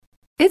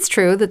It's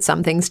true that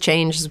some things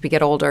change as we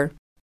get older.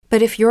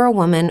 But if you're a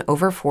woman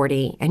over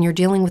 40 and you're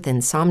dealing with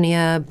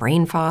insomnia,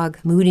 brain fog,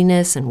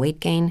 moodiness, and weight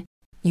gain,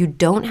 you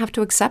don't have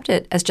to accept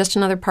it as just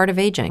another part of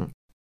aging.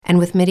 And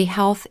with MIDI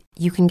Health,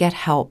 you can get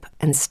help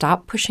and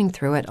stop pushing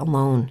through it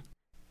alone.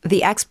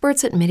 The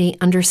experts at MIDI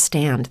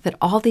understand that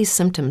all these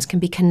symptoms can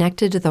be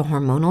connected to the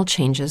hormonal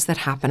changes that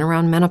happen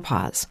around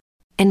menopause,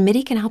 and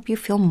MIDI can help you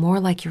feel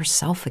more like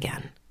yourself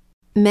again.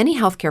 Many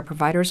healthcare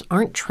providers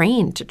aren't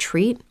trained to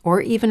treat or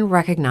even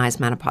recognize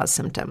menopause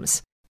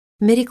symptoms.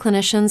 MIDI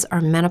clinicians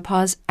are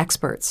menopause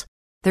experts.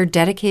 They're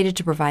dedicated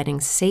to providing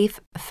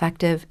safe,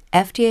 effective,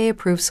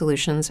 FDA-approved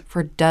solutions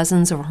for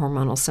dozens of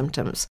hormonal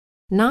symptoms,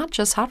 not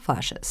just hot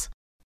flashes.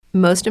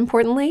 Most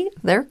importantly,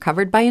 they're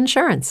covered by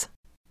insurance.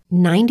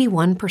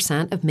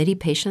 91% of MIDI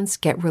patients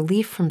get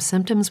relief from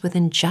symptoms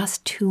within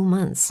just 2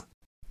 months.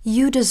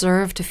 You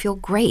deserve to feel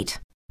great.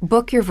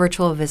 Book your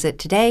virtual visit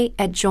today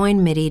at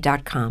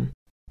joinmidi.com.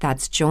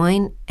 That's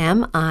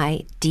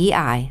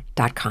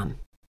joinmidi.com.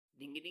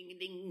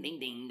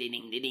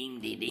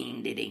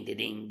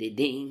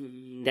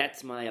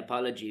 That's my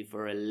apology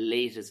for a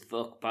late as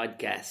fuck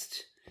podcast.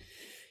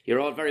 You're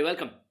all very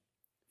welcome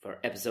for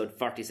episode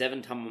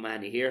 47. Tom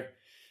O'Mahony here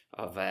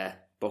of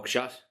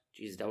Buckshot.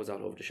 Jesus, that was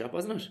all over the shop,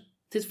 wasn't it?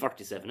 It is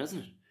 47, isn't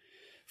it?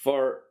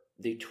 For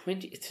the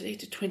today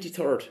the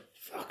 23rd.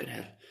 Fucking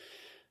hell.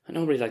 I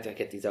normally like to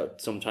get these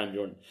out sometime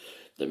during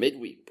the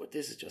midweek, but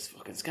this is just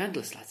fucking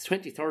scandalous, lads.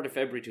 23rd of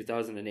February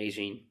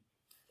 2018.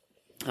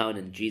 Down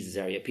in the Jesus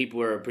area. People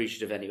were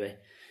appreciative anyway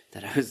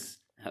that I was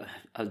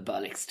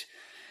bollocksed.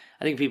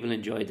 I think people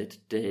enjoyed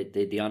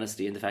the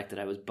honesty and the fact that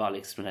I was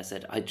bollocksed when I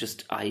said I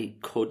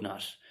could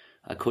not.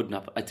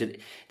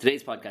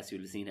 Today's podcast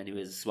you'll have seen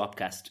anyway is a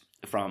swapcast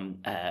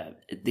from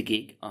the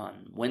gig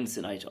on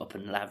Wednesday night up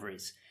in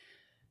Lavery's,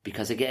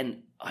 because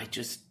again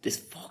this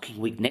fucking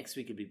week, next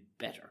week will be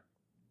better,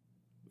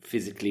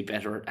 physically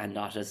better, and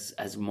not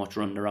as much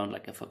running around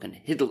like a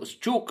fucking hiddless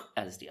choke,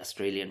 as the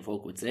Australian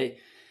folk would say.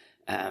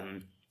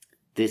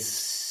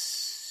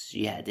 This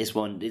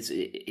one,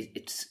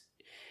 it's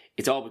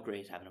always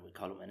great having it with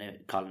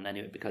Colin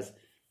anyway, because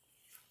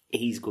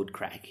he's good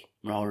crack.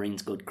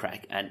 Maureen's good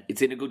crack, and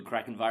it's in a good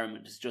crack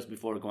environment. It's just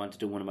before I go on to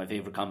do one of my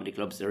favourite comedy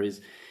clubs there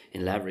is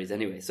in Lavery's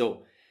anyway.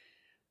 So,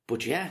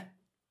 but yeah,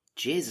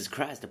 Jesus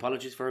Christ,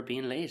 apologies for it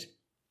being late.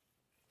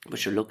 But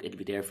sure, look, it'll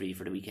be there for you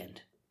for the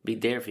weekend.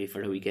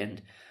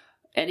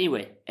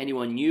 Anyway,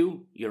 anyone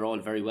new, you're all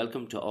very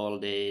welcome. To all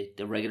the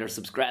regular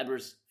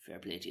subscribers, fair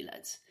play to you,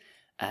 lads.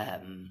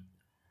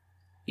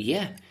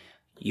 Yeah,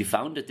 you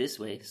found it this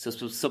way. So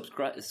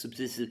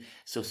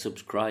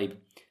subscribe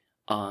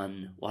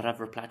on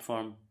whatever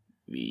platform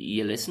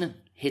you're listening.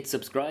 Hit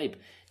subscribe.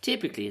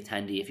 Typically, it's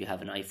handy if you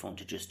have an iPhone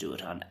to just do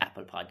it on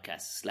Apple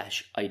Podcasts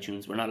 /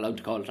 iTunes. We're not allowed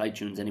to call it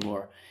iTunes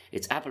anymore.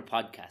 It's Apple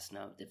Podcasts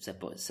now. They've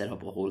set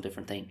up a whole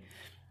different thing.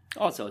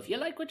 Also, if you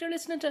like what you're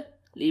listening to,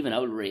 leave an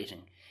old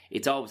rating.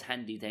 It's always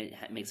handy.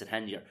 It makes it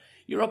handier.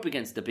 You're up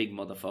against the big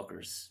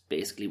motherfuckers.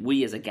 Basically,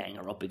 we as a gang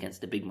are up against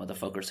the big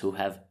motherfuckers who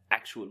have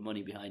actual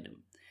money behind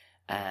them,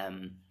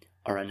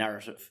 or a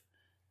narrative.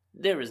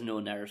 There is no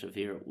narrative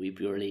here. We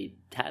purely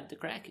have the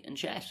crack and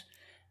chat,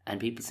 and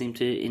people seem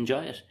to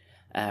enjoy it.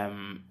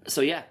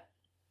 So yeah,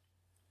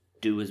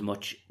 do as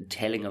much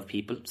telling of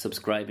people,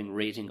 subscribing,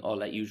 rating, all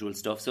that usual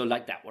stuff. So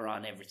like that, we're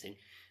on everything.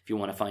 If you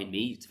want to find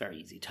me, it's very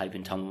easy. Type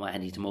in Tom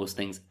O'Mahony to most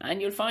things,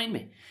 and you'll find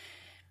me.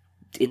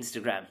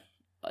 Instagram,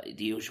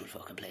 the usual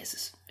fucking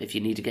places. If you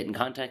need to get in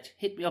contact,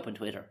 hit me up on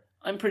Twitter.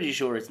 I'm pretty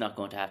sure it's not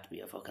going to have to be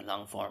a fucking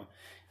long form.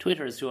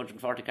 Twitter is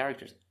 240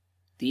 characters.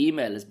 The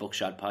email is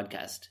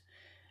bookshotpodcast.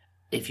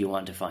 If you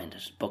want to find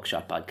it,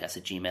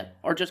 bookshotpodcast@gmail.com,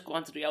 or just go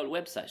onto the old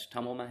website,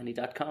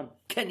 tomomahony.com.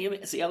 Can you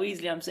see how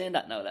easily I'm saying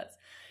that now, lads?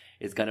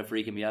 It's kind of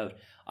freaking me out.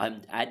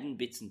 I'm adding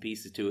bits and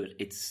pieces to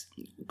it.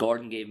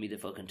 Gordon gave me the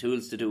fucking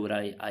tools to do what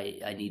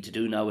I need to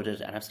do now with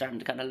it, and I'm starting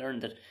to kind of learn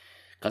that,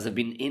 because I've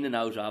been in and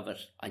out of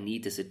it, I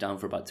need to sit down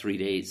for about 3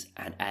 days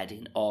and add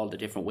in all the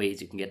different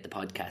ways you can get the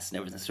podcast and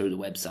everything through the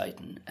website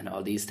and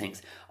all these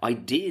things. I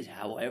did,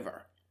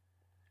 however,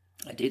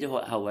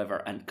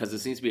 and because there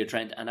seems to be a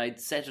trend, and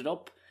I'd set it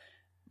up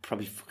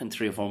probably fucking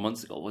 3 or 4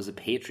 months ago, was a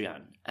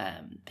Patreon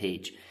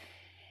page.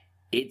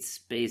 It's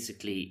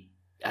basically,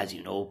 as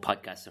you know,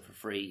 podcasts are for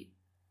free.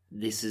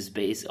 This is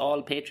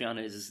all Patreon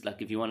is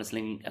like if you want to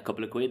sling a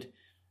couple of quid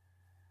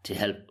to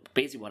help.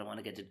 Basically what I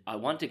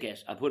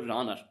put it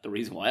on it, the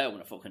reason why I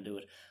want to fucking do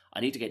it,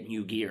 I need to get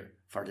new gear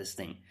for this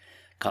thing,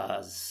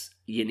 because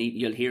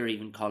you'll hear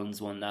even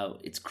Colin's one now,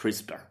 it's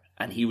crisper,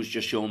 and he was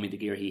just showing me the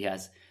gear he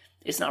has.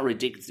 It's not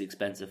ridiculously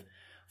expensive.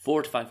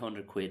 400 to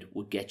 500 quid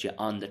would get you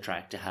on the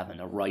track to having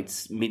a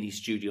right mini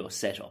studio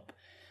set up,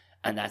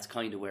 and that's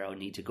kind of where I would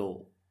need to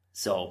go.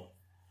 So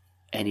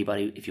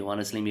anybody, if you want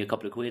to sling me a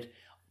couple of quid.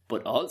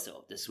 But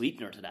also the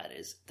sweetener to that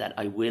is that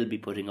I will be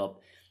putting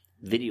up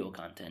video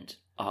content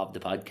of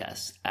the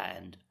podcast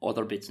and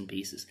other bits and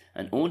pieces,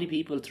 and only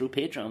people through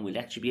Patreon will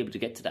actually be able to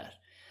get to that.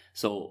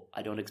 So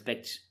I don't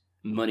expect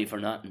money for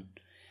nothing.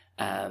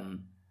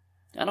 And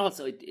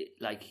also,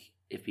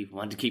 if people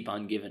want to keep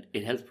on giving.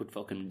 It helps put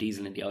fucking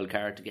diesel in the old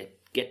car to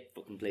get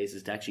fucking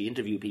places to actually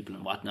interview people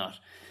and whatnot.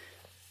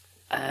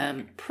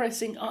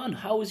 Pressing on,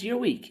 how was your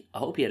week? I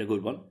hope you had a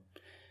good one.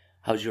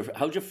 How's your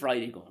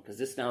Friday going? Because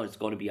this now is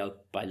going to be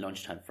out by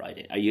lunchtime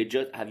Friday.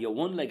 Have you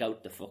one leg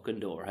out the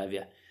fucking door? Have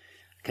you?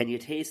 Can you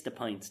taste the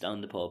pints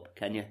down the pub?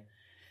 Can you?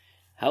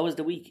 How was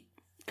the week?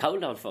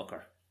 Cold out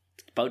fucker.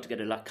 It's about to get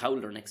a lot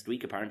colder next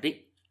week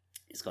apparently.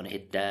 It's going to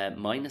hit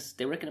minus.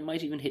 They reckon it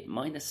might even hit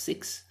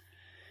 -6,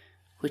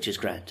 which is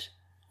grand.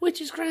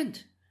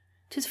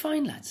 Tis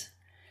fine, lads.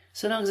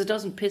 So long as it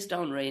doesn't piss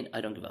down rain,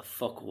 I don't give a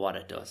fuck what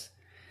it does.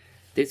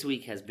 This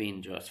week has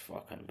been just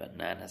fucking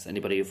bananas.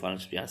 Anybody who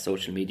follows me on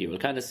social media will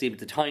kind of see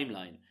the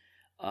timeline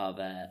of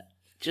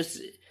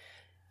just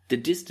the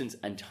distance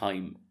and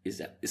time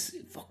is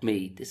fuck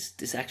me.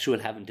 This actual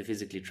having to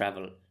physically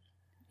travel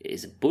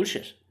is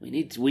bullshit. We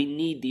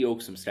need the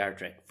Oaksum Star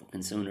Trek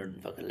fucking sooner than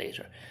fucking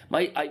later.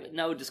 I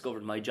now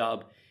discovered my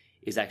job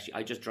is actually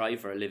I just drive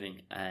for a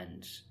living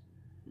and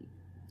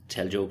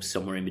tell jokes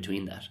somewhere in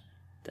between that.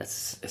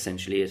 That's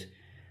essentially it.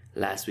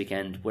 Last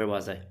weekend, where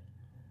was I?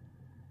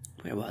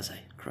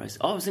 Christ.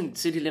 Oh, I was in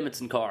city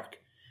limits in Cork.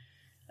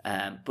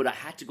 But I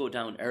had to go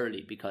down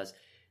early because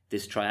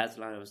this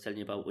triathlon I was telling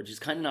you about, which is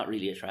kind of not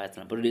really a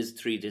triathlon, but it is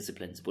 3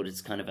 disciplines, but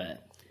it's kind of a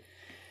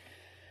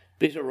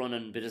bit of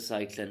running, bit of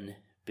cycling,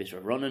 bit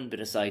of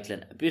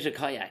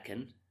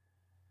kayaking,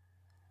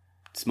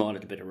 small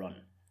little bit of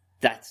running.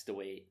 That's the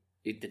way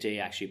the day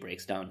actually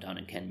breaks down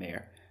in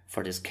Kenmare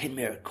for this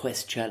Kenmare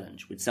Quest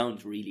Challenge, which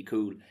sounds really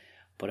cool,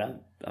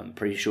 but I'm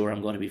pretty sure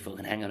I'm going to be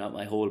fucking hanging out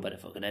my hole by the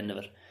fucking end of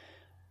it.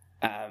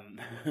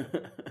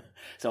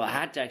 So I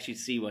had to actually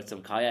see what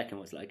some kayaking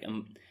was like.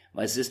 And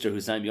my sister, who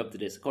signed me up to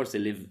this, of course, they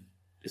live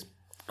this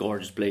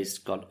gorgeous place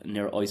called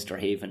near Oyster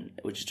Haven,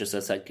 which is just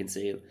outside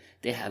Kinsale.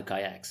 They have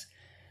kayaks.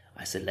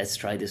 I said, let's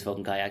try this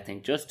fucking kayak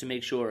thing just to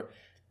make sure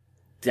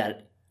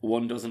that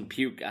one doesn't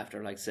puke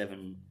after like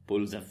 7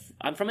 bulls of.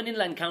 I'm from an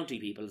inland county,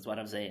 people, is what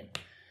I'm saying.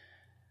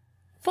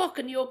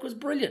 Fucking yoke was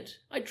brilliant.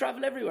 I'd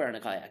travel everywhere in a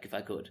kayak if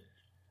I could.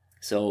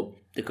 So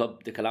the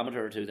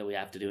kilometre or 2 that we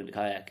have to do in the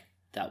kayak,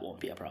 that won't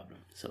be a problem.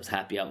 So I was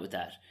happy out with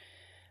that.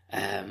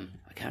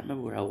 I can't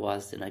remember where I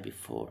was the night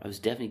before. I was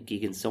definitely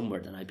gigging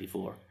somewhere the night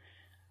before.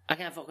 I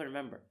can't fucking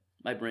remember.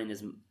 My brain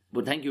isn't.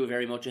 But thank you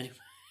very much,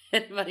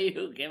 anybody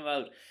who came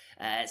out.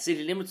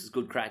 City Limits was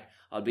good crack,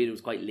 albeit it was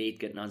quite late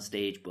getting on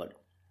stage. But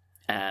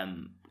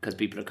because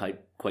people are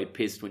quite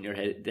pissed when you're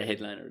the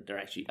headliner. They're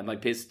actually. Am I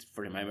pissed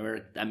for him? I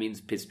remember that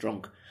means pissed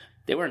drunk.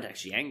 They weren't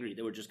actually angry.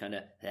 They were just kind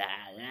of.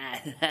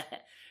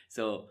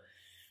 So.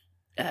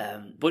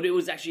 But it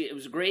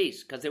was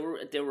great because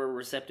they were a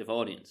receptive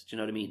audience. Do you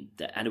know what I mean?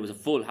 And it was a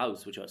full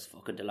house, which I was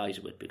fucking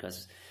delighted with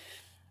because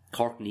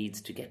Cork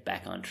needs to get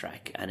back on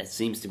track, and it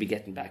seems to be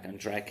getting back on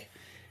track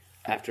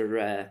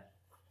after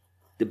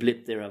the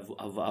blip there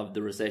of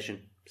the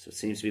recession. So it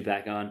seems to be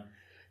back on.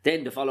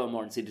 Then the following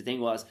morning, see, the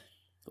thing was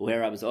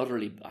where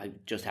I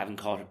just haven't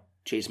caught it,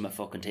 chasing my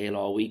fucking tail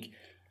all week.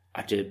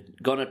 I had to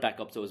gun it back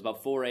up. So it was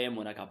about 4 a.m.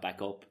 when I got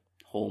back up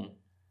home.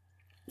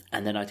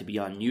 And then I had to be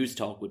on News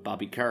Talk with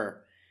Bobby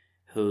Kerr,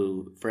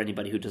 who, for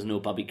anybody who doesn't know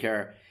Bobby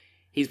Kerr,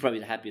 he's probably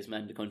the happiest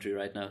man in the country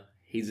right now.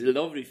 He's a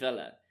lovely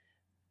fella.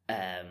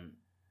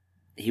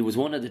 He was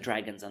one of the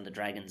dragons on the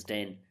Dragon's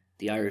Den,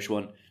 the Irish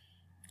one,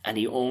 and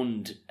he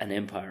owned an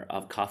empire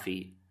of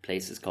coffee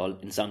places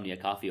called Insomnia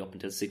Coffee up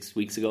until 6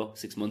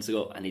 months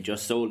ago, and he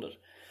just sold it.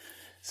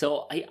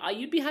 So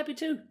you'd be happy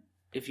too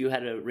if you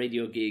had a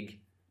radio gig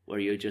where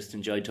you just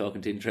enjoy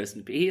talking to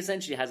interesting people. He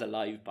essentially has a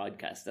live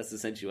podcast. That's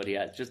essentially what he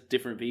has, just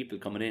different people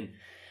coming in.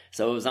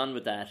 So I was on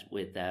with that.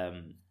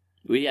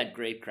 We had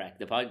great crack.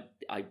 The pod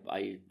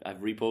I've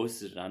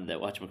reposted it on the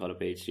whatchamacallit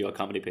page, the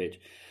comedy page.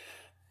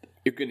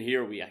 You can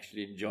hear we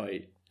actually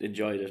enjoyed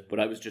it, but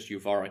I was just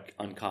euphoric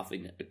on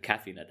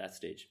caffeine at that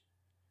stage.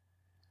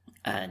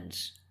 And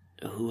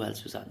who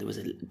else was on? There was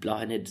a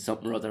blonde,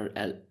 something or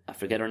other. I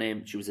forget her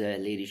name. She was a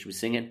lady. She was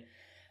singing,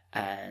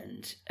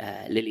 and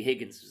Lily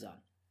Higgins was on.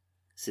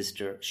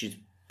 Sister, she's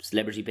a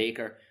celebrity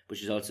baker, but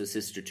she's also a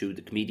sister to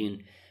the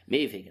comedian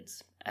Maeve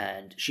Higgins,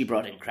 and she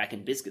brought in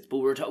cracking biscuits. But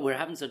we're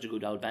having such a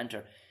good old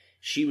banter.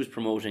 She was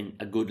promoting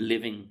a Good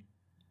Living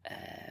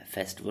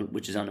festival,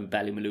 which is on in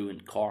Ballymaloo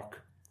in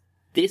Cork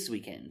this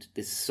weekend,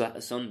 this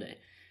Sunday.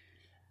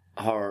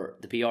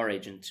 The PR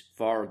agent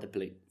for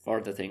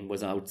the thing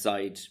was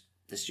outside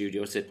the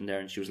studio sitting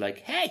there, and she was like,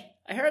 "Hey,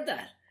 I heard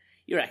that.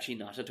 You're actually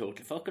not a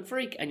total fucking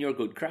freak, and you're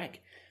good crack.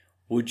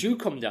 Would you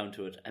come down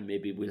to it and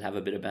maybe we'll have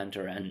a bit of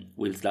banter and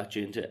we'll slot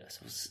you into it?"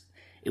 So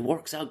it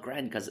works out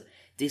grand because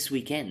this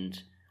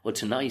weekend,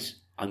 tonight,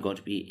 I'm going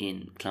to be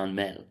in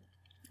Clonmel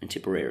in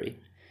Tipperary.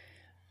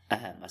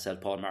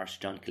 Myself, Paul Marsh,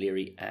 John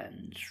Cleary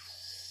and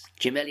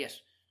Jim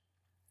Elliott.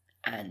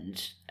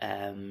 And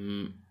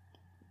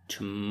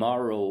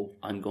tomorrow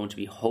I'm going to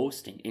be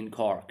hosting in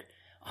Cork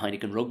a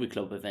Heineken Rugby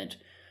Club event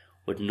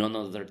with none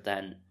other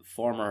than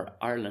former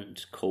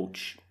Ireland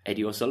coach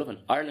Eddie O'Sullivan,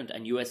 Ireland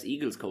and US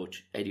Eagles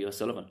coach Eddie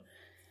O'Sullivan,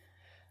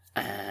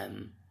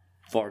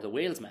 for the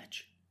Wales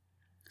match.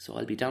 So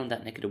I'll be down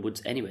that neck of the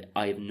woods anyway.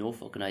 I have no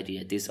fucking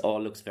idea. This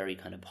all looks very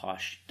kind of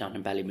posh down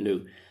in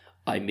Ballymaloo.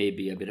 I may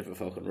be a bit of a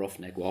fucking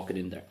roughneck walking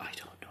in there. I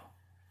don't know.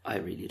 I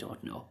really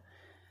don't know.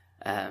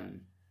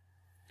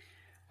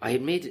 I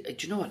had made... Do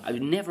you know what? I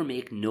would never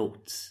make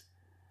notes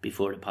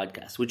before the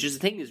podcast, which is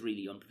the thing is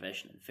really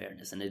unprofessional, in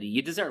fairness. And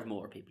you deserve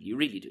more, people. You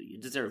really do. You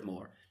deserve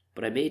more.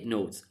 But I made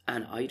notes,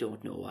 and I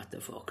don't know what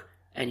the fuck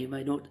any of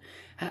my notes...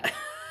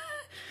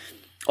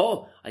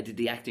 Oh, I did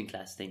the acting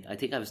class thing. I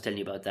think I was telling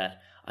you about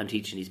that. I'm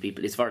teaching these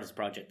people. It's for this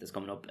project that's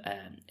coming up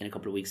in a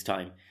couple of weeks'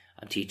 time.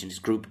 I'm teaching this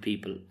group of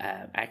people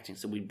acting.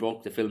 So we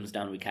broke the films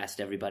down. We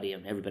cast everybody,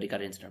 and everybody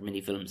got into their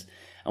mini films.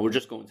 And we're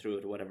just going through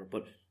it or whatever.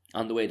 But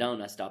on the way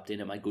down, I stopped in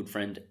at my good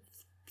friend of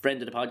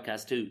the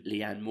podcast too,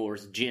 Leanne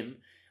Moore's gym,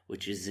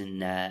 which is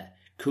in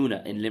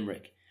Cuna in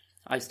Limerick.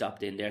 I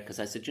stopped in there because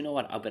I said, you know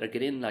what, I better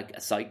get in like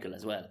a cycle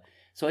as well.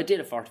 So I did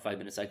a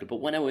 45-minute cycle.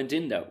 But when I went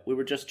in there, we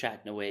were just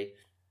chatting away.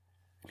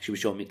 She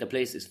was showing me the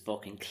place is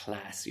fucking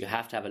class. You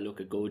have to have a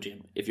look at Go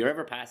Gym. If you're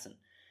ever passing,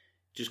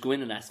 just go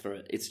in and ask for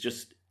it.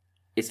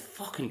 It's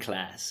fucking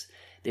class.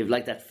 They've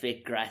like that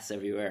fake grass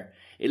everywhere.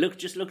 It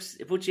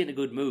puts you in a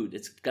good mood.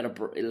 It's got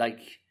do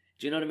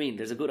you know what I mean?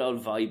 There's a good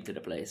old vibe to the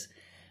place.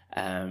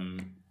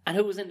 And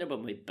who was in there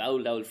but my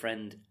bowled old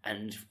friend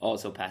and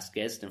also past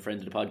guest and friend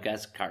of the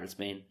podcast, Carl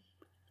Spain,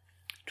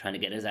 trying to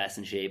get his ass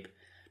in shape.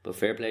 But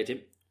fair play to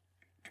him.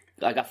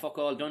 I got fuck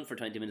all done for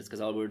 20 minutes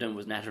because all we were doing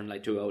was nattering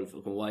like two old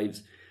fucking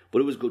wives. But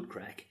it was good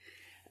crack.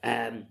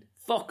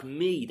 Fuck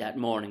me that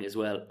morning as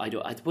well. I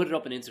put it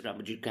up on Instagram,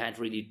 but you can't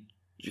really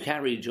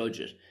judge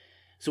it.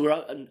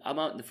 So I'm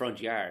out in the front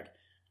yard,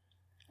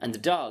 and the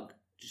dog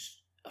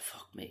just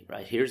fuck me,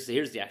 right? Here's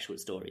the actual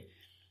story.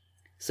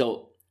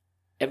 So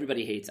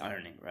everybody hates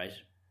ironing, right?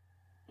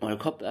 Well,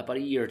 about a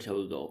year or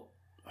two ago,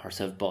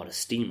 herself bought a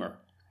steamer.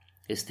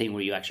 This thing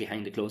where you actually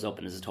hang the clothes up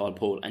and there's a tall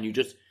pole, and you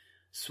just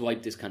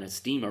swipe this kind of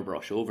steamer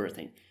brush over a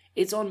thing.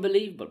 It's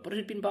unbelievable, but it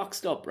had been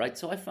boxed up, right?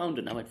 So I found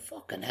it and I went,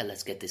 fucking hell,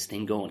 let's get this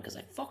thing going, because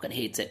I fucking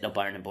hate setting up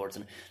ironing boards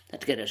and I had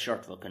to get a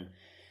shirt fucking...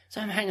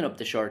 So I'm hanging up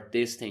the shirt.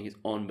 This thing is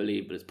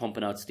unbelievable. It's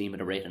pumping out steam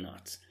at a rate of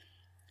knots.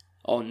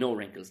 Oh, no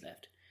wrinkles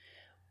left.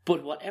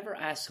 But whatever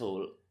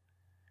asshole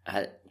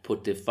had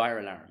put the fire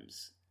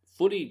alarms,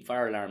 fully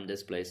fire alarmed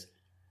this place,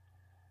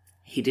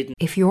 he didn't.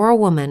 If you're a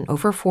woman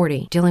over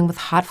 40 dealing with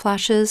hot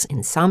flashes,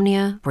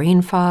 insomnia,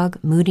 brain fog,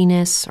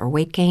 moodiness, or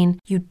weight gain,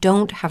 you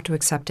don't have to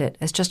accept it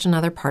as just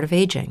another part of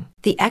aging.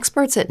 The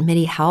experts at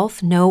MIDI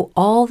Health know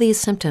all these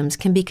symptoms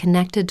can be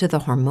connected to the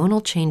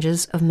hormonal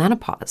changes of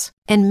menopause.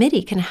 And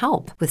MIDI can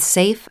help with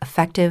safe,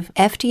 effective,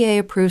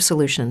 FDA-approved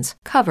solutions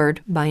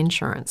covered by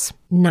insurance.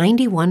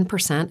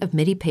 91% of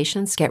MIDI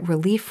patients get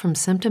relief from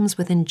symptoms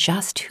within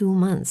just 2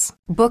 months.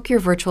 Book your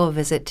virtual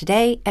visit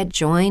today at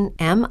joinmidi.com.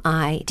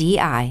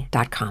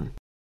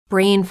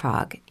 Brain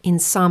fog,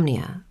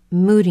 insomnia,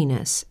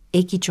 moodiness,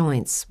 achy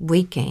joints,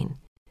 weight gain.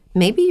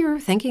 Maybe you're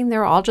thinking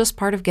they're all just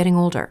part of getting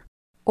older,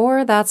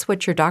 or that's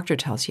what your doctor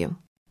tells you.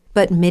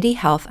 But MIDI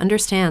Health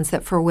understands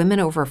that for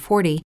women over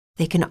 40,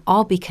 they can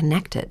all be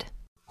connected.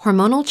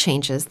 Hormonal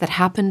changes that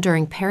happen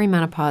during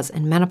perimenopause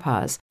and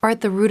menopause are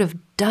at the root of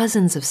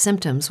dozens of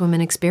symptoms women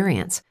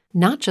experience,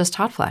 not just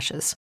hot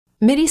flashes.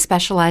 MIDI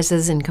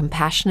specializes in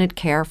compassionate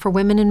care for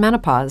women in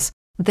menopause.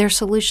 Their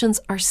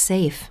solutions are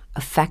safe,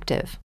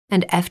 effective,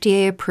 and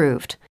FDA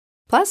approved.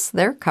 Plus,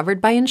 they're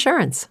covered by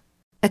insurance.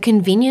 A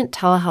convenient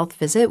telehealth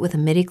visit with a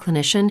MIDI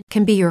clinician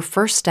can be your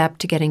first step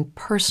to getting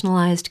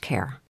personalized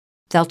care.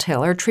 They'll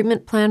tailor a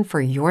treatment plan for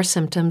your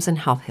symptoms and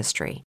health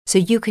history so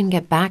you can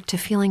get back to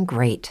feeling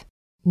great.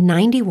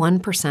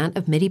 91%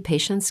 of MIDI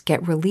patients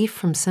get relief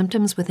from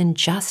symptoms within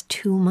just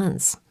 2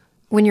 months.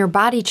 When your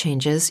body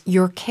changes,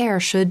 your care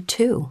should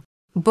too.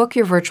 Book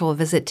your virtual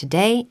visit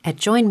today at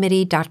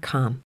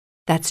joinmidi.com.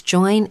 That's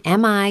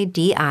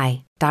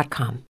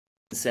joinmidi.com.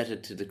 Set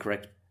it to the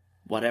correct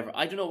whatever.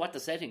 I don't know what the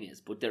setting is,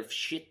 but they're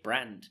shit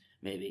brand,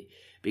 maybe,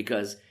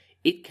 because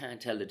it can't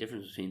tell the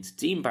difference between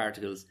steam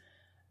particles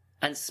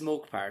and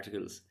smoke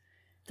particles.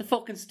 The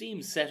fucking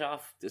steam set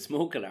off the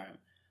smoke alarm.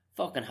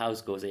 Fucking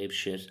house goes ape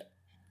shit.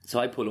 So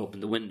I pull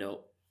open the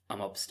window.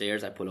 I'm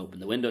upstairs. I pull open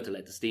the window to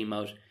let the steam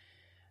out.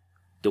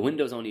 The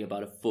window's only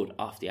about a foot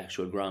off the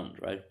actual ground,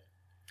 right?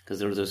 Because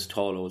there are those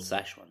tall old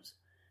sash ones.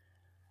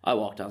 I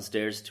walk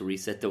downstairs to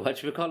reset the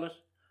whatchamacallit.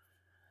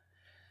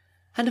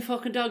 And the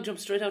fucking dog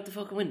jumped straight out the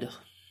fucking window.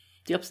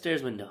 The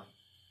upstairs window.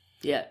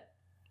 Yeah.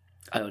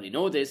 I only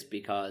know this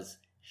because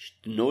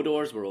no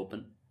doors were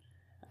open.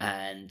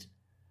 And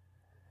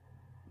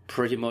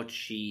pretty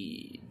much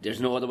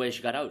there's no other way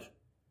she got out.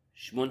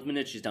 1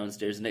 minute she's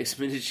downstairs, the next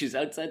minute she's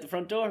outside the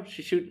front door.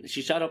 She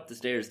shot up the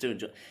stairs too.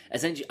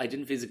 Essentially, I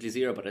didn't physically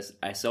see her, but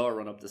I saw her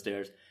run up the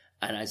stairs,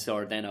 and I saw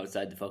her then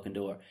outside the fucking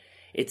door.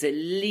 It's at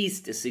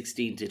least a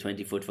 16 to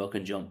 20 foot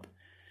fucking jump.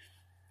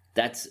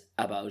 That's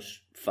about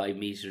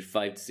 5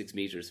 to 6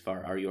 meters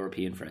for our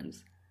European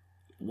friends.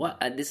 What?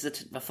 And this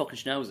is a fucking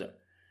schnauzer.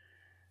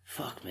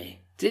 Fuck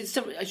me.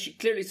 She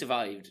clearly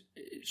survived.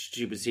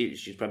 She was here.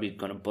 She's probably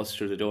going to bust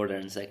through the door there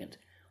in a second.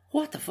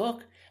 What the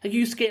fuck? Like,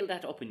 you scale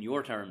that up in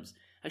your terms.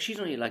 Like, she's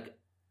only like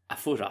a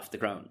foot off the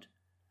ground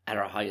at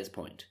our highest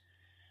point.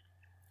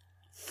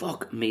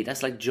 Fuck me,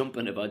 that's like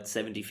jumping about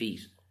 70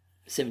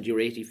 or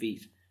 80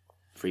 feet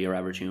for your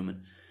average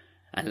human.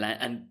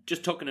 And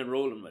just tucking and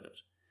rolling with it.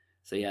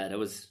 So yeah, that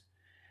was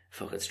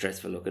fucking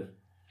stressful looking.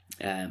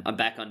 I'm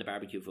back on the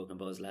barbecue fucking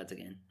buzz, lads,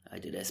 again. I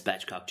did a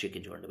spatchcock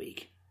chicken during the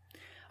week.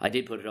 I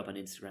did put it up on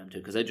Instagram too,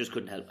 because I just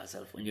couldn't help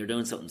myself. When you're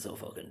doing something so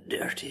fucking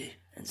dirty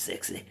and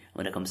sexy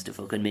when it comes to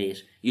fucking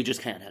meat, you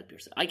just can't help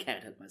yourself. I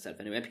can't help myself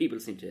anyway. People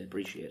seem to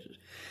appreciate it.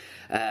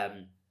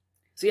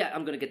 So yeah,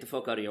 I'm going to get the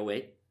fuck out of your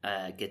way,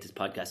 get this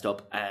podcast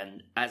up.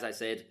 And as I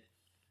said,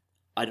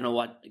 I don't know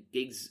what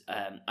gigs.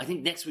 I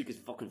think next week is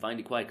fucking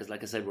finally quiet, because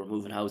like I said, we're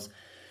moving house.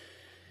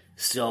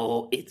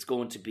 So it's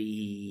going to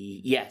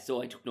be, so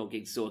I took no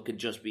gigs, so it could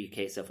just be a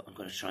case of I'm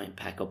going to try and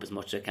pack up as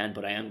much as I can,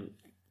 but I'm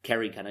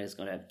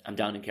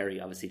down in Kerry,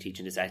 obviously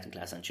teaching this acting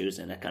class on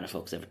Tuesday, and that kind of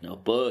fucks everything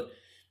up. But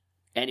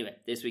anyway,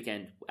 this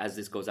weekend, as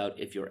this goes out,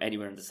 if you're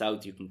anywhere in the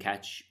south, you can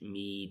catch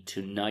me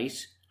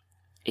tonight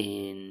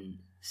in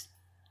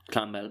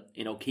Clonmel,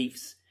 in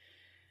O'Keefe's,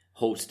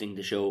 hosting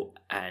the show.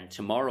 And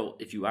tomorrow,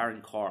 if you are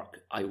in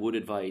Cork, I would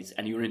advise,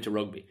 and you're into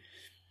rugby,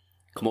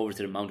 come over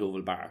to the Mount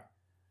Oval Bar,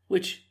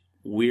 which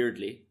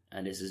weirdly,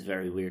 and this is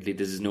very weirdly,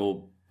 this is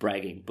no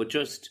bragging, but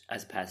just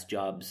as past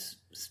jobs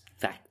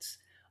facts,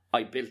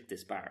 I built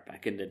this bar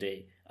back in the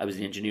day. I was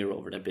the engineer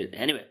over that bit.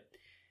 Anyway,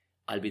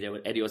 I'll be there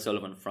with Eddie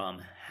O'Sullivan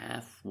from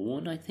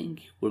 1:30, I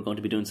think. We're going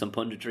to be doing some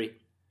punditry,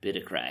 bit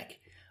of crack.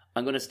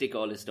 I'm going to stick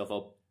all this stuff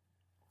up.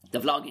 The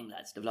vlogging,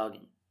 lads, the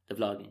vlogging.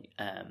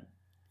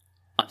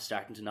 I'm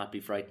starting to not be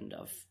frightened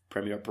of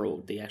Premiere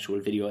Pro, the actual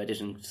video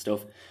editing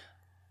stuff.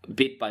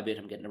 Bit by bit,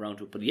 I'm getting around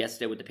to it. But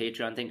yesterday with the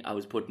Patreon thing, I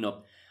was putting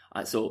up.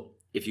 So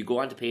if you go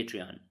onto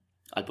Patreon,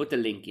 I'll put the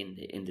link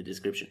in the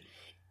description.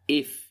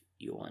 If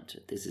you want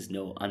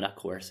it, I'm not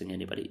coercing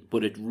anybody,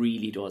 but it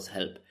really does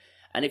help.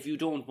 And if you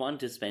don't want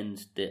to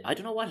spend I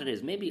don't know what it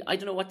is. Maybe I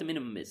don't know what the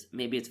minimum is.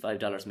 Maybe it's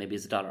 $5. Maybe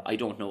it's $1. I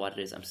don't know what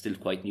it is. I'm still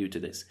quite new to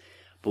this.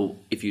 But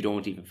if you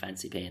don't even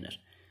fancy paying it,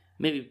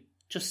 maybe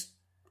just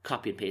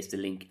copy and paste the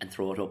link and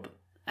throw it up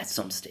at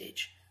some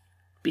stage.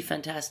 Be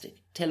fantastic.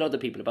 Tell other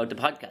people about the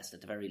podcast at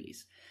the very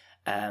least.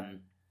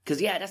 Because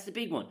that's the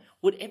big one.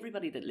 Would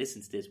everybody that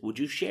listens to this, would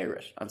you share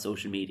it on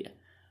social media?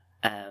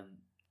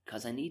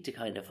 Because I need to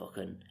kind of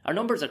our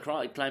numbers are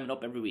climbing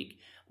up every week.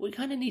 We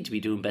kind of need to be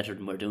doing better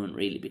than we're doing,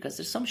 really, because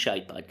there's some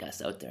shite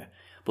podcasts out there.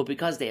 But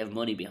because they have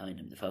money behind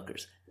them, the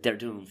fuckers, they're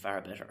doing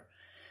far better.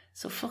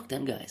 So fuck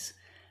them guys.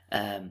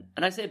 And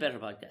I say better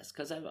podcasts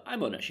because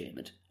I'm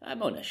unashamed.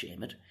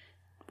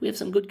 We have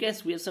some good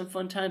guests. We have some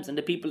fun times. And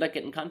the people that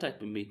get in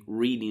contact with me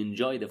really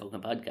enjoy the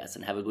fucking podcast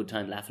and have a good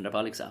time laughing their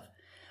bollocks off.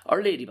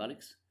 Or lady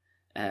bollocks.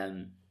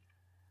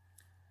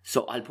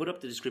 So I'll put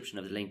up the description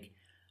of the link.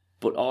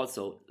 But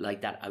also,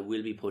 like that, I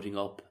will be putting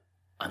up,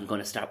 I'm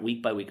going to start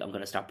week by week, I'm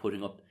going to start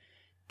putting up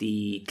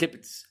the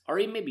clippets, or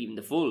maybe even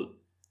the full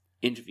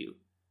interview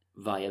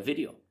via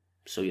video.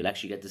 So you'll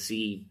actually get to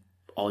see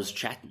us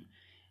chatting,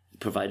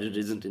 provided it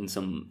isn't in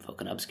some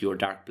fucking obscure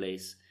dark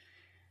place.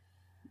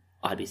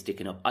 I'll be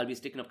sticking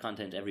up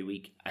content every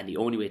week, and the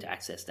only way to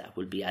access that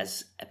will be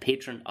as a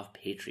patron of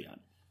Patreon.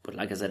 But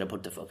like I said, I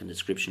put the fucking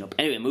description up.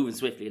 Anyway, moving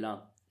swiftly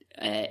along.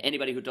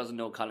 Anybody who doesn't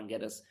know Colin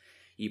Geddes,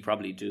 you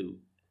probably do.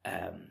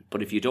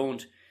 But if you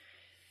don't,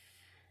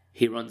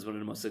 he is one of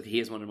the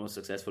most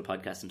successful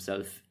podcasts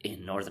himself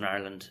in Northern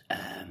Ireland.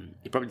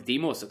 Probably the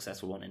most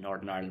successful one in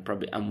Northern Ireland,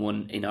 and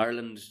one in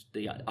Ireland,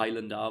 the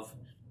island of.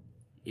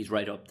 He's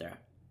right up there.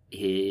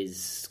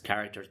 His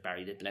characters,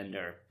 Barry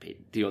Littlander,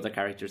 the other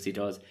characters he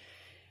does.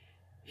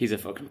 He's a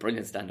fucking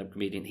brilliant stand-up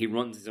comedian. He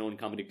runs his own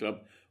comedy club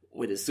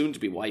with his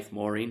soon-to-be wife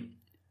Maureen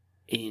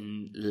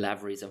in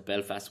Lavery's of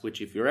Belfast, which,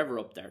 if you're ever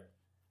up there,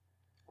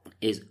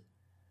 is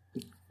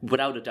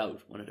without a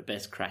doubt one of the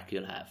best crack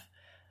you'll have.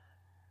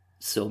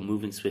 So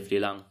moving swiftly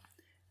along,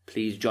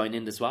 please join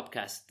in the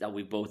Swapcast that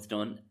we've both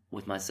done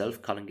with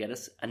myself, Colin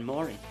Geddes, and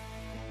Maureen.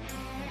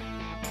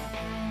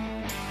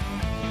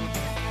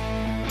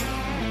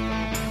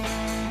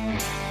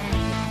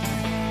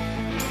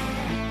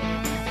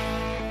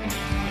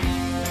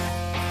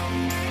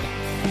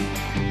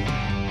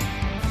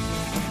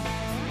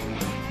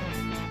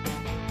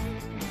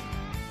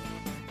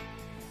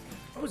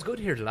 It was good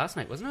here last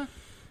night, wasn't it?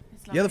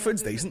 Yeah, the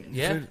food's decent.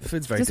 Yeah.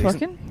 Food's very Is this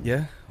decent. working?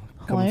 Yeah,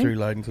 coming Hello? through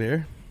loud and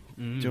clear.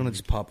 Do you want to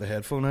just pop the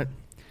headphone out?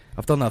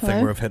 I've done that thing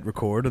Hello? where I've hit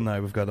record and now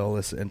we've got all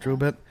this intro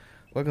bit.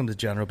 Welcome to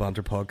General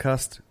Banter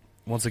Podcast.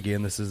 Once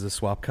again, this is the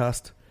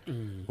Swapcast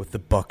with the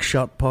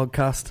Buckshot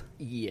Podcast.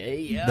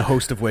 Yeah. The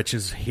host of which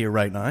is here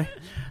right now.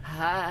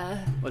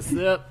 Hi. What's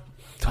up?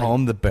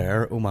 Tom the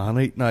Bear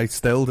O'Mahony. Now,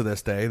 still to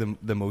this day,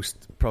 the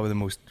most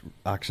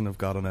action I've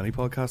got on any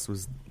podcast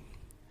was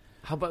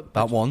How about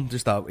that one,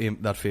 just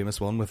that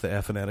famous one with the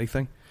F and Eddie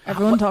thing.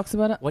 Everyone talks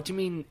about it. What do you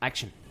mean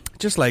action?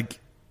 Just like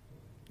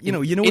you know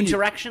when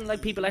interaction,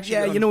 like people actually.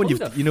 Yeah, going, when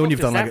you've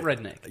done like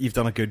redneck? You've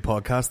done a good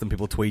podcast and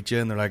people tweet you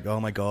and they're like, "Oh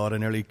my god, I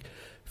nearly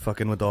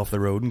fucking went off the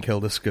road and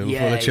killed a school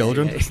full of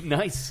children." Yeah.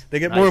 Nice. They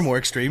get more and more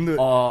extreme.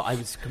 Oh, I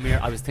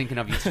was thinking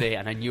of you today,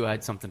 and I knew I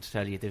had something to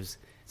tell you. There's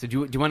So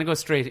do you want to go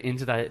straight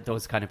into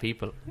those kind of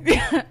people?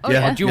 Yeah.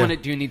 Or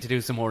do you need to do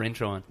some more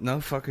intro on?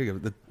 No, fuck it.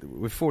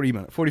 With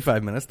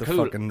 45 minutes to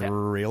Cool. fucking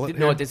reel it.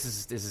 No, here. this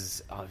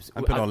is.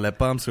 I put on lip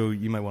balm, so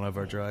you might want to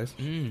avert your eyes.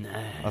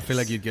 I feel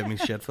like you'd give me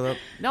shit for that.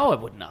 No, I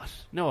would not.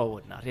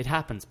 It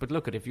happens. But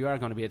look, if you are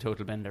going to be a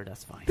total bender,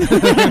 that's fine.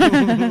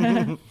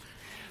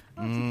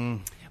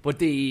 But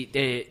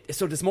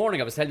so this morning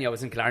I was telling you I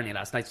was in Killarney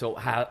last night, so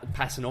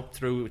passing up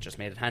through just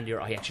made it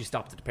handier. I actually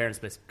stopped at the parents'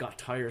 place. Got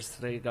tyres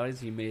today,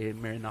 guys. You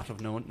may not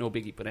have known, no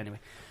biggie. But anyway,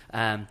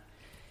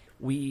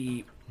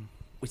 we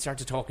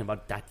started talking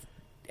about that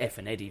F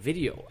and Eddie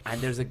video,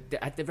 and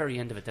at the very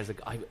end of it,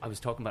 I was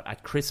talking about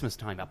at Christmas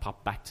time I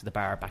popped back to the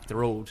bar back the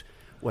road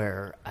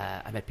where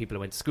I met people I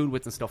went to school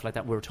with and stuff like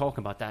that. We were talking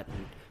about that,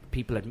 and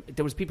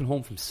there was people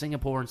home from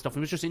Singapore and stuff. It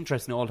was just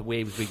interesting all the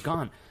ways we'd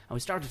gone, and we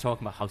started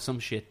talking about how some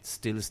shit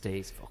still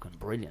stays fucking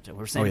brilliant. And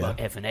we were saying about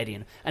F and Eddie,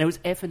 and it was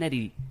F and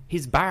Eddie,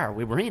 his bar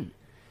we were in,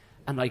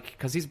 and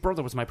because his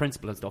brother was my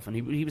principal and stuff, and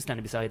he was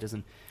standing beside us,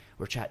 and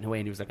we were chatting away,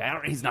 and he was like,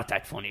 he's not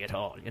that funny at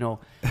all,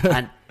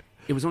 and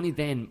it was only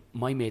then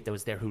my mate that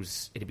was there,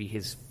 it'd be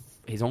his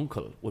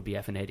uncle would be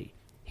F and Eddie.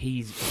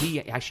 He's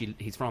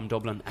from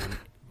Dublin, and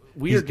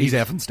weirdly, he's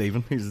F and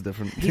Stephen. He's a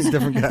different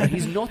guy.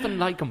 He's nothing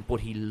like him, but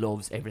he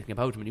loves everything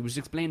about him. And he was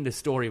explaining this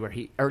story where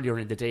earlier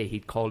in the day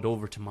he'd called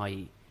over to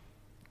my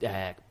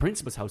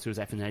principal's house, who was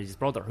F and Eddie's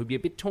brother, who'd be a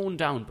bit toned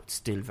down but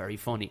still very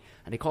funny.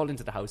 And he called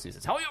into the house and he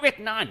says, "How are you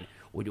getting on?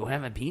 Would you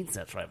have a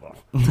pizza, Trevor?"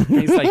 And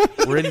he's like,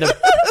 "We're in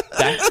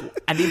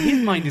and in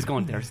his mind he's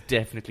going, there's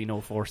definitely no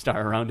 4-star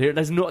around here.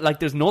 There's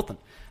nothing.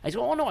 I said,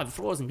 "Oh no, I have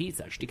frozen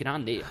pizza. Stick it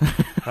on there."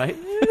 Right?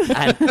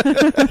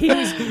 And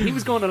he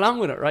was going along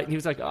with it, right? And he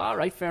was like, "All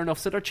right, fair enough."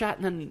 So they're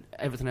chatting and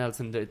everything else,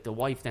 and the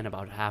wife then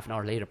about half an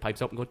hour later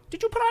pipes up and goes,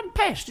 "Did you put on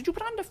Pet? Did you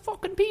put on the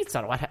fucking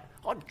pizza?" Or what?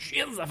 "Oh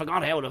jeez, I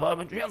forgot how to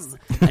oven."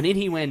 And then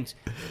he went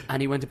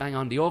to bang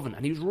on the oven,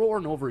 and he was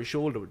roaring over his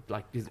shoulder with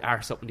like his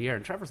arse up in the air,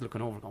 and Trevor's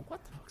looking over going,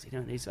 "What the fuck's he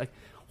doing?" And he's like,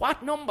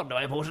 "What number do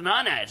I put it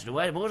on at? Do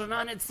I put it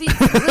on at 6?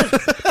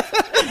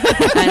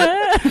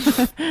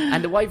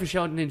 and the wife is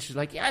shouting in, she's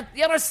like, "Yeah,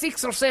 the other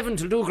 6 or 7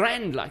 to do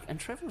grand." And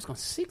Trevor was going,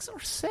 6 or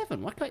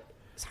 7? What kind?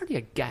 It's hardly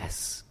a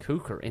gas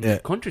cooker in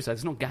the countryside.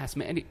 There's no gas.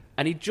 And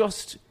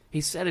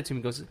he said it to me.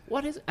 He goes,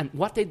 "What is it?" And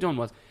what they'd done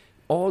was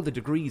all the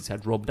degrees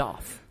had rubbed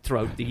off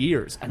throughout the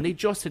years, and they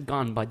just had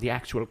gone by the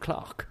actual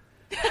clock.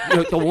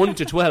 The 1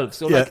 to 12.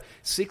 So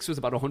 6 was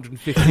about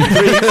 150 degrees.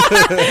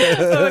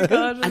 Oh my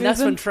God, and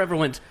that's when Trevor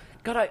went,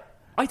 "God,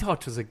 I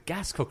thought it was a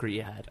gas cooker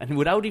you had." And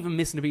without even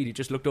missing a beat, he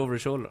just looked over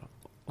his shoulder.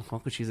 "Oh,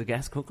 fuck it, she's a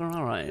gas cooker,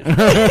 all right."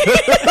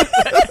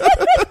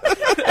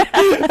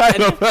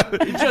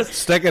 Just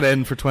stick it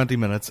in for 20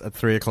 minutes at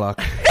 3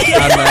 o'clock.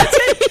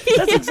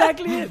 That's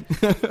exactly it.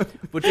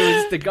 But there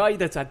was the guy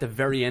that's at the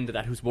very end of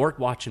that who's worth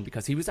watching,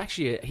 because he was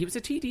actually he was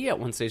a TD at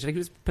one stage. Like, he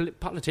was a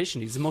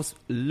politician. He's the most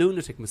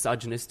lunatic,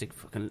 misogynistic,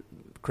 fucking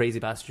crazy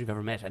bastard you've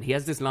ever met. And he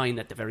has this line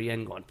at the very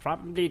end going,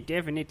 "Probably,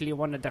 definitely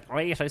one of the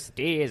greatest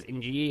days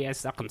in GS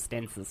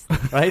circumstances."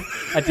 Right?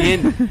 At the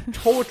end,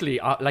 totally,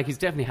 like he's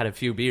definitely had a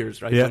few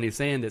beers, right, when he's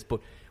saying this.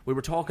 But we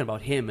were talking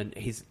about him, and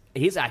his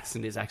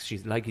accent is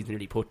actually like he's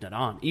nearly putting it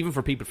on. Even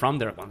for people from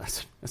there,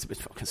 that's a bit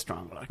fucking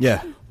strong. Like.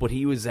 Yeah. But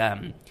he was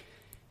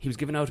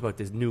giving out about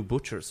this new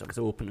butcher's that was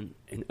opening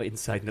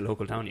inside the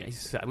local town. He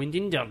said, "I went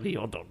in there the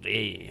other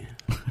day.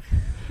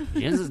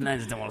 Jesus,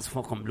 lads, there was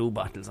fucking blue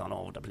bottles all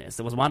over the place.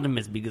 There was one of them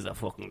as big as a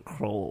fucking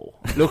crow."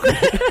 Look,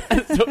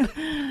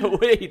 the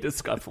way he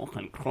described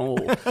fucking crow.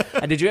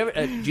 And did you ever?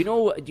 Do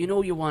you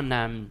know you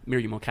won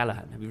Miriam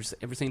O'Callaghan? Have you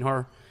ever seen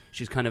her?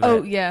 She's kind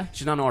of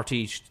she's on RT.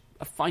 She's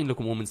a fine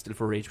looking woman still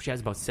for her age. She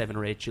has about 7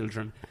 or 8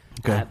 children.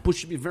 Okay. But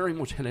she'd be very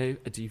much a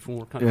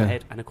D4 kind of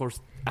head. And of course,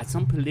 at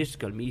some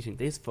political meeting,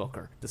 this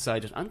fucker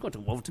decided, "I'm going to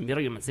go over to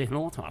Miriam and say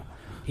hello to her."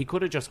 He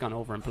could have just gone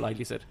over and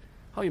politely said,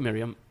 "How are you,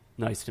 Miriam?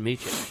 Nice to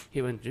meet you."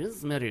 He went,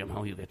 "Jesus, Miriam,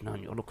 how are you getting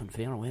on? You're looking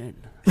fair well."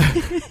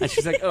 And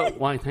she's like, "Oh,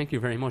 why, thank you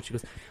very much." He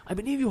goes, "I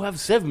believe you have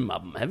 7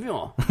 of them, have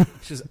you?"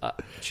 She says,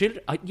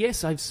 "Children?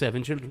 Yes, I have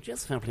 7 children."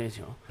 "Just fair play to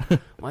you.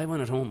 My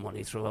one at home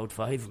only threw out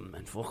 5 of them,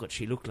 and fuck it,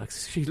 she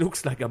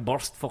looks like a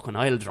burst fucking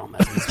oil drum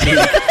as we speak."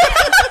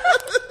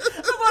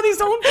 He's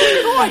own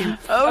fucking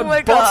Oh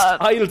my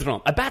God. Oil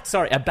drum. A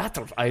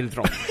battered oil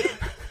drum.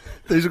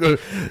 They just go,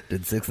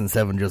 "Did 6 and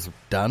 7 just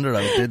dander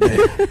out, did they?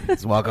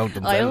 Just walk out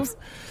themselves?"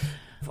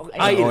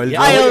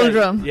 Oil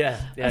drum. Yeah.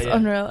 That's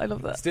unreal. I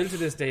love that. Still to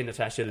this day,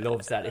 Natasha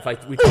loves that.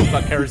 We talk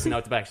about kerosene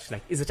out the back, she's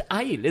like, "Is it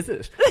aisle? Is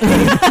it?"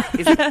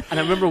 Is it? And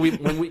I remember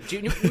do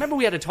you remember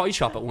we had a toy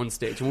shop at one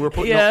stage, and we were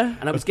putting up,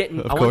 and I was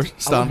getting,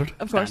 standard.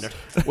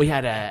 We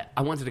had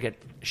I wanted to get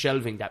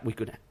shelving that we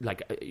could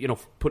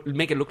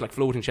make it look like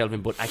floating shelving,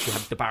 but actually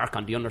have the bark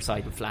on the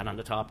underside and flat on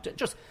the top.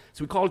 So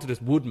we called to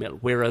this wood mill.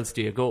 Where else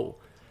do you go?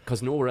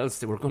 Because nowhere else,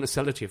 they were going to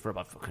sell it to you for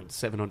about fucking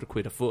 700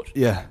 quid a foot.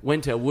 Yeah.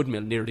 Went to a wood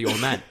mill near the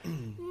Old Man.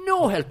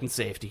 No health and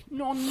safety.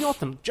 No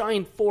nothing.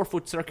 Giant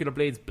 4-foot circular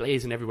blades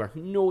blazing everywhere.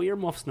 No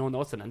earmuffs, no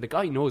nothing. And the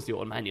guy knows the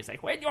Old Man. He's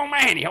like, "Well, young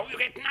man, how are you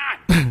getting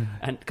on?"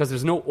 And because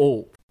there's no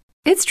O.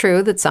 It's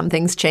true that some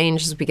things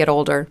change as we get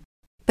older.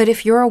 But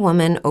if you're a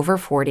woman over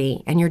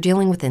 40 and you're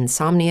dealing with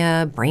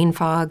insomnia, brain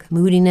fog,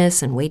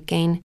 moodiness, and weight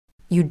gain,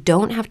 you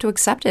don't have to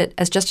accept it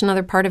as just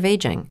another part of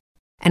aging.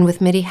 And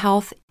with MIDI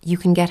Health, you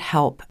can get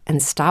help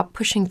and stop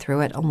pushing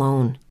through it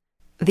alone.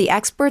 The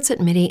experts at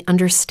MIDI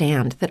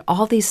understand that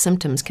all these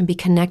symptoms can be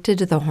connected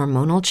to the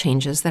hormonal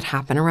changes that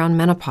happen around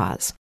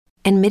menopause,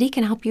 and MIDI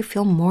can help you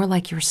feel more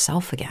like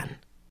yourself again.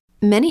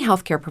 Many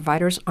healthcare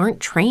providers aren't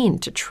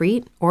trained to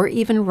treat or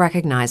even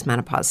recognize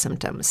menopause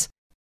symptoms.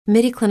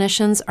 MIDI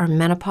clinicians are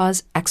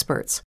menopause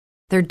experts.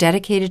 They're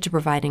dedicated to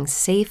providing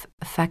safe,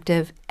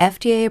 effective,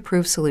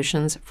 FDA-approved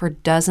solutions for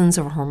dozens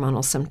of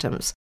hormonal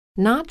symptoms,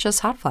 not just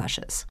hot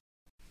flashes.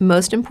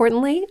 Most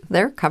importantly,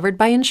 they're covered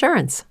by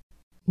insurance.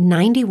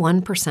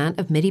 91%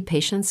 of MIDI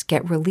patients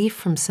get relief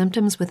from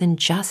symptoms within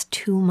just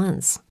 2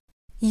 months.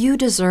 You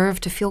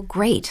deserve to feel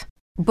great.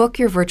 Book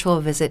your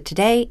virtual visit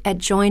today at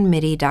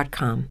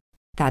joinmidi.com.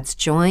 That's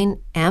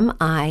joinmidi.com.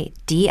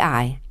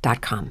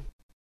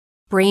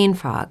 Brain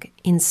fog,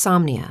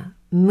 insomnia,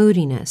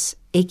 moodiness,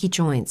 achy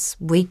joints,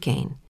 weight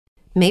gain.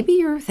 Maybe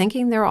you're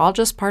thinking they're all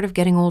just part of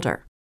getting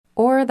older,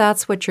 or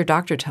that's what your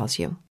doctor tells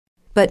you.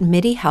 But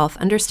MIDI Health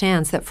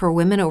understands that for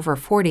women over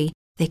 40,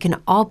 they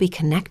can all be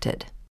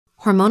connected.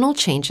 Hormonal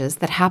changes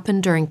that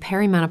happen during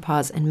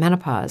perimenopause and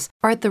menopause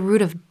are at the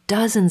root of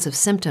dozens of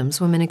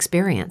symptoms women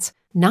experience,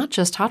 not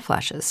just hot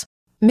flashes.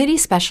 MIDI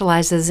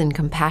specializes in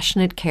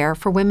compassionate care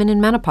for women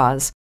in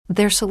menopause.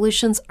 Their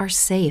solutions are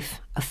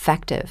safe,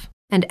 effective,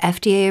 and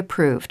FDA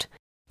approved.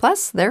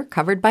 Plus, they're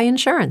covered by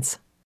insurance.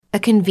 A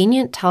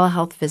convenient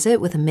telehealth visit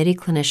with a MIDI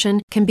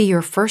clinician can be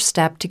your first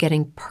step to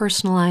getting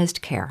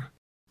personalized care.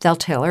 They'll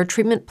tailor a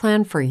treatment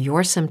plan for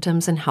your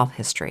symptoms and health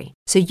history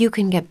so you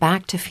can get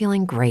back to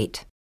feeling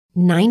great.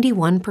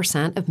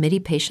 91% of MIDI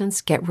patients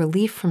get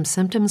relief from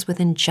symptoms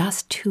within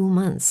just 2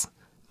 months.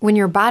 When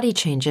your body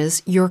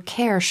changes, your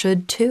care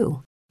should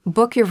too.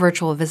 Book your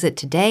virtual visit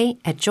today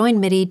at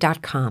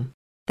joinmidi.com.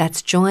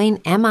 That's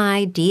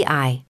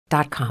joinmidi.com.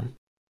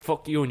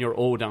 Fuck you and your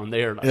O down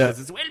there. Like,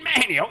 it's, well,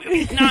 Manny, how you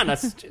eating on?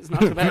 It's not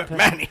too bad.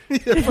 Manny.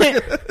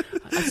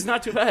 It's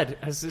not too bad.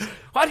 Just,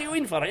 what are you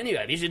in for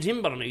anyway? Is it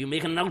timber? Are you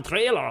making an old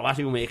trailer or what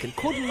are you making?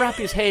 Couldn't wrap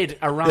his head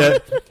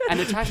around and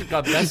Natasha,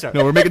 God bless her.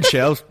 No, we're making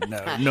shells. No.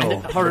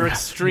 And her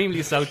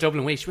extremely South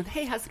Dublin way. She went,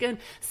 hey, how's it going?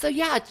 So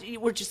yeah,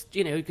 we're just,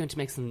 going to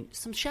make some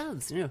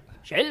shells,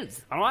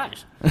 Shells, all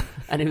right.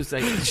 And it was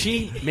like,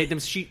 she made them,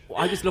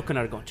 I was looking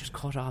at her going, just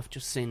cut off,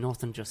 just say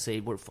nothing, just say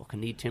we fucking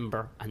need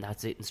timber and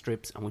that's it in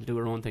strips and we'll do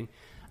our own thing.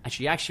 And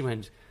she actually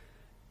went,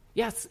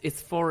 yes,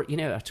 it's for,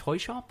 a toy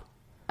shop.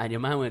 And your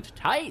man went,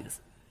 ties?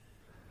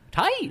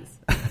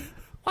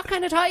 What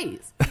kind of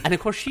ties? And of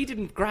course she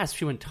didn't grasp.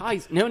 She went,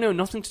 ties? No,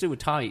 nothing to do with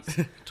ties.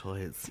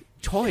 Toys.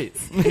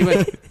 And he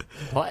went,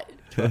 what?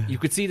 You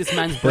could see this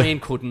man's brain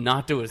could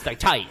not do it. It's like,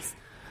 ties.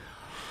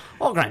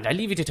 Oh, grand, I'll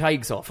leave you to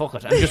Tig, so fuck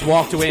it. And just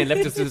walked away and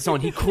left us to the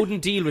sun. He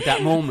couldn't deal with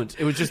that moment.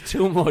 It was just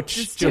too much.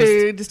 Just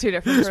too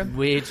different for him.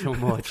 Way too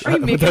much. Are you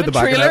making a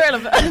trailer out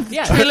of it?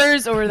 Yeah.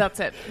 Trailers, or that's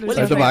it?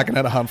 At the back and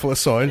had a handful of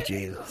soil.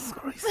 Jesus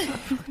Christ.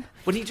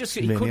 But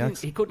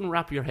he couldn't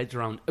wrap your head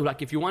around.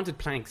 Like, if you wanted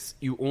planks,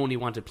 you only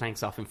wanted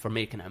planks off him for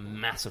making a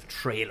massive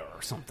trailer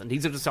or something.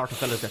 These are the sort of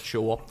fellas that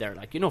show up there.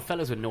 Like,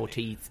 fellas with no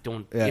teeth,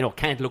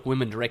 can't look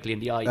women directly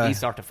in the eye. These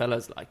sort of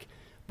fellas, like.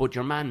 But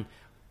your man,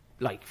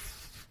 like,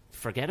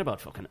 forget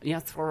about fucking. Yeah,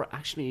 it's for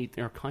actually,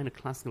 they're kind of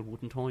classical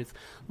wooden toys.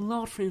 A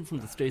lot for him from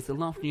the States, a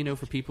lot,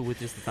 for people with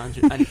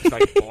disadvantage. And it's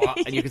like, oh,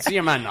 and you can see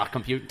your man not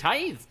computing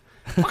ties.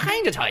 What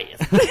kind of ties?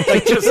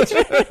 Like, just.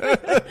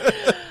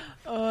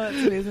 Oh,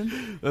 that's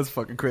amazing. That's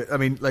fucking crazy. I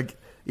mean, like,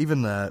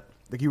 even like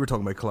you were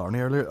talking about Killarney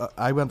earlier.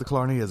 I went to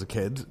Killarney as a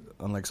kid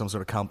on like some sort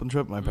of camping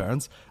trip with my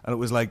parents, and it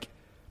was like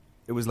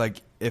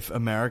if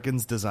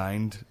Americans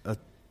designed a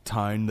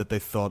town that they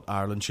thought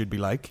Ireland should be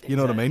like. You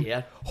know what I mean?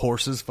 Yeah.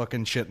 Horses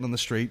fucking shitting on the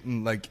street,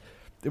 and like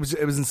it was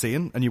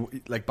insane. And you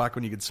like back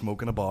when you could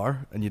smoke in a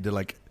bar, and you did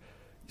like.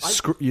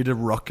 You'd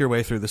rock your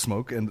way through the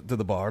smoke into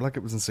the bar, like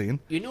it was insane.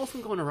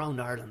 From going around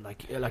Ireland,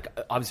 like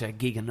obviously I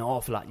gig an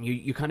awful lot, and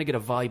you kind of get a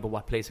vibe of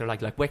what place they're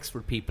like. Like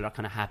Wexford people are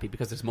kind of happy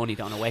because there's money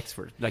down at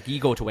Wexford. Like you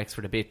go to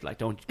Wexford a bit, like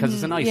don't because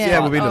it's a nice.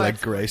 Yeah, we've been to like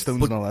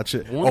Greystones and all that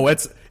shit.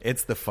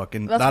 It's the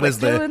fucking that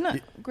is Wicklow, isn't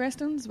it?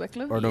 Greystones,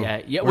 Wicklow. Or no,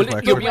 yeah. Well,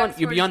 you'll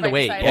be on the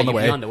way. On the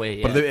way. On the way.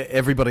 Yeah. But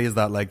everybody is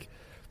that like.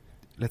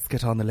 Let's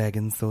get on the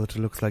leggings so it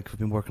looks like we've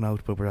been working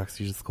out, but we're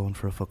actually just going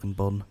for a fucking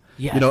bun.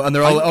 Yeah, and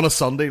they're all on a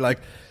Sunday like.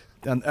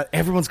 And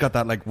everyone's got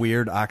that like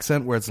weird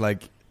accent where it's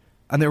like,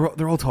 and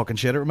they're all talking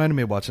shit. It reminded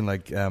me of watching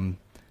like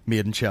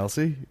Made in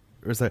Chelsea.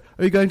 Or it's like,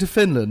 are you going to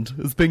Finland?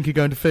 Is Binky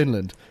going to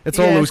Finland? It's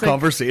all those like,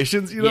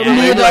 conversations, you know what I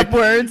mean? Like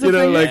words,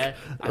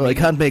 I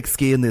can't make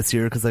skiing this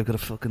year because I've got a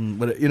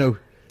fucking,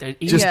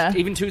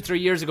 Even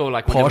 2-3 years ago,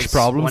 like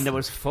when there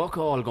was fuck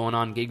all going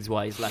on gigs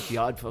wise, like the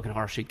odd fucking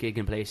horseshit gig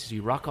in places,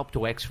 you rock up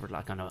to Wexford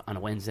like on a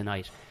Wednesday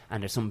night,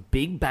 and there's some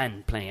big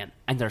band playing,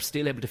 and they're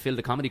still able to fill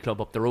the comedy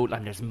club up the road,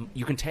 and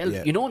you can tell,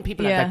 when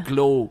people have that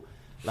glow,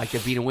 like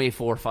they've been away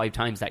 4 or 5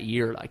 times that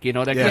year. Like, you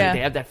know, they Yeah.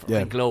 have that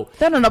fucking glow.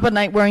 They're not up at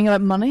night worrying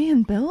about money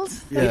and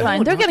bills. They're Yeah. fine.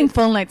 No, They're no, getting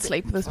full night's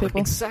sleep, those people.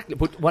 Exactly.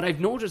 But what I've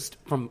noticed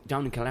from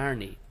down in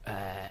Killarney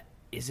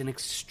is an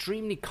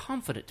extremely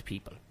confident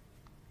people.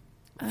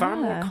 Far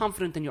more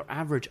confident than your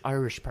average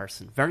Irish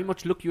person. Very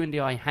much look you in the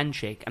eye,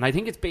 handshake. And I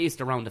think it's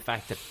based around the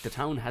fact that the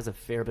town has a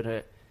fair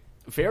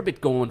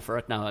bit going for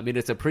it now. I mean,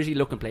 it's a pretty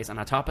looking place. And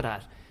on top of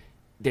that,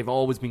 they've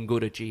always been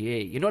good at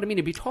GA. You know what I mean?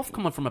 It'd be tough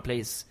coming from a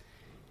place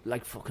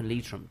like fucking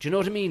Leitrim. Do you know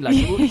what I mean? Like,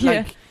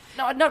 Yeah.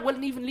 not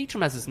well, even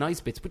Leitrim has its nice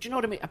bits, but you know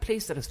what I mean? A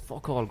place that has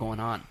fuck all going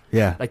on.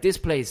 Yeah. Like this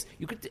place,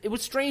 it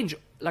was strange.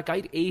 Like, I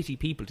had 80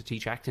 people to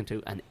teach acting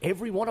to, and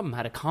every one of them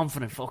had a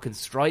confident fucking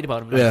stride about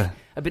them. Like, Yeah.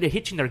 a bit of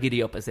hitching their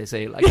giddy up, as they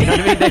say. Like, you know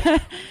what I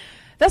mean?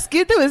 That's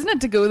good though, isn't it?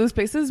 To go to those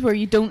places where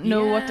you don't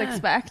know what to Yeah.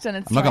 expect, and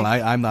it's I'm not gonna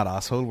like, lie, I'm that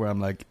asshole where I'm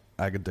like,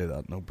 I could do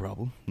that, no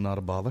problem, not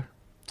a bother.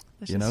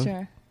 That's you just know?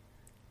 sure.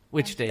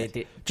 Which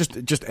they Just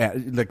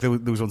like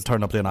those ones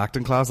turn up to an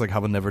acting class, like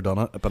having never done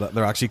it, but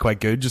they're actually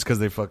quite good just because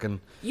they fucking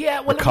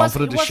Yeah, well, are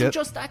confident it wasn't as shit.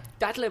 just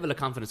that level of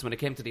confidence when it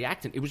came to the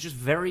acting. It was just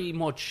very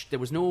much, there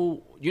was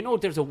no, you know,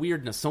 there's a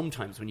weirdness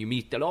sometimes when you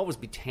meet. There'll always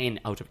be 10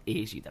 out of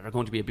 80 that are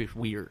going to be a bit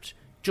weird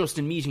just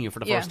in meeting you for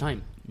the Yeah. first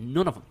time.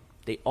 None of them.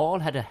 They all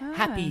had a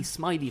happy,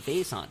 smiley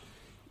face on.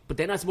 But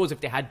then I suppose if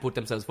they had put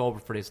themselves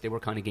forward for this, they were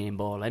kind of game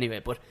ball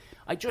anyway. But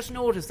I just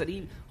noticed that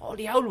all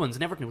the owl ones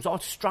and everything, it was all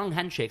strong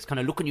handshakes, kind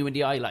of looking you in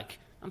the eye like,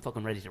 I'm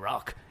fucking ready to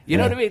rock. You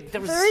know what I mean?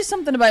 There is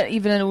something about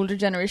even an older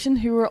generation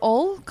who are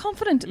all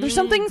confident. There's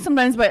something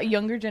sometimes about a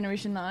younger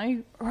generation now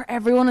where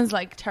everyone is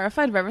like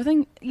terrified of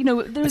everything. You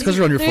know, there's It's because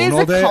you're on your there phone is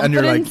all a day and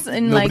you're like, confidence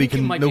in, nobody like, You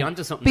can. might be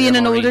onto something being there,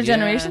 an Maureen, older yeah.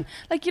 generation.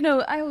 Like, you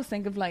know, I always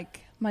think of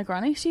like my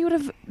granny. She would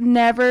have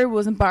never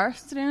was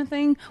embarrassed to do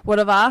anything, would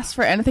have asked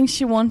for anything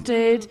she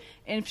wanted.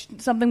 And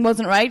if something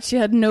wasn't right, she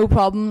had no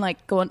problem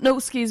like going, no,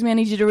 excuse me, I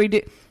need you to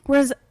redo.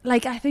 Whereas,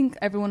 like, I think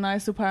everyone now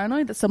is so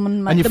paranoid that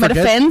someone might, And you they might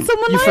forget- offend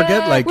someone you now.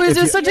 forget, like, Whereas if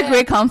there's you- such a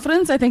great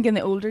confidence, I think, in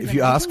the older If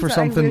you ask for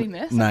generations that I really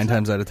something, miss, 9 actually.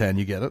 times out of 10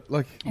 you get it.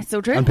 Like, It's so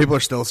true. and people are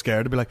still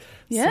scared to be like,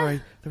 Yeah.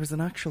 sorry, there was an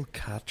actual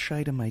cat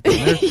shite in my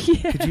dinner.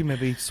 Could you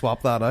maybe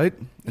swap that out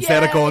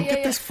instead of going,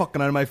 get this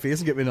fucking out of my face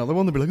and get me another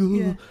one? They'll be like, oh,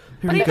 here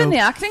But we even go. the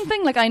acting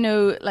thing, like, I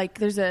know, like,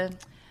 there's a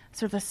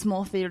sort of a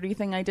small theory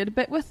thing I did a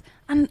bit with,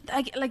 and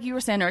like you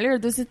were saying earlier,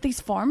 there's these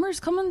farmers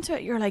coming to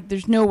it. You're like,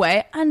 there's no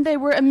way, and they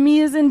were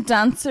amazing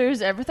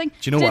dancers, everything. Do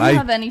you know Didn't why?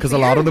 have any Because a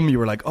lot fear. of them, you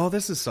were like, oh,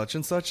 this is such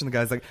and such, and the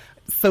guy's like,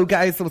 so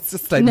guys, let's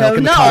just like No,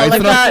 milking the not cows like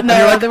and all. that, And no,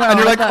 you're like, they weren't and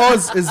you're like like,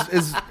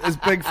 that. oh, is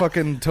big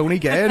fucking Tony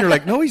gay? And you're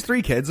like, no, he's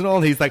 3 kids and all.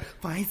 And he's like,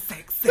 5,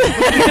 6,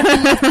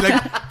 7,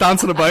 like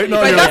dancing about. And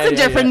all. Right, You're that's like, a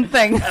different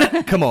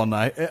thing. come on now.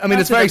 I mean,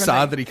 That's it's a very different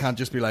sad thing. that he can't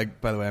just be like,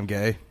 by the way, I'm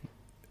gay.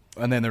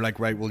 And then they're like,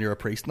 right, well, you're a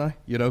priest now.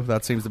 You know,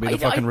 that seems to be the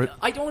fucking route.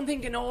 I don't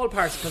think in all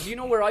parts, because you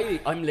know where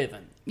I'm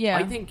living. Yeah.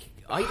 I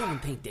don't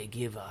think they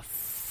give a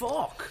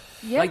fuck.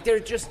 Yeah. Like, they're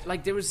just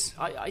like, there was.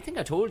 I think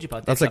I told you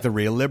about That's this. like the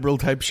real liberal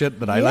type shit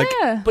that I like.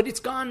 Yeah. But it's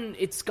gone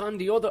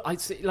the other.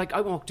 I'd say, like, I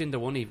walked in there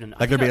one evening.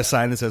 Like there'd be a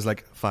sign that says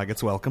like,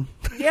 faggots welcome.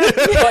 yeah,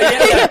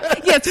 yeah.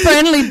 Yeah, it's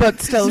friendly, but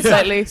still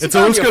slightly. It's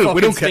on old your school.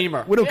 We don't fucking care.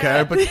 steamer. We don't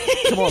care, but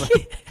come on.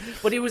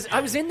 But I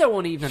was in there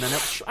one evening, and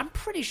I'm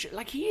pretty sure,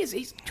 like,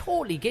 he's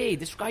totally gay.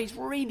 This guy's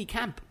really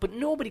camp, but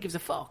nobody gives a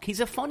fuck. He's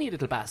a funny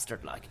little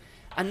bastard, like,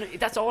 and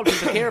that's all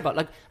people care about.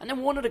 Like, and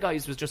then one of the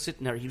guys was just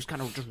sitting there. He was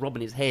kind of just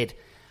rubbing his head,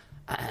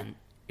 and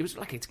it was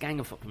like it's a gang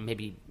of fucking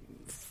maybe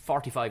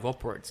 45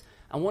 upwards.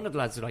 And one of the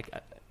lads was like,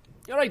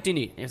 "You're right,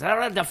 Dinny." He was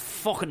like, "The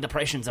fucking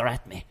depressions are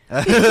at me."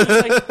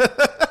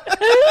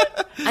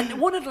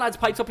 And one of the lads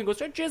pipes up and goes,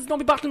 "Jeez, don't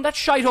be bottling that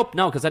shite up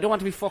now, because I don't want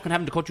to be fucking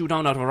having to cut you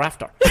down out of a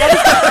rafter."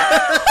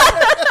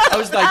 I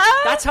was like,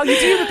 that's how you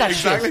deal with that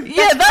shit.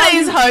 Yeah, that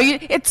is how you.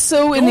 It's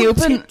so in the Don't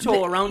open.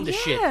 tiptoe around the Yeah.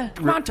 shit.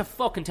 Come on to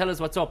fucking tell us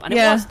what's up. And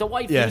Yeah. it was the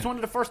wife. Yeah. He was one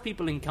of the first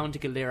people in County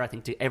Kildare, I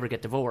think, to ever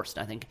get divorced.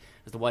 I think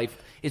was the wife.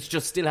 It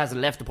just still hasn't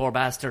left, the poor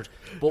bastard.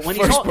 But when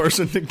First he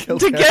person to kill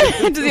To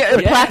get into the Yeah.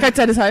 plaque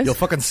outside his house. You'll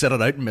fucking sit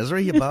it out in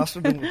misery, you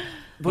bastard.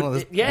 But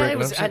it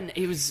was, and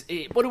it was,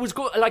 but it was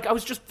good. Like, I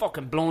was just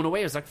fucking blown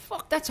away. I was like,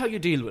 "Fuck, that's how you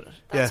deal with it.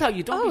 That's Yeah. how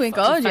you don't Oh be my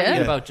fucking God, fanny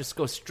yeah. about. Just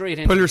go straight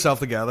in." Pull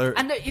yourself together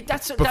And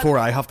that's before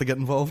I have to get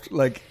involved.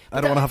 Like, I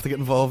don't want to have to get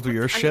involved with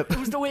your shit. It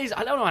was the ways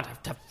I don't want to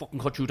have to fucking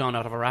cut you down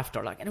out of a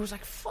rafter, like, and it was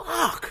like,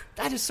 "Fuck,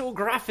 that is so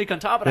graphic." On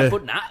top of that, Yeah.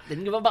 but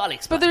didn't give a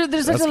bollocks. But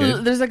there's like That's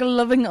good. there's like a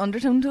loving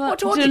undertone to that. Oh,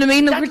 Do you totally. know what I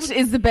mean? That Which was-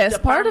 is the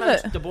best part of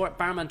barman- it. The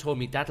barman told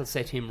me that'll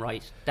set him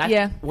right.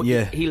 Yeah.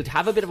 Yeah. He'll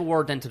have a bit of a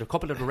word then to a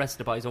couple of the rest of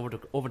the boys over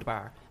the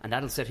bar, and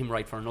that'll set him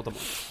right for another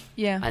month.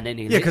 Yeah. And then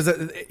he'll Yeah,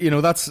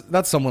 because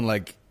that's someone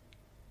like,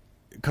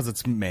 because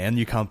it's men,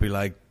 you can't be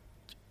like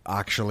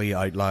actually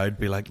out loud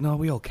be like, no,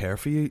 we all care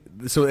for you.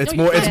 So it's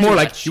No, more you it's can't more do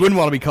like that you wouldn't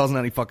want to be causing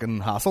any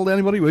fucking hassle to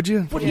anybody, would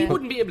you? But he Yeah.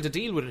 wouldn't be able to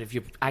deal with it if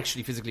you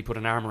actually physically put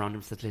an arm around him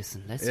and said,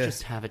 "Listen, let's Yeah.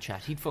 just have a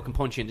chat." He'd fucking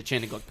punch you in the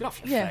chin and go, "Get off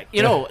your Yeah. fag."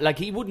 You know, like,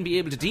 he wouldn't be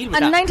able to deal with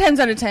And that. 9 times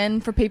out of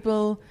 10 for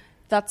people,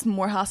 that's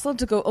more hassle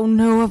to go, oh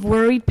no, I've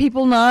worried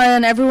people now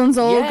and everyone's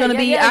all Yeah, going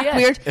to yeah, act yeah.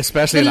 weird.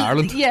 Especially in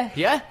Ireland. Yeah.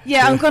 Yeah.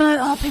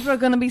 People are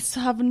going to be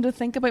having to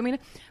think about me.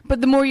 But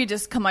the more you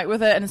just come out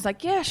with it and it's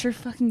like, yeah, sure,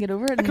 fucking get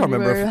over it. I can't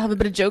remember or have a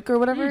bit of joke or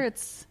whatever.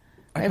 It's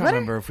I way can't better.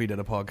 remember if we did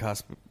a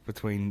podcast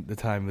between the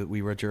time that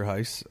we were at your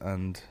house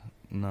and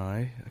now.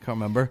 I can't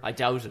remember. I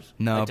doubt it.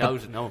 No, I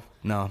doubt it. No.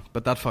 No,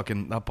 but that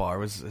bar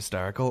was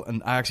hysterical,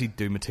 and I actually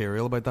do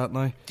material about that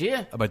now. Do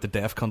you? About the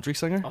deaf country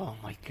singer, Oh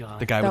my god.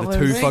 the guy That with the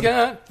was- two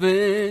fucking.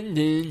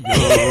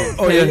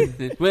 Oh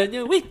yeah. When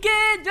the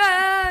weekend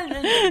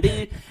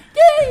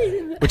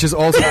Which is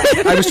also,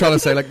 I was trying to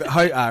say, like,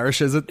 how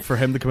Irish is it for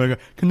him to come in and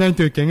go, can I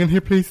do a gig in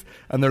here, please?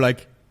 And they're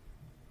like,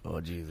 oh,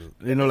 Jesus.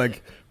 You know,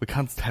 like, we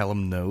can't tell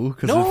him no,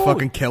 because No. they'll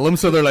fucking kill him.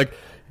 So they're like,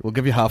 we'll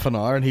give you half an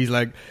hour. And he's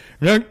like,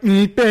 like and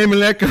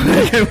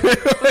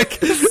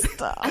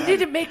they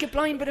didn't make a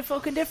blind bit of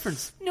fucking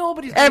difference.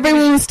 Nobody's.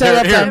 Everyone was still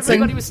up Here, dancing.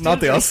 Everybody was still not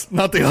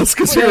the us,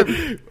 because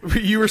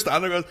you were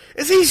standing there going,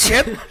 is he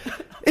shit?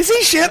 Is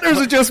he shit or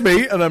is it just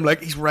me? And I'm like,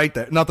 he's right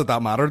there. Not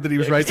that mattered that he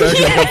was right there.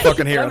 'Cause I can't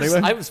fucking hear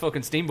anyway. I was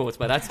fucking steamboats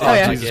by that stage. Oh,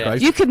 yeah. Jesus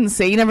Christ. You couldn't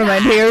see, never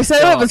mind here, so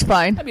it was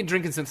fine. I've been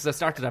drinking since I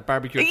started that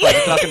barbecue at 5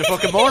 o'clock in the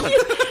fucking morning.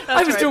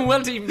 I was doing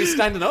well to even be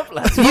standing up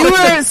last night. You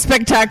were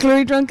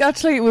spectacularly drunk,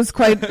 actually. It was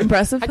quite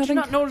impressive, I Had you think.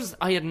 not noticed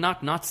I had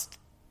not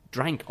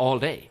drank all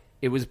day?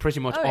 It was pretty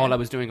much Oh, all yeah. I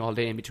was doing all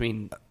day in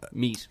between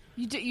meat.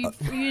 You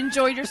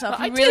enjoyed yourself.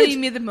 I You really did.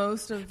 made the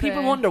most of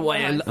People the wonder why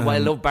I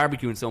life. love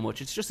barbecuing so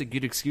much. It's just a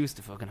good excuse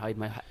to fucking hide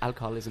my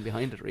alcoholism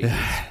behind it, really.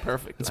 It's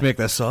perfect. Let's make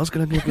this sauce.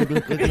 Oh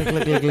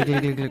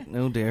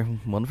dear,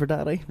 one for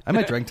daddy. I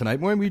might drink tonight.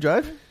 Maureen, will you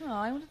drive? Oh,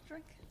 I wanted to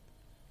drink.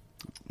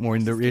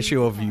 Maureen, the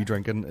ratio of you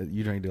drinking,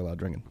 do a lot of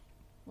drinking.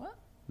 What?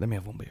 Let me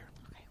have one beer.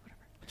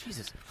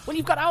 Jesus. Well,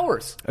 you've got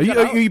hours. Are You've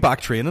got hours. you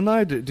back training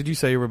now? Did you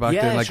say you were back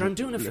Yeah, doing like? sure.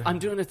 I'm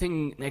doing a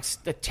thing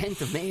next the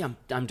 10th of May.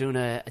 I'm doing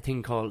a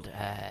thing called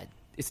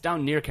it's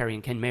down near Kerry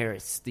in Kenmare.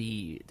 It's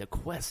the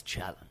Quest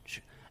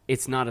Challenge.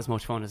 It's not as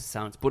much fun as it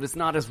sounds, but it's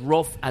not as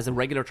rough as a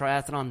regular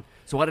triathlon.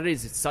 So what it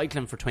is, it's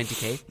cycling for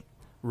 20k,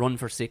 run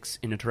for 6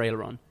 in a trail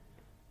run,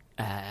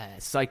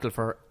 cycle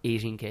for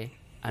 18k,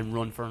 and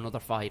run for another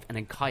 5, and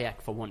then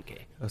kayak for 1k.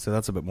 Oh, so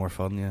that's a bit more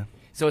fun, yeah.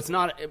 So it's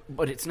not,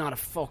 but it's not a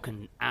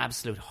fucking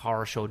absolute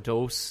horror show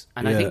dose.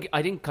 And Yeah.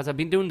 I think because I've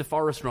been doing the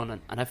forest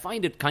running, and I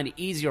find it kind of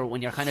easier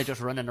when you're kind of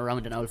just running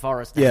around an old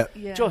forest. Yeah.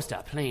 Yeah. Just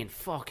a plain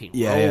fucking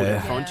Yeah, road yeah, in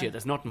yeah. front of you.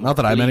 There's nothing. Not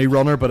that I'm bleak. any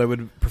runner, but I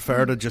would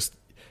prefer to just.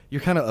 You're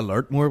kind of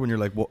alert more when you're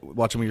like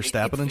watching when you're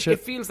stepping and It shit.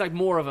 feels like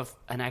more of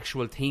an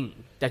actual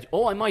thing that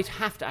I might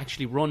have to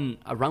actually run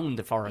around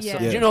the forest. Yeah.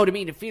 So, Yeah. do you know what I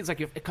mean? It feels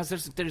like because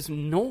there's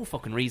no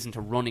fucking reason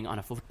to running on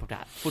a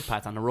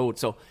footpath on the road.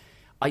 So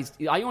I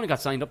only got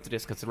signed up to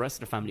this because the rest of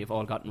the family have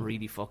all gotten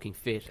really fucking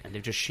fit and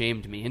they've just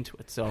shamed me into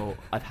it. So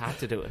I've had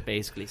to do it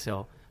basically.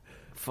 So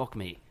fuck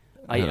me.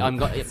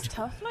 It's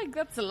tough. Like,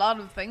 that's a lot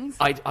of things.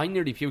 I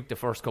nearly puked the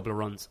first couple of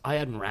runs. I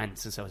hadn't ran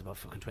since I was about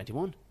fucking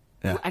 21.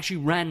 Yeah. Actually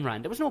ran.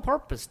 There was no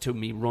purpose to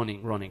me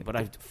running, but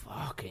I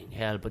fucking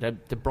hell. But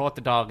they brought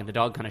the dog, and the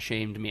dog kind of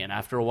shamed me. And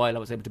after a while, I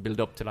was able to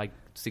build up to like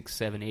 6,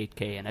 7,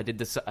 8k. And I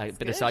did a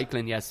bit of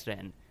cycling yesterday,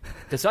 and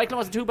the cycling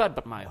wasn't too bad,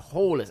 but my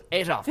hole is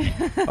ate off.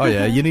 Oh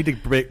yeah, you need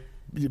to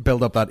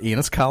build up that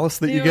anus callus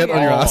that you Yeah, get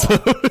on your yeah. ass,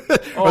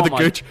 or Oh the my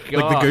gooch, like the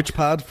God. gooch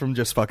pad from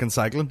just fucking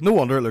cycling. No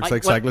wonder it looks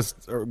like well-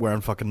 cyclists are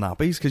wearing fucking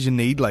nappies because you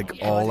need like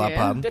yeah, all that yeah.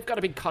 padding. They've got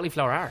a big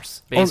cauliflower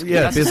arse. Oh, Basically.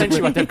 yeah, That's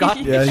essentially what they've got.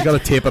 Yeah, you got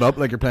to tape it up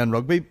like you're playing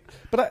rugby.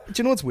 But do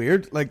you know what's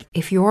weird? Like,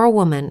 If you're a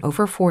woman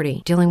over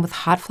 40 dealing with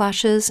hot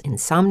flashes,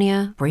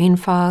 insomnia, brain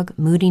fog,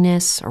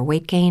 moodiness, or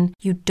weight gain,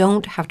 you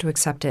don't have to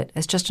accept it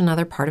as just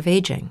another part of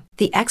aging.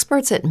 The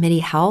experts at MIDI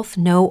Health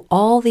know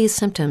all these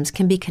symptoms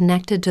can be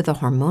connected to the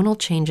hormonal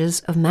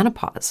changes of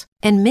menopause.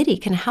 And MIDI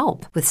can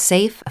help with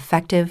safe,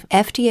 effective,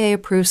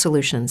 FDA-approved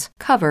solutions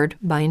covered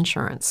by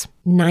insurance.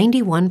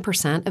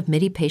 91% of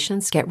MIDI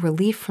patients get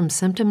relief from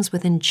symptoms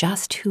within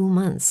just 2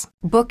 months.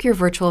 Book your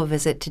virtual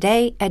visit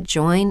today at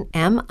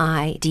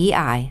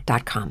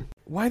joinmidi.com.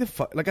 why the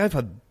fuck? Like, I've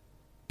had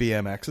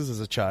BMXs as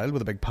a child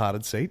with a big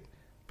padded seat.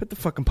 Put the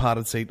fucking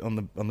padded seat on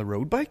the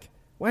road bike.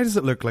 Why does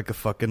it look like a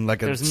fucking a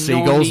There's no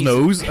seagull's need-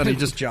 nose and you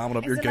just jamming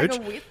up Is your it gooch?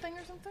 like a weight thing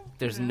or something?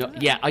 There's no,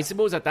 yeah. I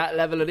suppose at that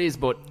level it is,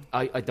 but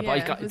the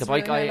Yeah, it's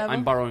bike really high I'm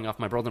level. borrowing off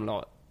my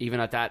brother-in-law.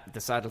 Even at that,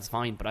 the saddle's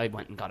fine, but I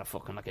went and got a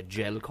fucking like a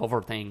gel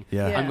cover thing.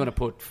 Yeah. Yeah. I'm gonna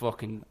put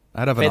fucking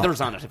I'd have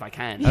feathers on it if I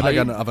can. I'd like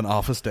have an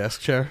office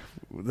desk chair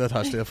that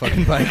has to a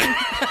fucking bike.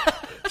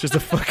 Just a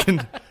fucking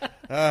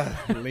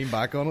lean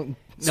back on it. And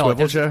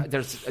swivel chair.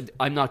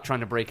 I'm not trying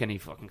to break any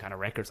fucking kind of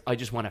records. I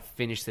just want to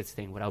finish this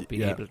thing without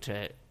being Yeah. able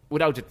to,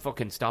 without it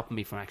fucking stopping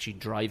me from actually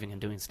driving and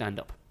doing stand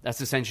up. That's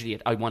essentially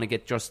it. I want to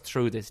get just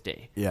through this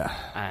day. Yeah.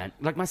 And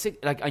like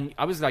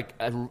I was like,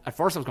 at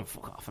first I was going,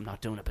 fuck off, I'm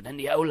not doing it. But then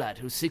the old lad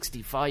who's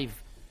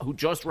 65, who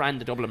just ran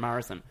the Dublin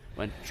Marathon,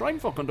 went, try and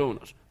fucking doing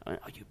it. I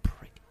went, oh, you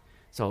prick.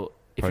 So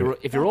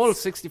if your old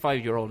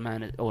 65-year-old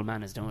man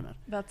is doing it,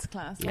 That's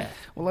class. yeah.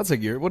 Well, that's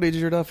like what age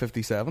is your dad?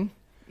 57.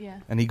 Yeah.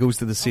 And he goes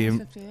to the same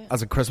 58.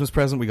 as a Christmas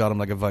present. We got him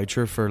like a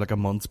voucher for like a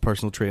month's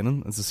personal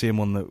training. It's the same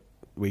one that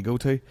we go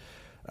to,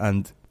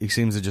 and he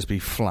seems to just be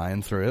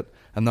flying through it.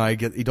 And now he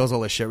does all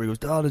this shit where he goes,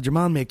 "Oh, did your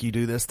man make you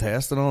do this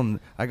test and all?" And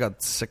I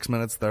got 6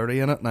 minutes 30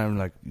 in it, and I'm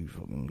like, "You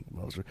fucking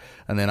monster."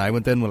 And then I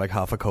went in with like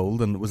half a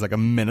cold, and it was like a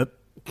minute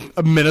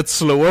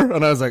slower,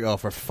 and I was like, "Oh,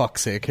 for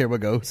fuck's sake, here we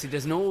go." See,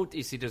 there's no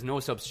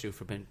substitute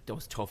for being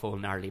those tough old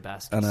gnarly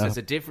bastards. There's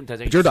a different.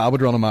 But your dad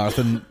would run a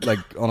marathon like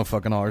on a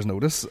fucking hour's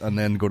notice, and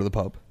then go to the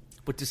pub.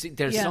 But to see,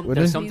 there's Yeah.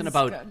 something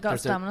about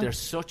stamina. there's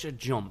such a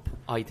jump,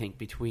 I think,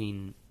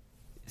 between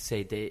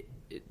say the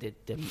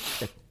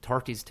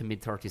 30s to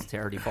mid 30s to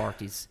early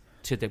 40s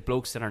to the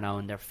blokes that are now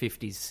in their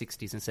 50s,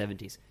 60s, and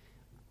 70s.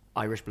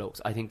 Irish blokes,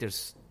 I think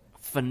there's.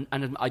 And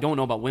I don't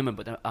know about women,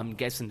 but I'm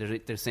guessing they're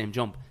the same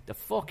jump. The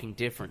fucking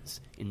difference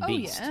in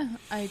beast. Oh yeah,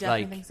 I definitely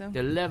like, think so.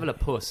 The level of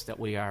puss that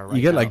we are right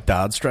You get now, like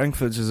dad strength,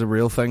 which is a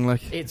real thing.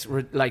 Like it's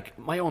like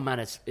my own man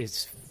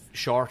is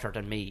shorter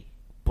than me,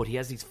 but he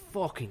has these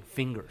fucking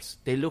fingers.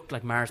 They look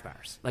like Mars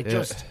bars. Like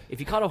just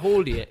if you caught a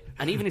hold of it,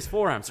 and even his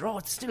forearms,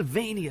 it's still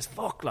veiny as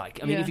fuck. Like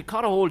I mean, if you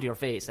caught a hold of your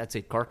face, that's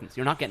it, curtains.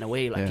 You're not getting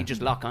away. Like you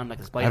just lock on like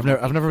a spider.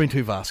 I've never been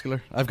too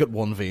vascular. I've got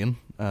one vein,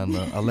 and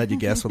I'll let you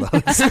guess what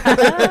that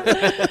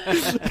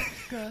is.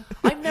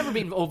 I've never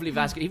been overly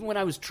vascular. Even when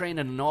I was training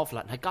an awful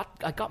lot, and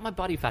I got my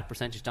body fat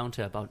percentage down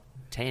to about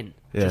 10,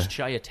 just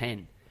shy of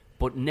 10.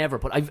 But never.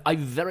 But I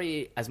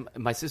very, as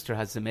my sister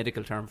has the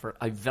medical term for,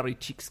 I very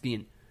thick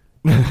skin.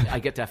 I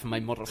get that from my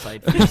mother's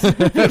side.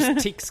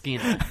 There's thick skin.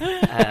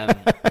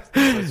 So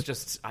it's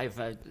just I have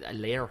a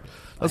layer.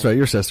 That's right.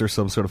 Your sister's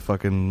some sort of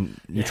fucking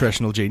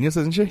nutritional genius,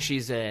 isn't she?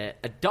 She's a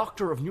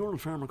doctor of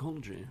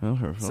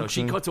neuropharmacology. So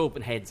she okay. cuts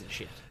open heads and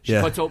shit. She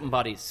cuts open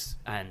bodies,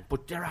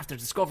 but they're after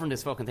discovering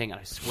this fucking thing.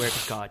 And I swear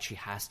to God,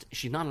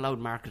 she's not allowed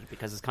to market it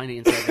because it's kind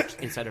of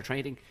insider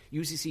trading.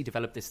 UCC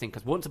developed this thing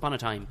because once upon a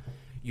time,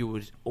 you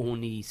would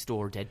only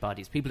store dead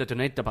bodies. People that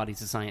donate their bodies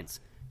to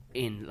science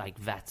in like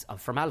vats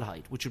of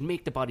formaldehyde, which would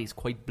make the bodies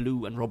quite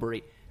blue and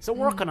rubbery. So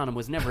working on them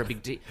was never a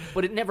big deal,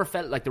 but it never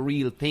felt like the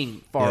real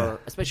thing for,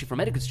 especially for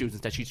medical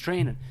students that she's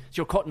training. So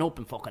you're cutting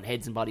open fucking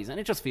heads and bodies, and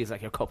it just feels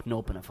like you're cutting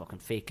open a fucking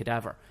fake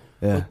cadaver.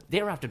 Yeah. But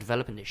they're after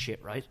developing this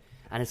shit, right?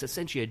 And it's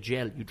essentially a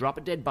gel. You drop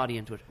a dead body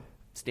into it,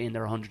 stay in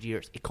there 100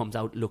 years. It comes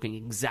out looking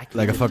exactly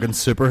Like a fucking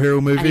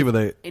superhero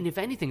movie and if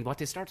anything, what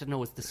they start to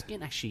know is the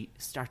skin actually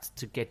starts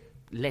to get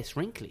less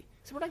wrinkly.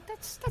 So we're like,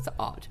 that's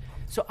odd.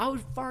 So out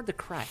for the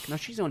crack. Now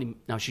she's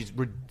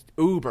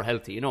uber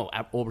healthy,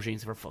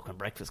 aubergines for fucking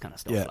breakfast kind of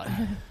stuff.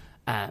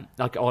 Yeah.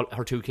 Like all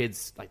her two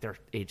kids, like they're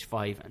age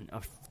 5 and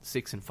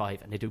 6 and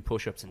 5, and they do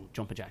push-ups and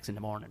jumping jacks in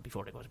the morning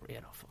before they go to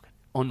bed. Fucking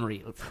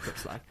unreal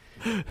fuckers, like.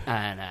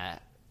 And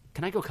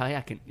can I go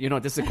kayaking?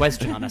 This is a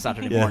question on a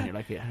Saturday morning. You're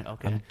like, yeah,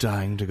 okay. I'm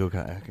dying to go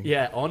kayaking.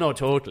 Yeah, oh no,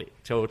 totally.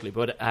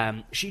 But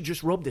she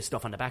just rubbed this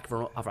stuff on the back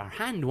of her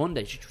hand one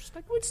day. She just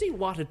like, we'll see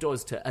what it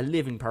does to a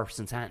living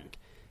person's hand.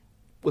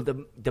 Well,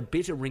 the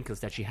bit of wrinkles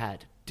that she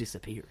had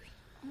disappeared.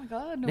 Oh my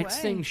God, no Next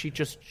way. thing, she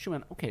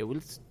went, okay, well,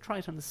 let's try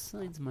it on the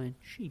sides of my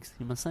cheeks,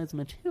 my sides of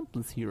my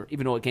temples here.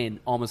 Even though, again,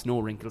 almost no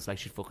wrinkles, like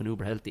she's fucking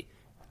uber healthy.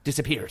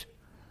 Disappeared.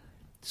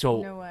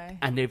 So, No way.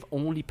 And they've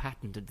only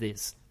patented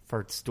this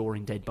for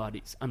storing dead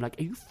bodies. I'm like,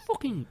 are you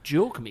fucking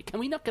joking me? Can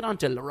we not get on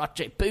to La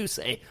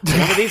Roche-Posay or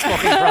one of these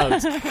fucking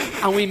crowds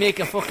and we make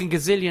a fucking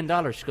gazillion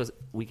dollars? She goes,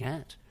 we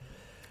can't.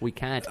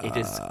 It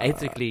is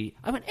ethically...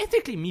 I went,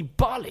 ethically, me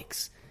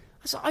bollocks.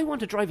 So I want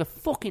to drive a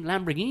fucking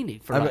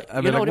Lamborghini for I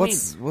mean, what I mean?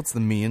 What's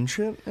the main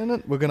shit in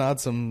it? We're gonna add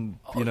some,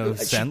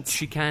 sense.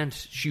 She can't.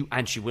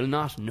 She will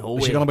not. No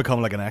Is way. she gonna become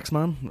like an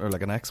X-Man or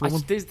like an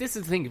X-Woman? This is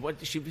the thing.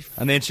 What she?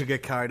 And then she'll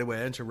get carried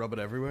away and she'll rub it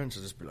everywhere and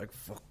she'll just be like,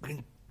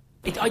 fucking...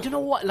 I don't know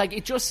what. Like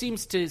it just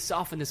seems to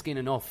soften the skin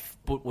enough,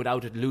 but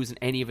without it losing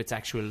any of its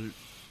actual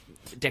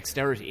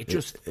dexterity. It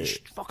just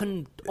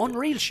fucking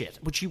unreal shit.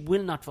 But she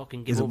will not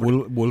fucking give Is it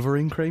over.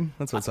 Wolverine cream?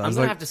 That's what it I'm sounds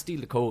gonna like. have to steal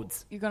the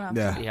codes. You're gonna have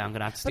Yeah. to. Yeah, I'm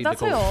gonna have to steal But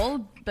the that's codes. how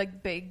all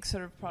like big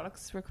sort of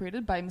products were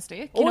created by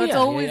mistake. Oh, It's yeah,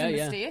 always yeah, a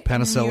yeah. mistake.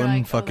 Penicillin, And you're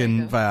like,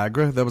 fucking oh, there you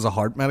Viagra. That was a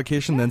heart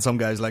medication. Then some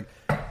guy's like,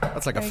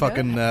 that's like a There you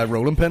fucking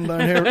rolling pin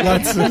down here,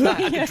 lads.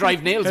 I can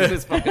drive nails with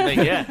this fucking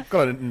thing. Yeah,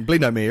 Got it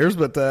bleeding out my ears,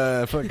 but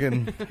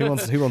fucking, who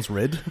wants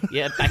rid?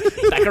 yeah.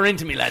 Back her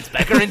into me, lads.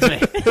 Back her into me.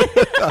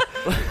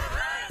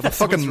 A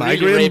fucking really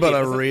migraine, rapey, but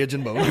a isn't it?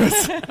 raging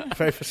bonus.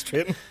 Very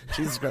frustrating.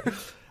 Jesus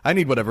Christ. I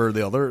need whatever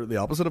the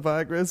opposite of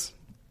Viagra is.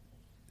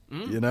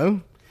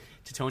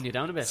 To tone you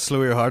down a bit.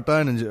 Slow your heart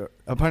down, and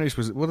apparently,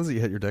 what is it? You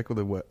hit your dick with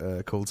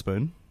a cold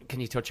spoon? Can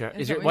you touch her?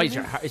 Is Is that your what why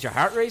you is your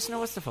heart racing or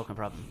what's the fucking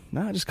problem?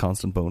 Nah, just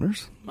constant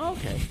boners.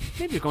 Okay,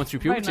 maybe you're going through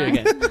Right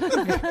puberty now.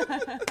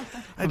 again.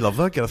 I'd love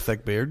that. Get a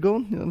thick beard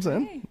going. You know what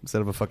I'm saying? Instead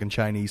of a fucking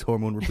Chinese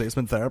hormone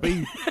replacement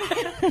therapy.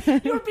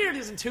 Your beard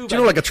isn't too bad. Do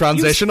you know, like a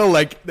transitional,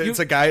 it's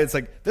a guy, it's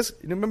like this,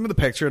 you remember the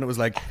picture, and it was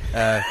like,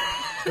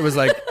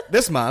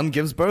 this man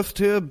gives birth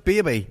to a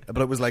baby,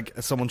 but it was like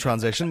someone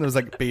transitioned, there was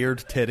like beard,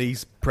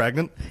 titties,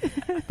 pregnant.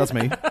 That's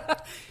me.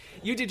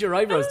 You did your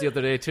eyebrows the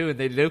other day too, and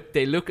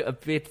they look a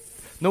bit.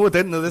 No, it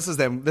didn't. No, this is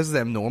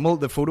them normal.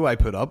 The photo I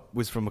put up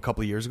was from a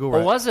couple of years ago.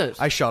 Oh, was it?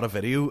 I shot a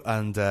video,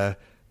 and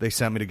the they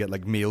sent me to get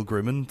like male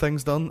grooming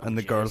things done, and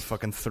the girl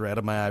fucking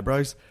threaded my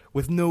eyebrows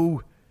with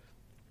no.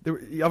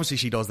 Obviously,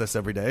 she does this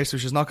every day, so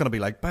she's not going to be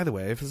like, by the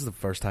way, if this is the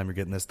first time you're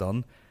getting this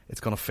done,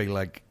 it's going to feel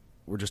like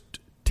we're just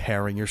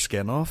tearing your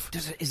skin off.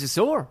 Is it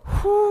sore?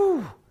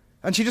 Whew.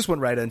 And she just went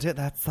right into it.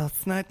 That's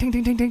nice. Ting,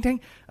 ting, ting, ting, ting.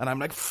 And I'm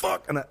like,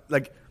 fuck. And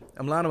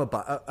I'm lying on my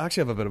back. I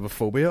actually have a bit of a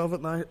phobia of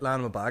it now.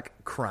 Lying on my back,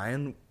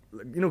 crying.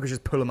 You know, because she's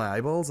pulling my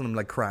eyeballs, and I'm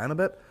like crying a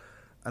bit.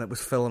 And it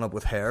was filling up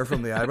with hair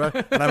from the eyebrow.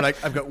 And I'm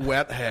like, I've got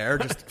wet hair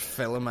just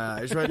filling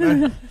my eyes right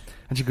now.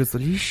 And she goes,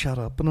 will you shut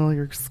up and all,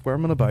 you're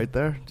squirming about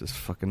there. Just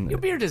fucking... Your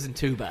beard isn't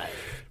too bad.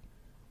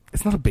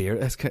 It's not a beard.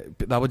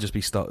 That would just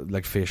be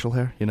like facial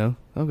hair, you know?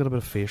 I've got a bit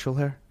of facial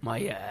hair.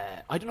 I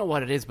don't know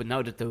what it is, but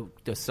now that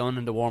the sun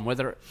and the warm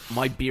weather,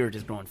 my beard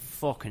is growing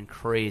fucking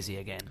crazy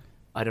again.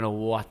 I don't know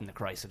what in the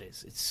Christ it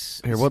is.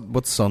 It's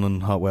what sun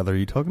and hot weather are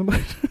you talking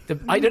about?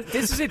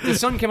 This is it. The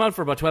sun came out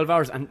for about 12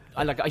 hours, and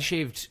I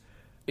shaved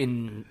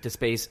in the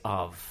space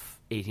of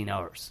 18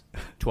 hours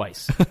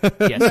twice.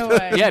 Yes. No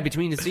way. Yeah,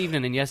 between this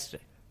evening and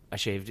yesterday I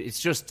shaved. It's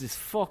just this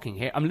fucking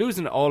hair. I'm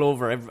losing it all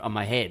over on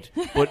my head,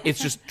 but it's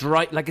just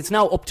dry. Like, it's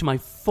now up to my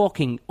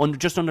fucking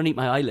just underneath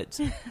my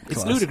eyelids.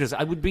 It's ludicrous.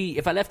 I would be,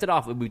 if I left it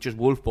off, it would be just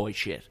wolf boy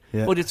shit.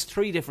 Yeah. But it's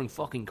 3 different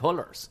fucking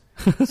colours.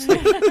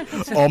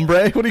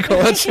 Ombre, what do you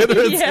call that shit?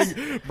 It's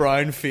Yeah. like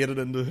brown faded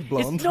into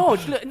blonde.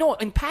 No,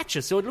 in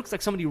patches. So it looks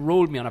like somebody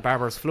rolled me on a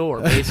barber's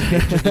floor. Basically,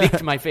 just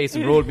licked my face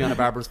and rolled me on a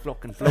barber's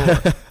fucking floor.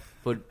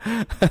 But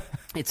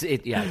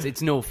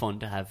it's no fun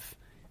to have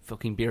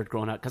fucking beard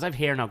growing out, because I've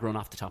hair now growing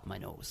off the top of my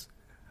nose.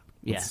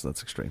 Yeah,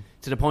 that's extreme.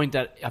 To the point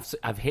that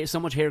I've so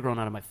much hair growing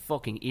out of my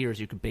fucking ears,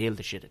 you could bail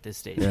the shit at this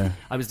stage. Yeah.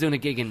 I was doing a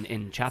gig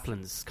in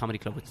Chaplin's Comedy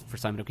Club for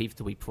Simon O'Keefe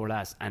the week before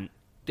last, and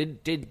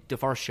did the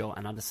first show,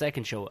 and on the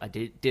second show I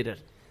did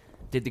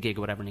the gig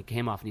or whatever, and he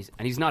came off,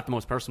 and he's not the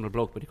most personal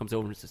bloke, but he comes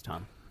over and says,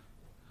 Tom,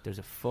 there's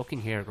a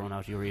fucking hair growing out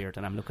of your ear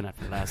that I'm looking at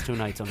for the last 2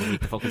 nights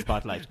underneath the fucking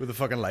spotlight. With the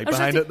fucking light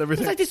behind it and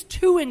everything. There's like this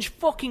 2-inch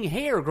fucking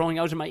hair growing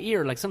out of my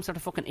ear, like some sort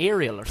of fucking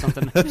aerial or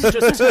something. It's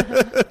just,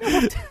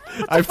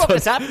 what the fuck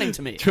is happening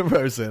to me? Do you remember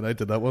I was saying I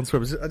did that once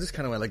where I just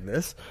kind of went like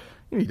this.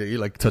 You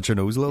like touch your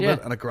nose a little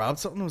bit, and I grabbed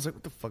something, I was like,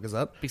 what the fuck is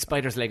that? Big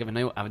spider's leg of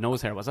a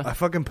nose hair, was it? I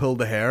fucking pulled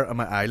the hair and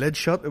my eyelid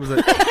shut. It was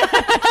like,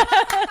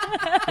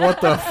 what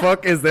the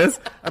fuck is this?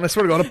 And I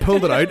swear to God, I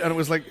pulled it out, and it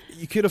was like,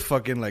 you could have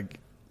fucking like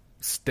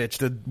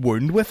stitched a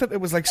wound with it.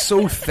 It was like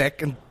so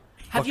thick and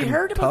have you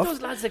heard tough. about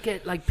those lads that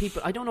get like people?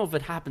 I don't know if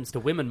it happens to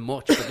women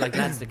much, but like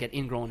lads that get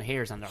ingrown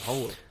hairs on their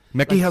hole.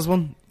 Mickey has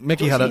one. I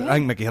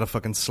think Mickey had a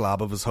fucking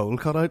slab of his hole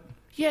cut out.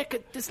 Yeah,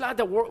 this lad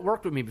that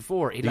worked with me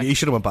before, he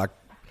should have went back.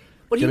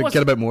 But get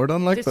a bit more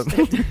done, like that.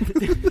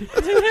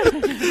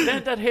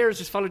 That hair has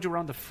just followed you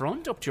around the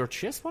front up to your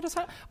chest. What is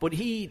that? But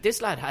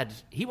this lad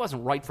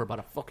wasn't right for about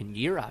a fucking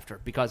year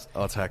after, because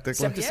it's hectic.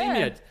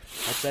 Septicemia had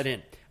set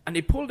in. And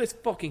they pulled this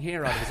fucking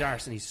hair out of his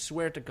arse, and he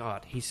swear to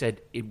God, he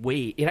said it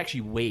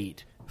actually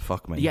weighed.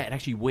 Fuck me. Yeah, it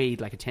actually weighed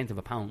like 1/10 of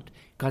a pound,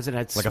 because it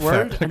had like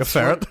swirled. Like a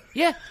ferret?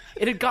 Yeah,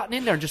 it had gotten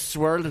in there and just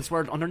swirled and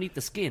swirled underneath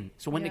the skin.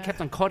 So when they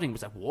kept on cutting, it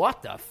was like,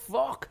 what the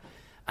fuck?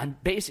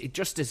 And basically,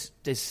 just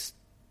this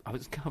I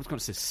was going to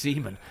say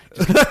semen.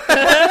 But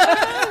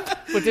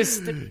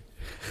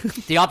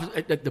the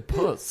opposite, the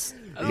pus.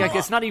 Like,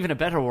 it's not even a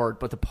better word,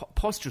 but the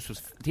pus just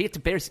was. He had to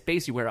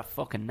basically wear a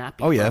fucking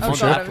nappy. Oh yeah, for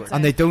sure. Afterwards.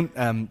 And they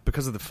don't,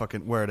 because of the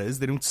fucking where it is,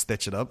 they don't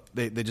stitch it up.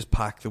 They just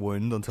pack the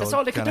wound until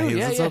it kind of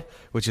heals itself,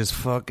 which is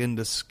fucking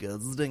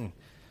disgusting.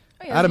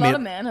 Oh, yeah, a lot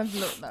of men have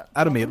looked that. I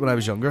had a mate when I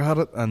was younger had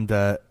it, and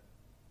I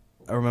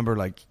remember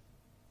like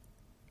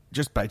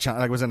just by chance,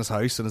 I was in his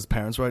house and his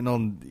parents were out,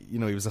 and he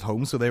was at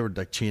home, so they were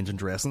like changing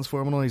dressings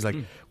for him, and all. He's like,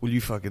 "Will you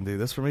fucking do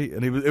this for me?"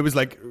 And it was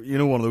like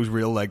one of those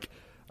real like.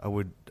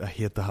 I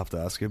hate to have to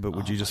ask you, but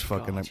would you just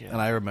fucking? God,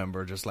 And I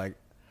remember just like,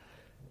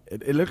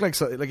 it looked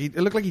like it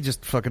looked like he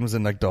just fucking was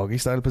in like doggy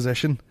style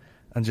position,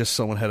 and just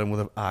someone hit him with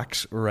an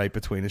axe right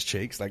between his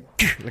cheeks, like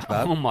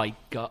that. Oh my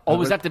God! Oh,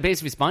 was that the base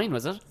of his spine?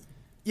 Was it?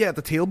 Yeah,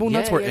 the tailbone.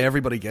 That's where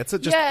everybody gets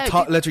it. Just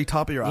literally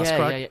top of your ass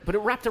crack. Yeah. But it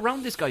wrapped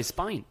around this guy's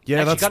spine.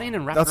 Yeah, that's got in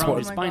and wrapped around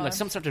his spine God. like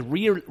some sort of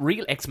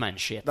real X-Man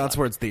shit. That's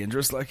where it's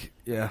dangerous. Like,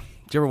 yeah.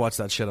 Do you ever watch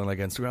that shit on like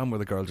Instagram where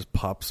the girl just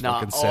pops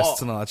fucking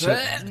cysts and all that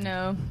shit?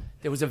 No.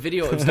 There was a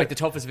video. It was like the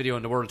toughest video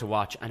in the world to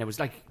watch, and it was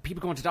like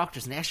people going to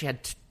doctors, and they actually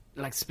had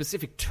like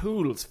specific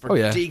tools for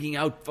digging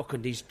out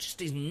fucking these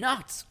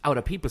knots out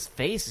of people's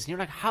faces. And you're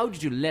like, how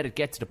did you let it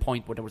get to the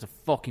point where there was a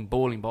fucking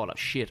bowling ball of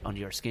shit under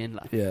your skin?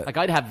 Like,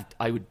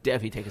 I would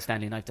definitely take a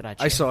Stanley knife to that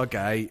shit. I saw a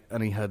guy,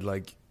 and he had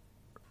like,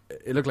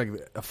 it looked like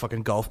a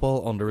fucking golf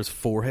ball under his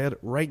forehead,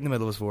 right in the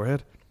middle of his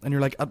forehead. And you're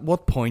like, at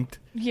what point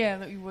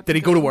did he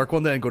go to work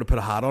one day and go to put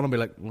a hat on and be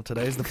like, well,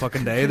 today's the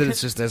fucking day that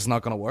it's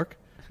not going to work?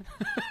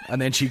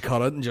 And then she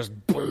cut it and just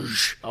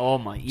boosh. Oh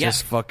my, yeah.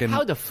 Just fucking.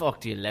 How the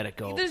fuck do you let it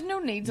go? There's no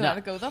need to let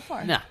it go that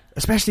far. Nah.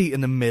 Especially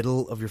in the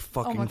middle of your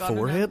fucking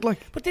forehead, like.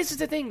 But this is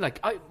the thing. Like,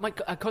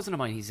 a cousin of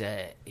mine, he's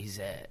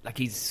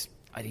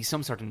he's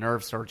some sort of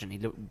nerve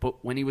surgeon.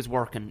 But when he was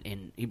working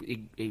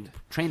he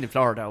trained in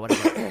Florida or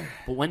whatever.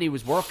 But when he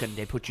was working,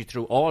 they put you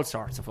through all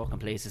sorts of fucking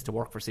places to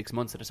work for 6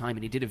 months at a time.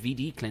 And he did a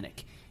VD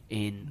clinic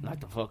in like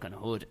the fucking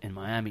hood in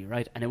Miami,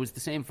 right? And it was the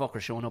same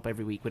fucker showing up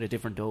every week with a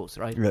different dose,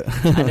 right? Yeah.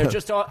 And they're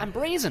just all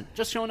brazen,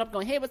 just showing up,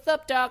 going, "Hey, what's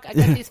up, doc? I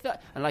got these."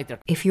 And like,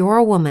 if you're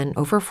a woman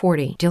over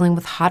 40 dealing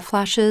with hot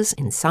flashes,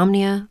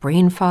 insomnia,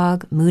 brain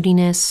fog,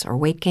 moodiness, or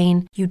weight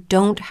gain, you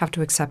don't have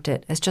to accept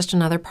it as just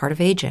another part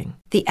of aging.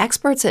 The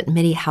experts at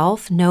MIDI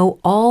Health know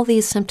all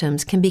these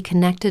symptoms can be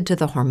connected to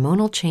the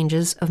hormonal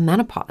changes of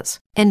menopause.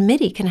 And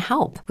MIDI can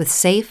help with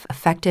safe,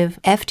 effective,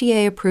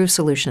 FDA-approved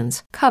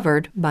solutions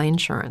covered by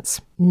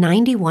insurance.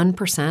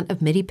 91%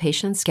 of MIDI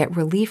patients get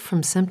relief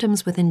from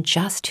symptoms within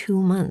just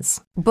 2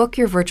 months. Book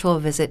your virtual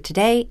visit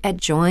today at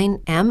joinmidi.com.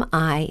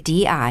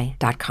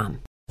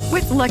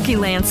 With Lucky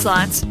Land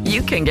Slots,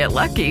 you can get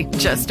lucky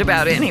just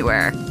about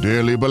anywhere.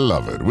 Dearly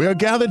beloved, we are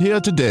gathered here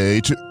today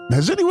to...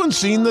 Has anyone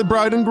seen the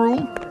bride and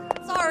groom?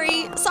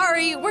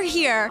 Sorry, we're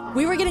here.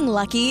 We were getting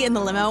lucky in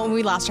the limo and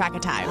we lost track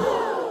of time.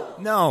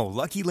 No,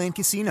 Lucky Land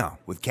Casino,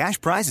 with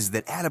cash prizes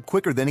that add up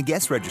quicker than a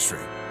guest registry.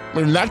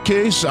 In that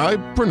case, I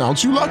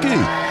pronounce you lucky.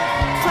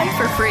 Play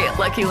for free at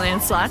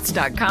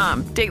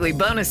LuckyLandSlots.com. Daily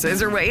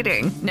bonuses are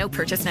waiting. No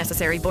purchase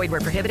necessary. Void where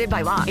prohibited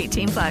by law.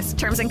 18+.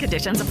 Terms and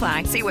conditions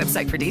apply. See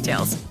website for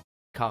details.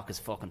 Cock is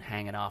fucking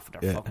hanging off,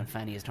 and their fucking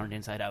fanny is turned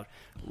inside out.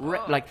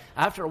 Like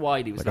after a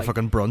while, he was like a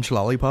fucking brunch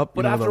lollipop.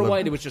 But after a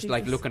while, he was just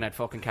like looking at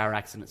fucking car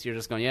accidents. You're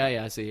just going,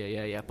 yeah, I see,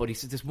 yeah. But he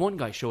said this one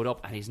guy showed up,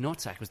 and his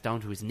nutsack was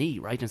down to his knee,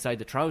 right inside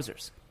the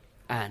trousers,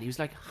 and he was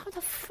like, "How the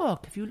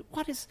fuck have you?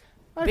 What is?"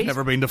 I've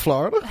never been to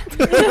Florida.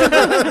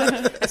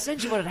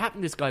 Essentially, what had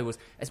happened to this guy was,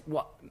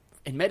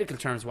 in medical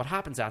terms, what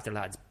happens after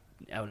lads'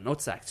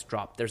 nutsacks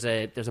drop? There's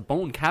a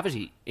bone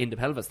cavity in the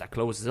pelvis that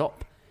closes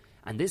up.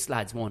 And this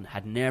lad's one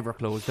had never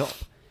closed up,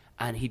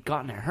 and he'd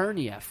gotten a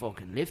hernia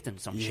fucking lifting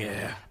some shit,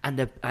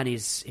 and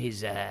his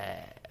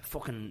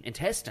fucking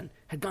intestine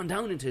had gone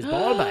down into his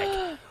ball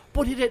bag,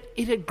 but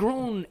it had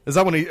grown. Is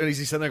that when he's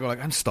sitting there going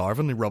like, "I'm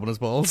starving," and rubbing his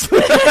balls?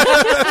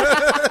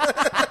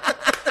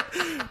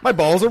 My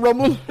balls are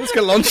rumbling. Let's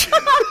get lunch.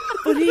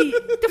 But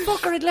the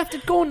fucker had left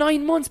it go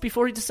 9 months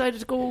before he decided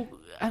to go.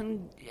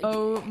 And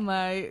oh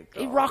my God.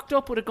 He rocked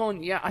up with it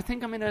going, "Yeah, I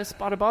think I'm in a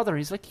spot of bother."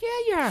 He's like,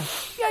 "Yeah,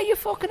 you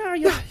fucking are.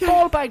 You're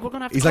ball bag. We're going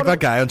to have to." He's like that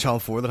guy on Channel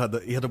 4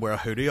 that he had to wear a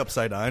hoodie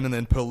upside down and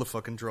then pull the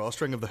fucking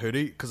drawstring of the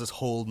hoodie because his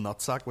whole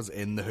nutsack was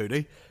in the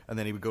hoodie, and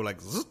then he would go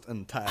like zzz,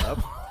 and tie it up.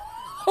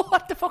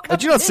 What the fuck?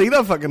 Did you not see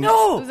that fucking?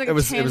 No, it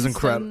was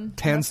incredible.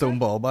 10-stone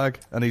ball bag,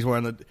 and he's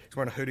wearing a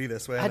hoodie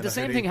this way. Had the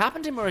same thing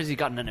happened to him, or has he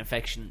gotten an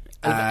infection?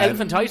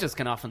 Elephantitis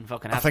can often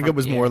fucking happen. I think it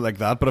was more like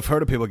that, but I've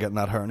heard of people getting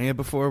that hernia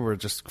before, where it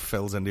just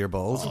fills into your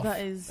balls. Oh,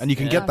 that is, and you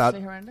can get that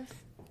horrendous.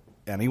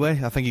 Anyway,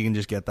 I think you can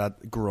just get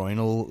that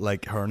groinal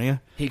like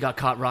hernia. He got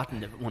caught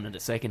rotten one of the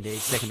second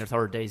or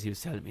third days. He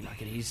was telling me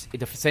like, and he's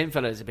the same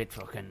fella is a bit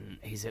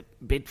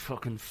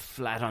fucking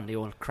flat on the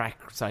old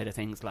crack side of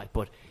things, like,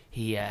 but.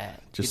 He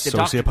just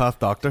sociopath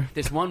doctor.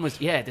 This one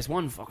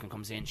fucking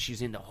comes in.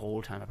 She's in the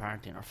whole time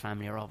apparently, and her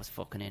family are always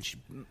fucking in. She's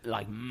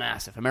like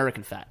massive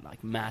American fat,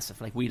 like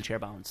massive, like wheelchair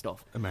bound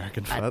stuff.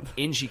 American fat.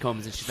 In she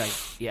comes and she's like,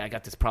 "Yeah, I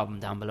got this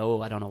problem down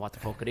below. I don't know what the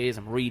fuck it is.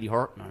 I'm really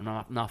hurting.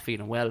 I'm not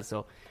feeling well."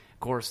 So, of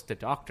course, the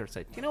doctor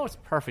said, "You know, it's a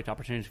perfect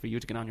opportunity for you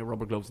to get on your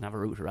rubber gloves and have a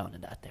root around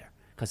in that there,"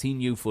 because he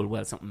knew full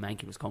well something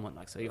manky was coming.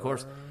 Like, so of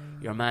course,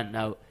 your man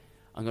now.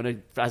 I'm gonna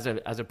as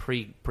a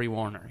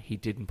pre-warner. He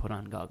didn't put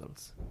on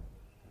goggles.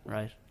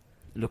 Right,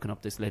 looking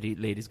up this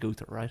lady's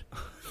gooter, right?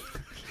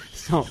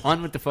 So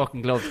on with the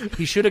fucking gloves.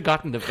 He should have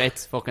gotten the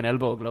vet's fucking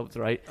elbow gloves,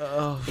 right?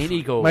 In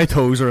he goes. My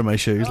toes are in my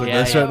shoes like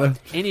this right now.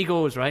 In he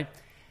goes, right?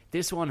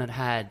 This one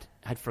had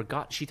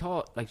forgot. She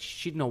thought like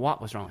she didn't know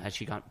what was wrong. Had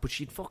she gone? But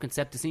she'd fucking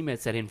septicemia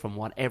set in from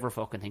whatever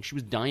fucking thing. She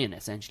was dying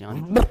essentially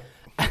on it.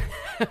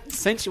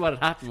 Essentially, what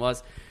had happened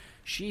was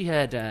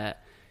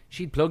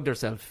she'd plugged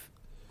herself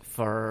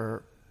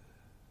for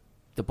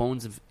the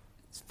bones of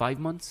 5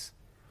 months.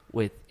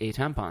 With a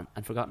tampon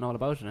and forgotten all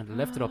about it and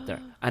left it up there,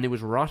 and it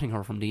was rotting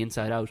her from the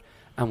inside out.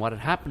 And what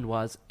had happened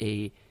was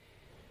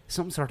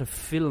some sort of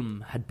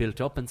film had built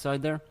up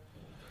inside there,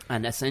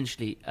 and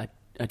essentially a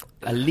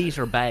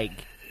litre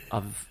bag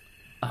of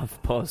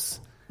pus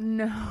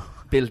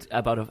built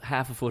about a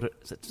half a foot,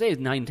 say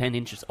 9-10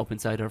 inches up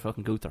inside her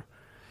fucking gooter,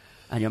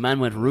 and your man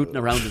went rooting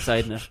around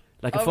inside it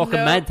like a fucking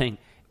mad thing.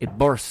 It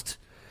burst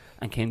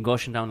and came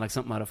gushing down like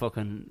something out of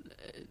fucking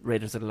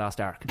Raiders of the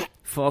Lost Ark.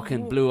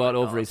 Fucking blew all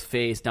over his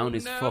face, down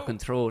his fucking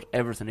throat,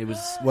 everything. It was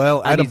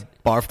I'd have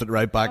barfed it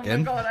right back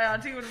in. God, I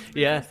had to.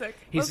 Yeah,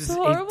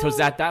 it was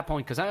at that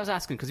point because I was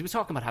asking because he was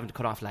talking about having to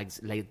cut off lads'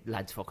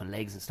 fucking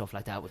legs and stuff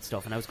like that with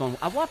stuff, and I was going,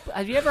 "What?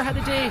 Have you ever had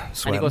a day?"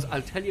 And he goes,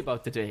 "I'll tell you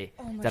about the day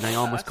that I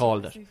almost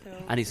called it."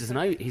 And he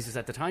says,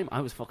 at the time I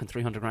was fucking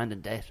 300 grand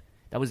in debt.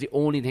 That was the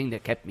only thing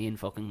that kept me in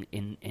fucking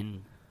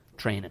in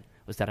training.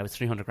 Was that I was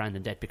 300 grand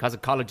in debt because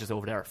of colleges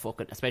over there,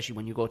 fucking, especially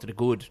when you go to the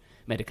good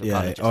medical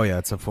colleges. Oh yeah,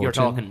 it's a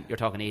fortune. You're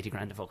talking 80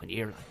 grand a fucking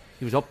year. Like.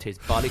 He was up to his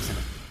bollocks in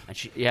it, And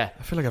she, yeah.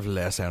 I feel like I have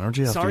less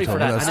energy after Sorry you for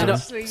told me that. that And I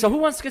story. know- so who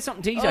wants to get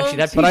something to eat? Actually,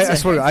 that But pizza. I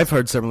swear, I've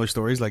heard similar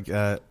stories. Like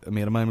a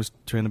mate of mine was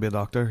trained to be a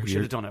doctor. We should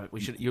have done it.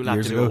 You'll have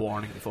years to do a ago.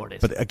 warning before this.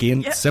 But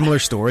again, similar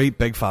story.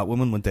 Big fat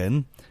woman went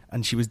in,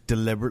 and she was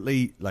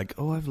deliberately like,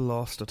 "Oh, I've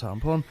lost a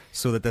tampon,"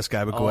 so that this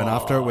guy would go in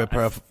after her with a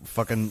pair of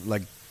fucking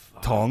like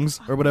tongs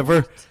or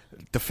whatever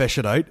to fish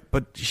it out.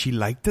 But she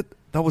liked it.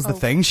 That was the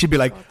thing. She'd be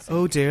like,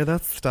 "Oh dear,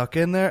 that's stuck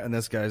in there," and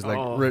this guy's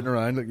like rooting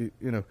around, like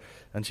you know,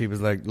 and she was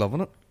like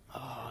loving it.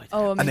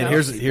 Oh, And then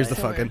here's the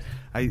fucking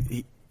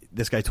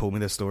this guy told me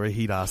this story.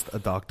 He'd asked a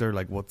doctor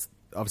like, "What's?"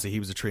 Obviously he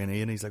was a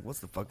trainee, and he's like, "What's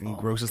the fucking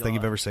grossest thing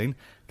you've ever seen?"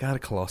 Guy had a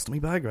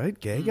colostomy bag, right?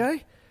 Gay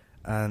guy,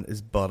 and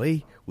his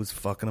buddy was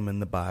fucking him in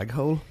the bag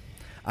hole,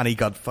 and he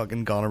got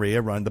fucking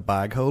gonorrhea around the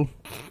bag hole.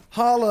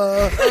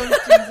 Holla!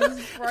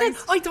 Jesus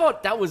Christ. I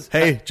thought that was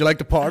Hey, do you like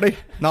to party?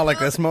 Not like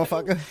this,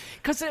 motherfucker.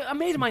 because a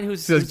mate of mine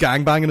who's Says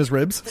gangbanging his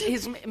ribs.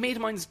 his mate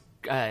of mine's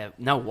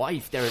now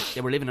wife.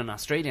 They were living in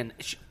Australia. And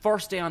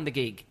first day on the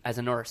gig as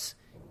a nurse,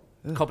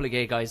 a couple of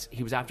gay guys.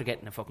 He was after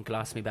getting a fucking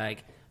colostomy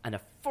bag, and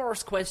the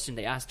first question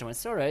they asked him was,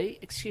 "Sorry,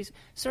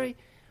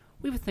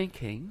 we were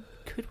thinking,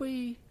 could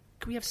we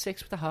have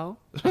sex with a hoe?"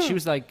 And she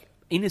was like,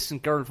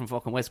 innocent girl from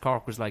fucking West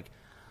Cork was like,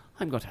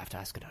 "I'm going to have to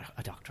ask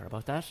a doctor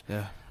about that."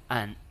 Yeah.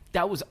 And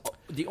that was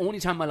the only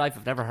time in my life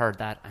I've ever heard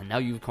that. And now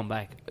you've come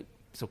back,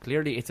 so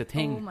clearly it's a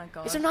thing. Oh my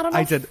God. Is there not enough?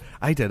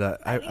 I did.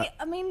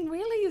 I mean,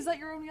 really? Is that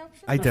your only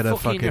option? I did a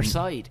fucking fucking. your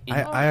side.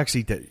 I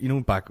actually did. You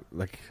know, back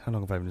like how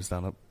long have I been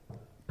stand up?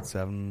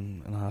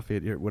 7.5,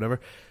 8 years, whatever.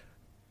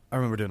 I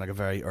remember doing like a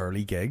very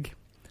early gig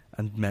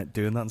and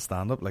doing that in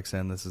stand up, like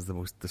saying this is the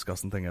most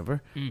disgusting thing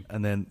ever.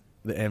 And then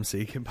the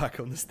MC came back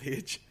on the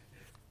stage.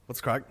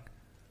 What's crack?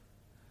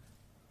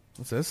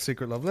 What's this?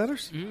 Secret love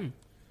letters?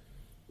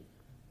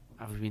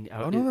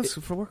 Oh no, that's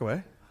for work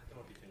away.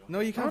 No,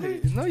 you can't.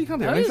 No, you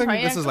can't hear No, anything.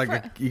 right, This yeah, is go like for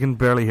it. you can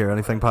barely hear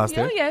anything past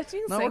Yeah, here. yeah, you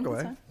can No, sing, walk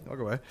away. that's Walk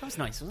away. That was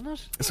nice, wasn't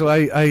it? So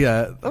I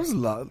that was a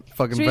lot,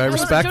 fucking very Do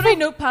respectful. we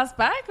note pass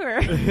back or?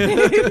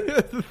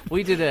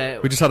 We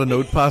did We just had a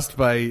note passed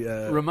by.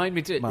 Remind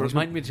me to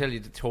management. tell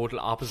you the total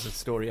opposite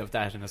story of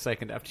that in a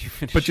second after you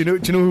finish. But do you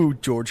know who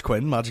George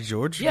Quinn, Magic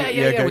George? yeah,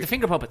 guy- with the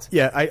finger puppets.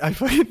 Yeah,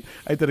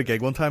 I did a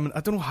gig one time, and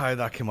I don't know how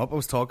that came up. I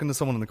was talking to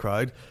someone in the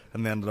crowd,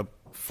 and they ended up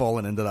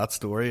falling into that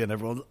story, and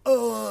everyone's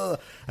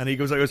and he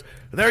goes,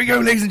 "There you go,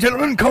 ladies and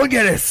gentlemen, come and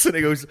get us." And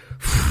he goes,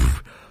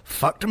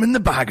 "Fucked him in the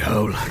bag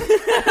hole."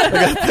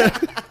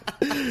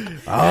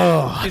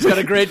 He's got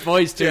a great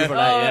voice too for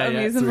that. Yeah,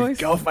 amazing voice.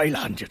 Go off my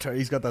land, you turd.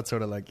 He's got that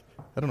sort of like,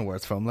 I don't know where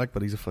it's from, like,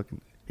 but he's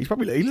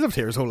probably he lived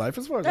here his whole life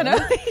as far as I know.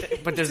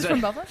 But there's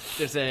from Belfast?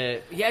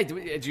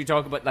 Did you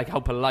talk about like how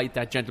polite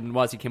that gentleman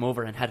was? He came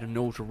over and had a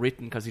note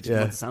written because he didn't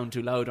want to sound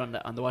too loud on the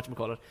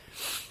whatchamacallit.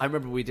 I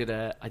remember I did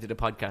a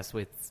podcast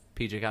with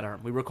PJ Gallagher.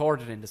 We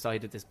recorded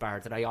inside at this bar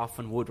that I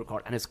often would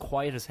record, and it's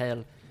quiet as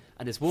hell.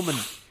 And this woman,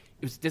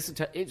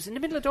 it was in the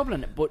middle of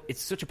Dublin, but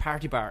it's such a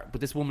party bar.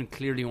 But this woman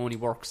clearly only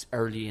works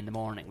early in the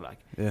morning, like.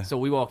 Yeah. So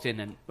we walked in,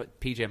 and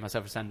PJ and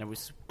myself were standing there.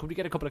 Could we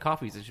get a couple of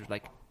coffees? And she was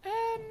like,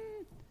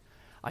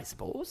 I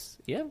suppose,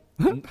 yeah.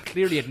 And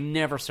clearly had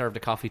never served a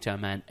coffee to a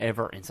man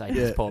ever inside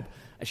this pub.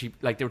 And she,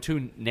 like, there were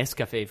two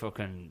Nescafe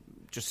fucking,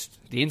 just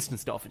the instant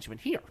stuff. And she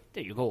went, "Here,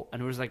 there you go." And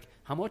it was like,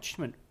 "How much?"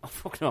 She went, "Oh,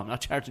 fuck no, I'm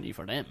not charging you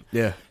for them."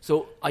 Yeah.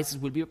 So I said,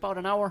 "We'll be about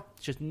an hour.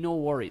 It's just no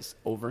worries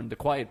over in the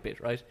quiet bit,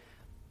 right?"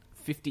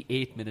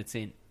 58 minutes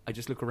in, I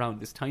just look around.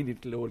 This tiny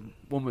little old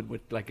woman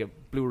with like a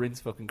blue rinse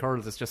fucking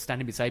curls is just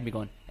standing beside me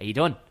going, "Are you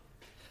done?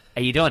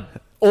 Are you done?"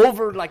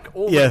 Over the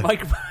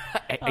microphone.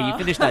 Are you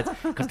finished, lads?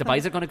 Because the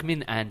boys are going to come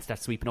in and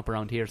start sweeping up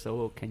around here.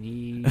 So can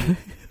you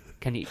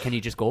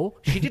just go?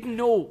 She didn't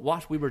know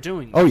what we were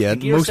doing. Oh, yeah,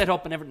 the gear set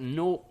up and everything.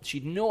 No,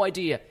 she'd no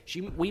idea.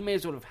 We may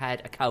as well have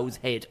had a cow's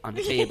head on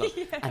the table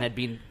and had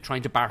been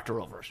trying to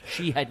barter over it.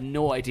 She had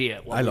no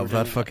idea. What I we love were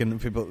that doing. fucking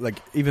people. Like,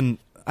 even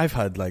I've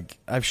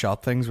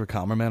shot things where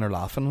cameramen are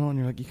laughing, and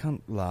you're like, you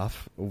can't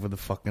laugh over the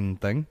fucking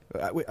thing.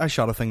 I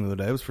shot a thing the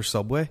other day. It was for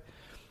Subway,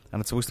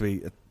 and it's supposed to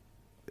be.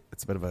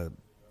 It's a bit of a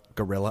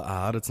guerrilla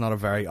ad. It's not a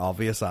very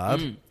obvious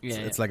ad.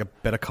 It's like a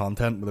bit of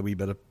content with a wee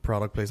bit of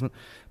product placement.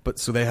 But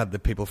so they had the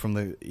people from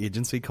the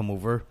agency come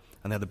over,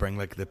 and they had to bring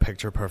like the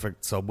picture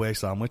perfect Subway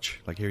sandwich.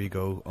 Like, here you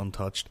go,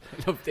 untouched.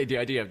 I love the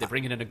idea of they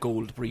bringing in a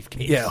gold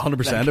briefcase. Yeah,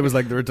 100%. It was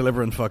like they were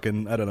delivering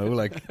fucking, I don't know,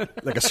 like a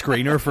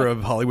screener for a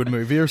Hollywood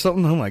movie or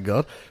something. Oh my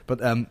god.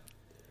 But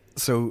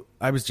so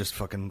I was just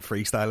fucking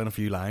freestyling a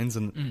few lines,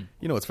 and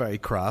you know, it's very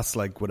crass,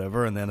 like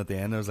whatever. And then at the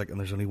end I was like, and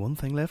there's only one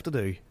thing left to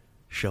do.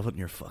 Shove it in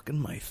your fucking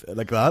mouth.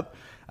 Like that.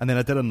 And then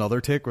I did another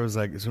take where I was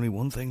like, there's only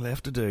one thing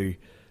left to do.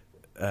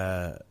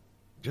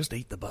 Just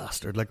eat the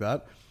bastard. Like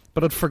that.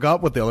 But I'd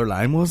forgot what the other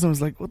line was, and I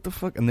was like, what the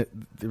fuck? And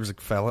there was a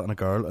fella and a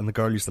girl, and the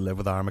girl used to live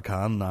with Aaron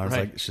McCann, and I was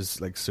like,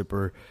 she's like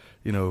super,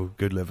 you know,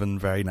 good living,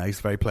 very nice,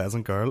 very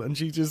pleasant girl. And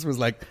she just was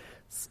like,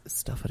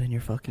 stuff it in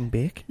your fucking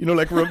bake. You know,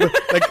 like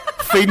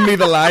feeding me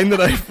the line that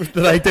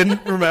I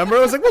didn't remember. I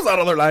was like, what's that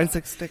other line? It's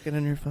like, stick it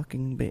in your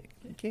fucking bake.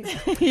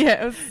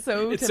 Yeah, it was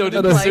so. It's so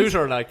didn't suit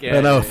her, like, yeah.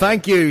 I know,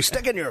 thank you.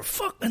 Stick in your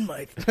fucking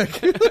mouth.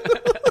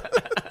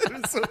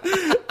 It was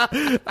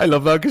I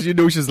love that because you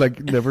know she's like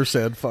never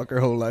said fuck her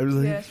whole life.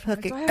 Like, Yeah,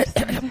 fucking- do I have to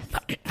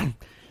say this?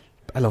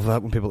 I love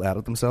that when people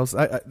edit themselves.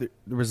 There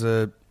was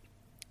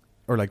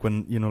or like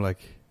when, you know, like,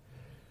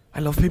 I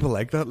love people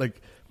like that.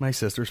 Like, my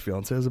sister's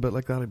fiance is a bit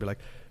like that. I'd be like,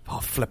 oh,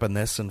 flipping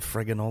this and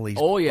frigging all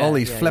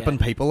these flipping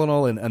people and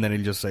all, and then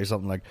he'll just say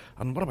something like,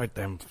 and what about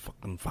them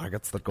fucking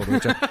faggots that go to the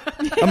gym?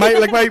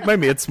 And my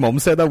mate's mum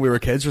said that when we were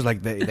kids. She was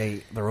like,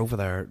 they're over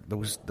there.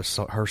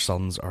 Her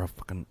sons are a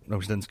fucking, no,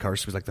 she didn't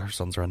curse. She was like, her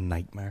sons are a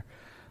nightmare.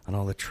 And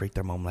all they treat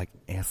their mum like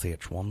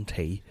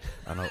SH1T.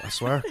 And I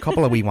swear, a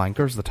couple of wee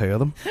wankers, the two of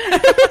them.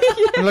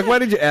 I'm like, why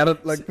did you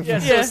edit? Like,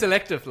 so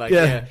selective. Like,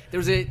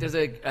 there's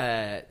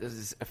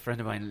a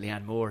friend of mine,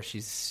 Leanne Moore.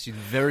 She's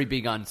very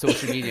big on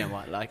social media and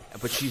what, like,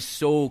 but she's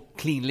so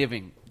clean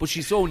living. But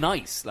she's so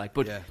nice. Like,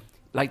 but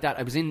like that,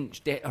 I was in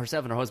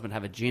herself and her husband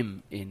have a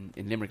gym in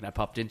Limerick, and I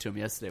popped into him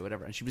yesterday, or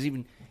whatever.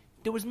 And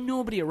there was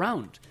nobody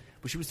around,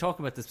 but she was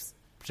talking about this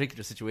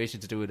particular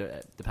situation to do with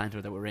the panto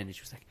that we're in, and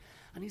she was like,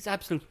 and he's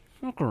absolute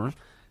fucker.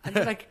 And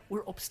they're like,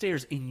 we're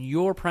upstairs in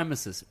your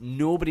premises,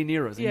 nobody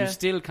near us, and you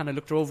still kind of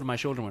looked over my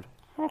shoulder and went,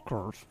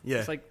 fuckers. Yeah.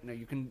 It's like, no,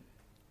 you can't.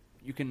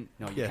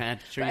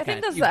 Sure, I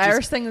think that's the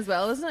Irish thing as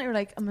well, isn't it? You're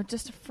like, I'm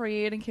just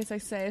afraid in case I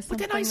say something.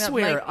 But then I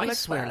swear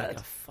bad. like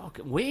a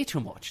fucking way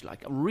too much,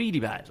 like really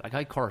bad. Like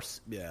I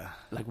curse,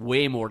 like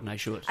way more than I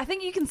should. I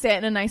think you can say it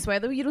in a nice way,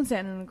 though. You don't say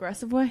it in an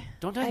aggressive way.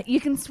 Don't I? You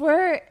can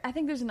swear. I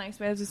think there's a nice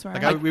way of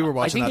swearing. Like we were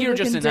watching. I think you're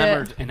just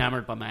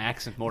enamored by my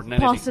accent more than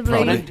anything.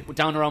 Possibly.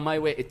 Down around my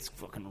way, it's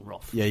fucking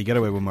rough. Yeah, you get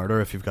away with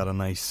murder if you've got a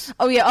nice.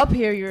 Oh yeah, up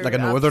here you're like a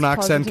northern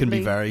accent can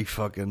be very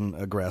fucking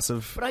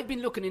aggressive. But I've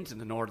been looking into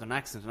the northern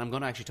accent, and I'm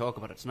going to actually talk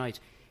about it tonight.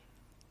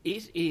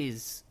 It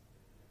is.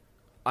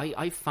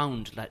 I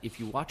found that if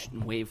you watch it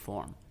in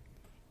waveform,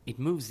 it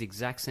moves the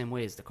exact same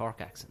way as the Cork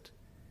accent,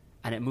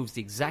 and it moves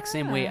the exact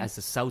same way as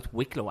the South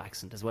Wicklow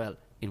accent as well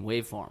in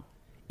waveform.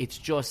 It's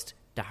just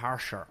the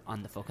harsher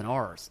on the fucking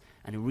R's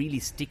and really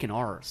sticking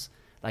R's.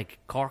 Like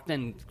Cork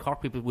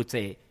people would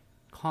say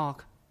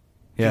Cork.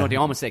 Yeah. You know, they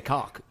almost say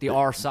cock. The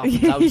R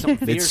softens out something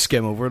fierce. They'd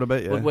skim over it a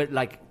bit, yeah. But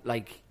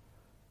like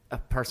a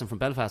person from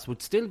Belfast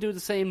would still do the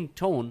same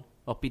tone,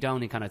 uppy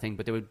downy kind of thing,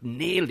 but they would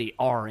nail the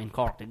R in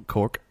Cork.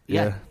 Cork,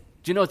 yeah.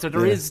 Do you know? So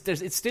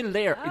it's still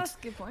there. That's a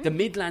good point. The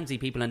Midlandsy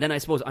people, and then I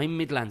suppose I'm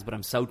Midlands, but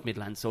I'm South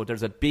Midlands, so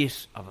there's a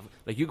bit of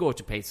like you go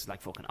to places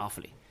like fucking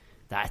Offaly,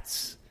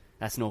 that's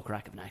no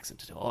crack of an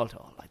accent at all.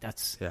 Like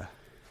that's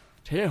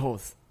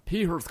Teho's,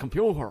 Peter's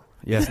computer.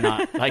 Yeah. It's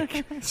not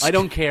like I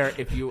don't care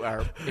if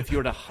you're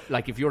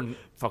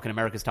fucking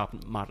America's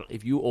top model.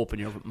 If you open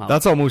your mouth,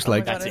 that's almost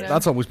like that's it.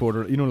 That's almost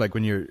border. You know, like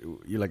when you're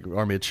like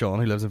our mate Sean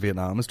who lives in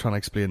Vietnam is trying to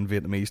explain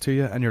Vietnamese to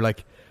you, and you're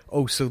like,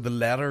 oh, so the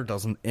letter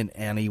doesn't in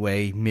any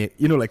way make,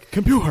 you know, like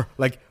computer,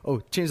 like, oh,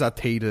 change that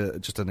T to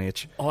just an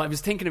H. Oh, I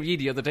was thinking of you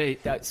the other day.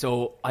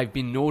 So I've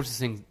been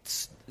noticing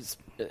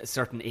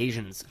certain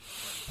Asians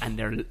and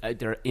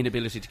their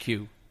inability to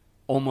queue.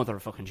 Oh, mother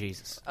of fucking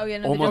Jesus. Oh, yeah,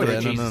 no, oh, mother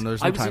of Jesus. Jesus. No,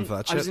 there's no time for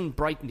that shit. I was in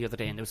Brighton the other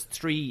day, and there was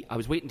 3. I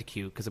was waiting to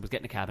queue because I was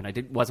getting a cab, and I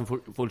wasn't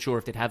full sure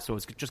if they'd have, so I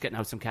was just getting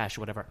out some cash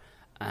or whatever.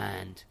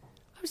 And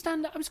I was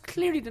standing. I was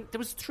clearly there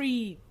was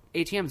 3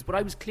 ATMs, but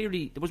I was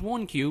clearly there was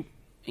one queue.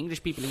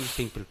 English people.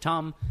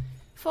 Tom,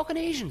 fucking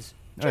Asians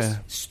just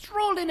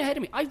strolled in ahead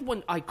of me.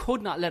 I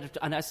could not let it.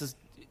 And this is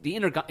the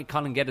inner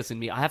Colin Geddes in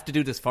me. I have to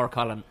do this for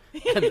Colin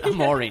and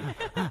Maureen.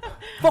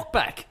 Fuck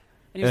back.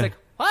 And he was like,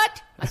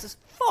 what? I says,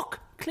 fuck.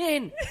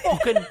 Clean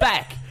fucking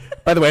back.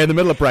 By the way, in the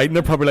middle of Brighton,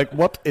 they're probably like,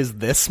 what is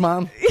this,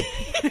 man?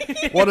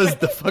 What is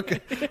the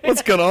fucking...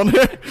 What's going on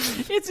here?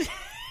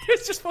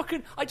 It's just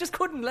fucking... I just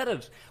couldn't let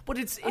it. But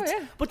it's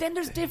but then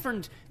there's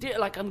different...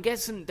 Like, I'm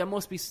guessing there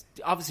must be...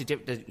 Obviously,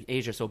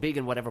 Asia's so big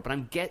and whatever,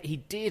 but he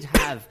did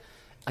have...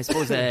 I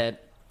suppose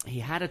he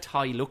had a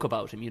Thai look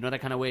about him. You know,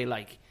 that kind of way,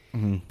 like...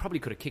 Probably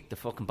could have kicked the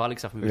fucking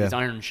bollocks off him with his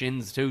iron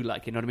shins, too.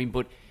 Like, you know what I mean?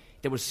 But...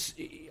 There was,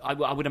 I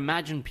would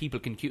imagine people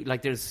can queue,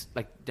 like there's,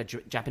 like the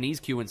Japanese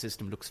queuing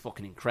system looks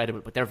fucking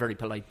incredible, but they're very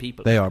polite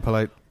people. They are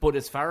polite. But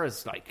as far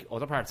as like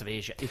other parts of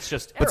Asia, it's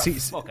just, fuck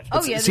it.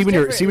 Oh, yeah, see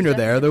when you're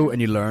there though,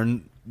 and you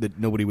learn that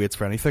nobody waits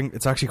for anything,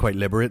 it's actually quite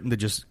liberating to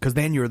just, because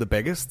then you're the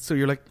biggest, so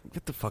you're like,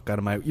 get the fuck out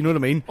of my, you know what I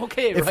mean?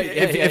 Okay, if, right,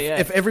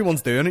 if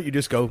everyone's doing it, you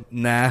just go,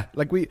 nah.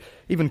 Like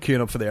even queuing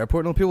up for the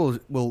airport, and people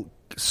will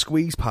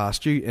squeeze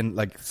past you in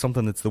like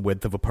something that's the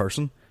width of a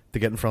person to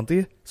get in front of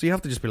you, so you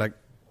have to just be like,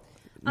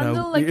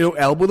 no, like, you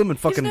elbow them and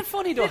fucking. Isn't it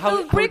funny though?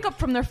 They'll break up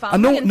from their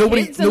family and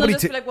nobody kids, and they'll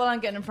just be like, well, I'm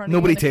getting in front of you.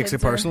 Nobody takes it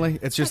personally.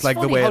 It's just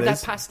like the way it is.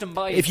 That passed them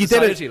by if you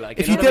did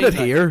it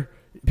here,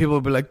 people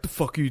would be like, "The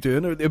fuck are you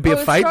doing?" It'd be a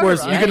fight.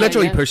 Whereas you could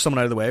literally push someone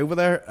out of the way over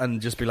there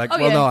and just be like,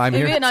 "Well, no, I'm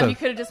here." In Vietnam, you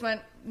could have just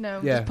went,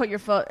 no, just put your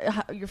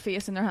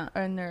face in their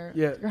hand, or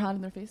your hand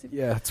in their face.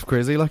 Yeah, it's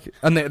crazy. Like,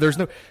 and there's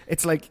no.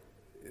 It's like.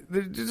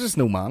 There's just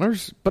no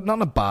manners, but not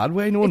in a bad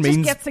way. No one means... It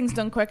just gets things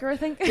done quicker, I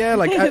think. Yeah,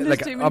 like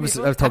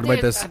obviously I've talked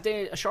about this. Have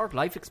they a short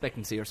life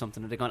expectancy or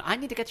something? Are they going, I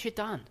need to get shit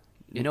done?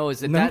 You know,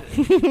 is it No.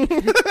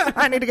 that?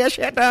 I need to get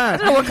shit done. I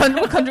don't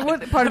know what country,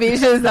 what part of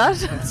Asia is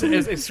that?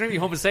 It's extremely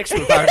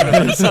homosexual part of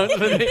it. So,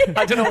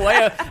 I don't know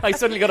why I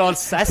suddenly got all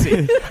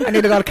sassy. I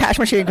need to go to cash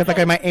machine because I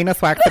got my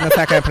anus waxed in a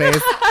second,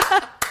 please.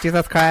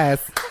 Jesus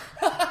Christ.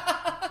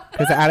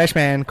 There's an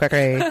Irishman,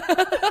 quickly.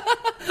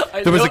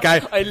 There was a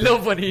guy. I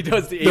love when he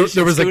does the Asian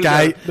There was a school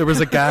guy. girl. There was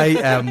a guy.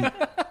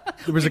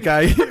 There was a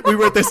guy. We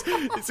were at this.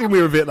 See, we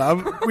were in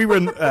Vietnam. We were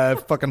in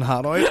fucking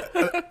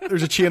Hanoi.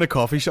 There's a chain of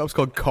coffee shops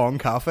called Kong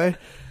Cafe,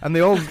 and they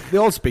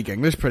all speak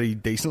English pretty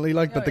decently.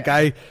 Like, but the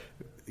guy,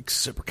 like,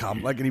 super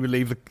calm. Like, and he would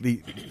leave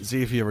the.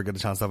 See if you ever get a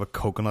chance to have a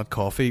coconut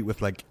coffee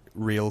with like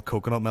real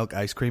coconut milk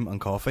ice cream and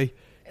coffee.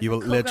 You will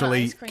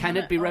literally. Can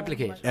it be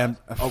replicated?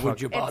 Or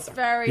would you bother? It's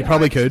very You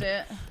probably hard could,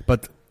 to do.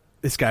 but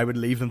this guy would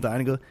leave them down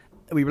and go.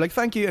 And we were like,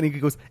 "Thank you," and he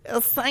goes, "Oh,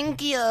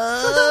 thank you,"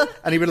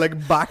 and he would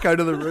like back out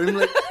of the room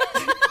like.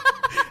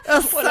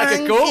 Well, like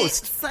a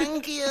ghost.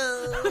 Thank you.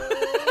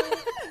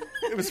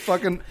 It was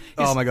fucking.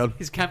 Oh my god.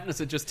 His campness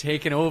had just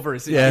taken over.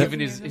 Yeah. Even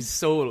his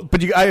soul.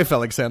 But I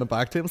felt like saying it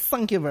back to him.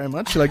 Thank you very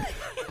much. Like,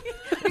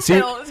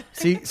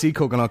 see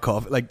coconut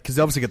coffee. Like, because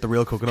they obviously get the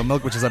real coconut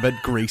milk, which is a bit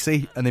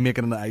greasy, and they make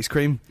it into ice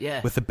cream.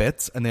 Yeah. With the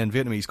bits, and then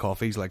Vietnamese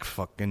coffee's like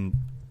fucking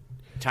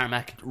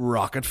Tarmac.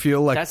 rocket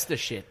fuel. Like, That's the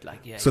shit.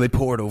 Like, yeah. so they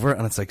pour it over,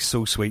 and it's like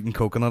so sweet and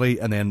coconutty,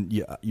 and then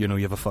you know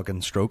you have a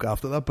fucking stroke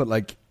after that. But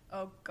like,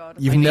 Oh God.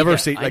 you've I need never that.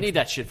 seen. I Like, need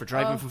that shit for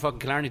driving from fucking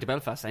Killarney to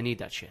Belfast. I need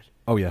that shit.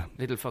 oh yeah,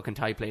 Little fucking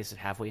Thai place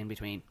halfway in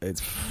between.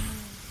 it's.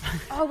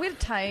 Oh, we had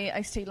Thai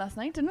iced tea last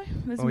night, didn't we?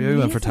 It was Oh yeah, we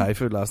went for amazing. Thai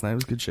food last night. It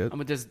was good shit. I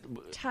mean, there's.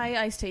 Thai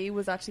iced tea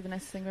was actually the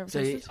nicest thing I've ever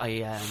So tasted.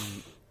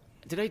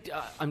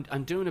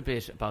 I'm doing a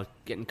bit about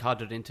getting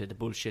codded into the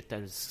bullshit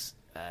that is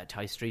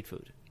Thai street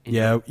food.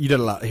 Yeah, you did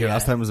a lot here Yeah.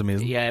 last time. It was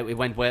amazing. Yeah, it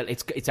went well.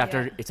 It's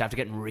after Yeah. it's after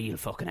getting real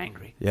fucking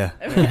angry. Yeah.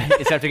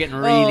 It's after getting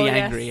really Oh, yes.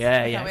 angry.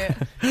 Yeah,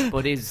 Can't yeah.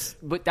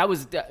 but that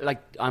was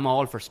like, I'm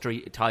all for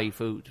street Thai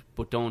food,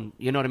 but don't,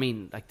 you know what I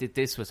mean? Like,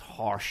 this was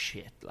horse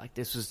shit. Like,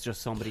 this was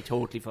just somebody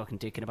totally fucking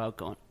dicking about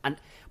going.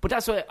 But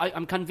that's why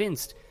I'm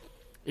convinced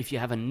if you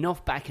have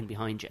enough backing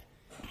behind you,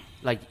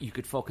 like, you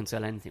could fucking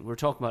sell anything. We were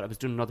talking about, I was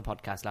doing another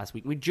podcast last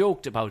week. We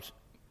joked about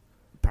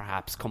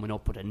perhaps coming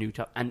up with a new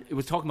type, and it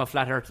was talking about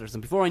flat earthers,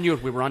 and before I knew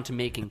it, we were on to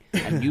making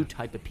a new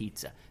type of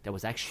pizza that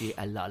was actually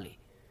a lolly.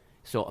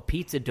 So a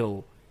pizza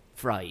dough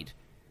fried,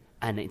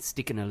 and it's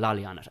sticking a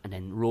lolly on it, and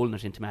then rolling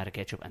it in tomato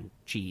ketchup and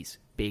cheese,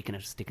 baking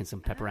it, sticking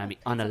some pepperami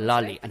on a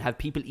lolly, and have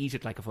people eat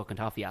it like a fucking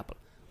toffee apple.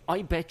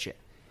 I bet you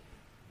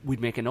we'd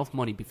make enough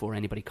money before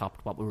anybody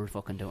copped what we were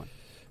fucking doing.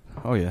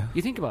 Oh yeah.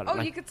 You think about it. Oh,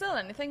 like, you could sell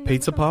anything.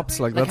 Pizza Pops,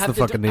 like that's have the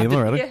fucking name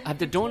already. yeah. Have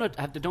the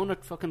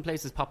donut fucking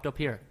places popped up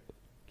here?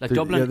 Like There-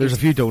 Dublin, yeah, there's is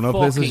a few donut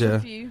places, fucking- yeah.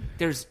 Few.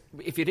 There's,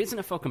 if it isn't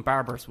a fucking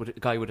barber's with a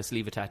guy with a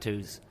sleeve of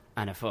tattoos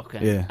and a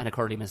fucking Yeah. and a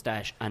curly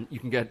moustache, and you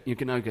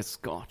can now get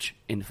scotch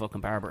in the fucking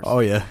barber's. Oh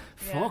yeah.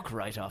 Fuck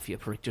right off, you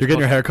prick. Just You're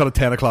getting your put- hair cut at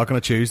 10 o'clock on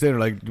a Tuesday, and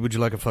like, would you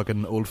like a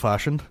fucking old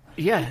fashioned?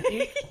 Yeah.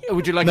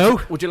 Would you like?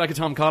 No. Would you like a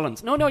Tom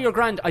Collins? No, you're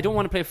grand. I don't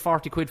want to pay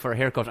 40 quid for a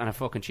haircut and a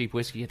fucking cheap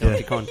whiskey. You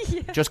dirty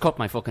cunt. Just cut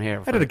my fucking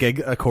hair. I did a gig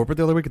at corporate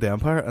the other week at the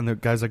Empire, and the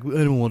guy's like, I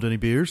don't want any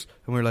beers.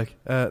 And we're like,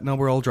 no,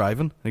 we're all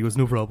driving. And he goes,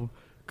 no problem.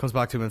 Comes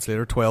back 2 minutes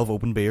later, 12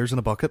 open beers in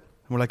a bucket.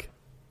 And we're like,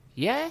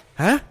 Yeah.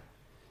 huh?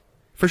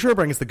 For sure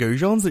bring us the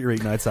goujons that you're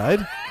eating outside.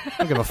 I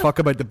don't give a fuck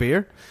about the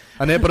beer.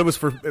 And then, but it was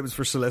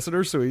for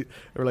solicitors, so we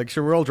were like,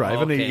 sure, we're all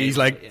driving. Okay. He's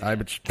like, Yeah.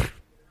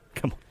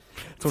 come on.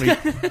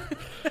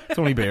 It's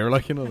only beer,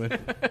 like, you know what I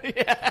mean?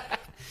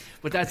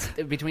 But that's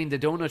between the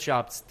donut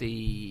shops,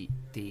 the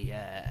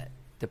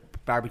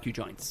barbecue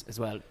joints as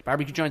well.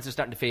 Barbecue joints are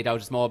starting to fade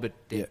out a small bit.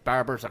 The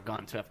barbers are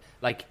gone. So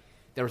like,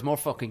 there's more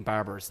fucking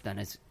barbers than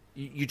is.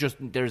 You just,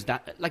 there's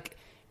that, like,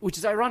 which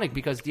is ironic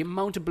because the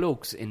amount of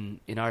blokes in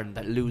Ireland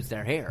that lose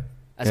their hair.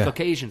 As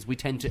Caucasians, we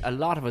tend to, a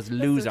lot of us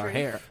lose our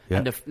hair,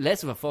 and the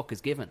less of a fuck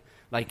is given.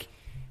 Like,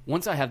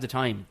 once I have the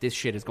time, this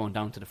shit is going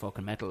down to the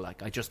fucking metal.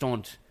 Like, I just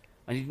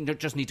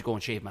need to go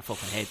and shave my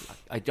fucking head. Like,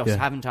 I just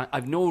haven't time.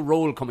 I've no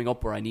role coming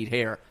up where I need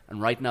hair, and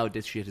right now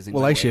this shit is in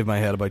Well, my I way. shave my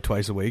head about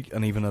twice a week,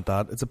 and even at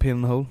that, it's a pain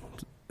in the hole.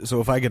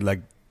 So if I could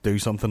like do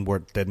something where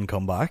it didn't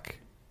come back,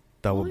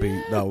 that would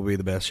be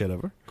the best shit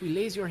ever. Could you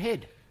laser your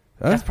head?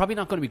 Huh? That's probably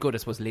not going to be good, I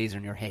suppose,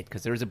 lasering your head,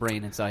 because there is a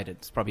brain inside it.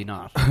 It's probably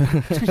not. Do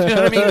you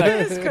know what I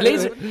mean?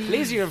 Like,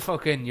 laser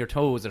your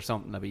toes or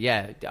something. Like,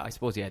 yeah, I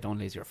suppose, don't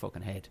laser your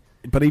fucking head.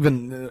 But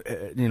even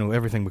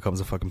everything becomes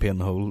a fucking pain in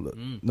the hole,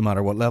 no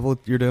matter what level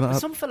you're doing it at.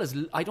 Some fellas,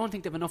 I don't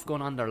think they've enough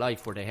going on in their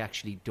life where they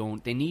actually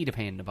don't. They need a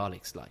pain in the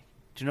bollocks. Like,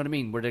 do you know what I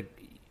mean?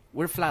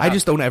 We're flat. I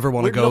just don't ever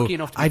want to We're go. lucky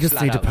enough to be I just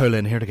flat need to out. pull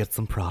in here to get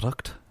some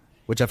product,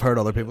 which I've heard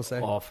other people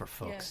say. Oh, for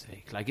fuck's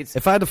sake! Like, it's.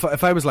 If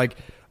I was like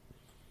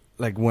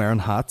wearing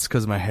hats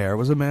because my hair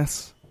was a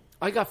mess.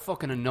 I got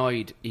fucking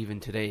annoyed even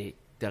today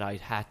that I'd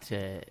had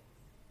to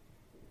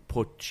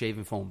put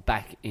shaving foam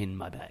back in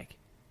my bag.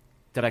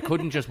 That I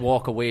couldn't just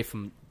walk away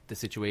from the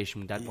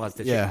situation that was.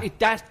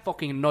 That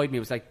fucking annoyed me. It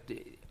was like,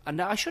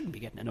 and I shouldn't be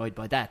getting annoyed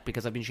by that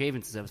because I've been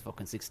shaving since I was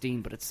fucking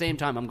 16. But at the same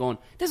time, I'm going,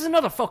 this is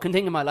another fucking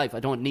thing in my life I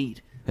don't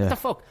need. Yeah. What the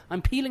fuck?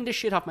 I'm peeling this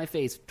shit off my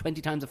face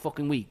 20 times a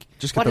fucking week.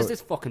 What is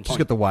this fucking point? Just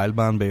get the wild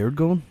man beard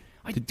going.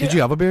 Did you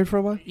have a beard for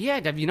a while?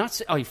 Yeah, have you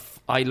not?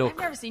 I look. I've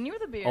never seen you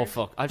with a beard. Oh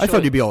fuck! I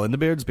thought you'd be all in the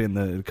beards, being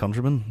the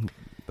countryman,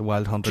 the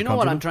wild hunter. Do you know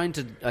what countryman. I'm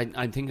trying to?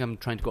 I think I'm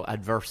trying to go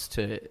adverse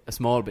to a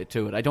small bit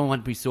to it. I don't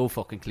want to be so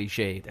fucking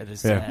cliche. That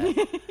is.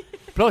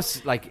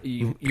 Plus, like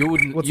you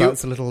wouldn't. What's that?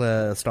 It's a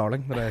little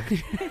starling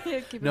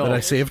that I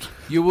saved.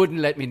 You wouldn't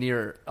let me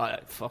near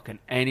fucking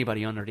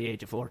anybody under the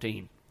age of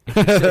 14.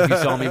 If you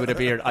saw me with a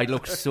beard, I'd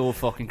look so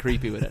fucking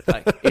creepy with it.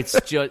 Like it's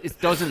just, it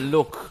doesn't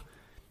look.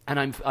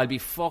 And I'll be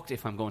fucked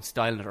if I'm going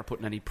styling it or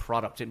putting any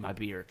product in my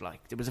beard.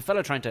 Like there was a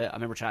fella trying to. I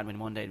remember chatting with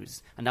him one day,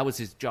 and that was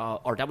his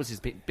job, or that was his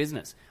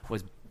business,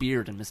 was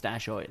beard and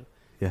moustache oil.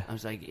 Yeah, I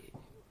was like,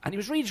 and he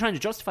was really trying to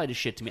justify this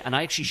shit to me. And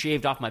I actually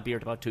shaved off my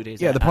beard about 2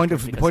 days. Yeah, the point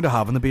of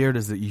having the beard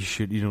is that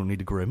you don't need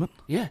to groom it.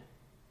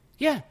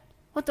 Yeah.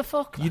 What the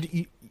fuck? Do you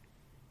know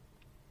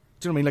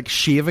what I mean? Like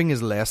shaving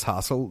is less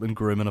hassle than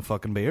grooming a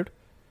fucking beard.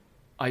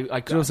 Do you know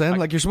what I'm saying?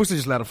 Like you're supposed to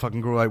just let it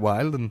fucking grow out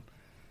wild and.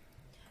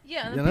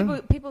 Yeah,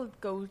 and people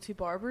go to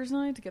barbers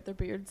now to get their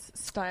beards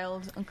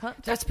styled and cut.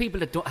 That's people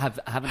that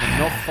haven't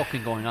enough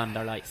fucking going on in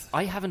their life.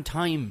 I haven't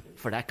time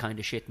for that kind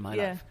of shit in my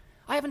life.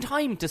 I haven't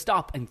time to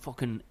stop and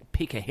fucking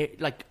pick a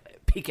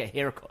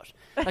haircut.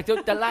 Like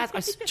the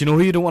last. Do you know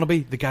who you don't want to be?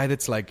 The guy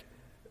that's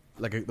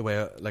the way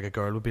a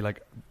girl would be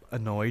like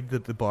annoyed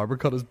that the barber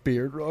cut his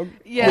beard wrong.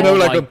 Yeah, you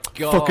know,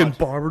 God. Fucking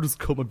barber just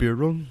cut my beard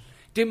wrong.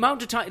 The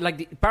amount of time, like,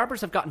 the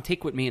barbers have gotten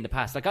thick with me in the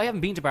past. Like, I haven't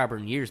been to barber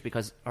in years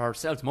because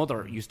ourselves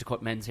mother used to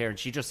cut men's hair, and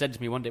she just said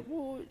to me one day,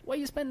 "Why are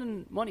you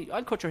spending money?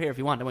 I'll cut your hair if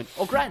you want." I went,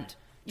 "Oh, grand.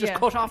 Just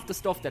cut off the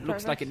stuff that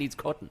looks like it needs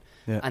cutting."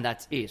 Yeah. And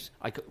that's it.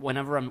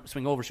 Whenever I'm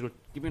swing over, she goes,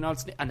 "Give me an old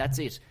snip," and that's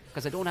it.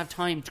 Because I don't have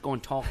time to go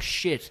and talk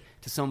shit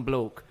to some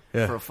bloke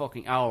for a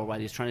fucking hour while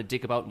he's trying to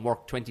dick about and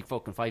work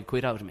 5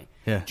 quid out of me.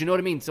 Yeah. Do you know what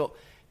I mean? So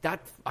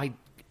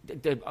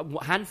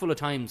a handful of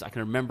times I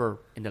can remember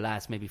in the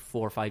last maybe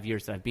 4 or 5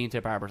 years that I've been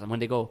to barbers, and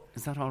when they go,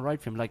 "Is that all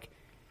right for him?" Like,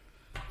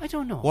 I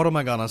don't know. What am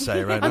I gonna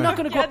say right now? I'm not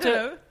gonna go up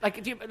to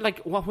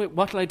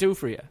what'll I do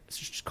for you?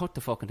 Just cut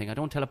the fucking thing. I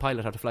don't tell a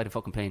pilot how to fly the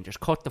fucking plane. Just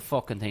cut the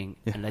fucking thing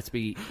and let's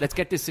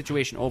get this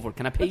situation over.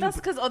 Can I pay? But that's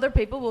because other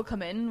people will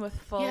come in with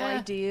full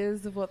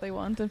ideas of what they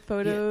want and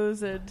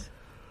photos and.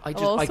 I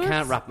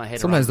can't wrap my head.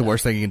 Sometimes around the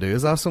worst thing you can do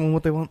is ask someone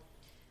what they want.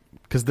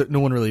 Because no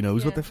one really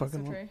knows what they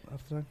fucking want.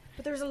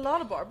 But there's a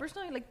lot of barbers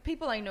now. Like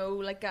people I know,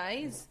 like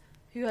guys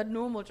who had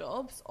normal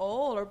jobs,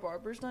 all are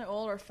barbers now.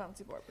 All are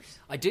fancy barbers.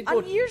 I did.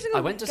 And years ago,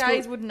 I went to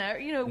guys school. would never,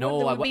 there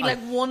No, would be like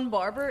one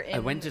barber. I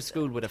went to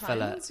school with a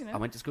fella. You know? I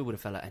went to school with a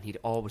fella, and he'd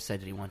always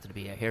said that he wanted to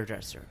be a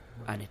hairdresser,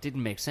 and it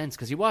didn't make sense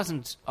because he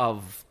wasn't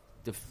of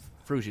the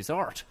fruity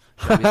sort.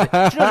 Do you know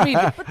what I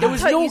mean? But there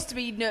was used to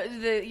be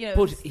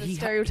the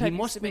stereotype. He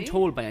must have been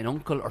told by an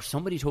uncle or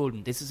somebody told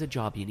him this is a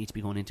job you need to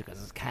be going into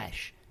because it's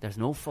cash. There's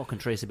no fucking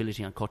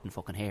traceability on cutting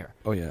fucking hair.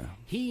 Oh yeah.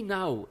 He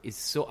now is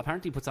so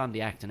apparently puts on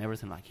the act and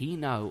everything. Like he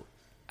now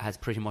has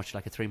pretty much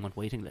like a 3-month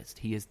waiting list.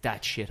 He is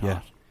that shit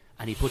hot,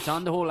 and he puts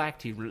on the whole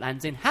act. He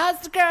lands in, has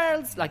the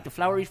girls like the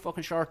flowery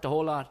fucking shirt, the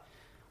whole lot.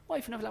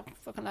 Wife and have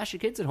fucking lash your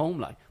kids at home,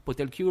 like, but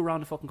they'll queue around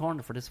the fucking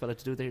corner for this fella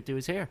to do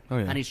his hair,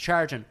 and he's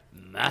charging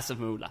massive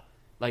moolah.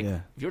 Like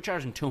if you're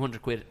charging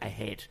 200 quid a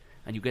head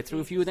and you get through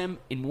a few of them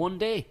in one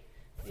day,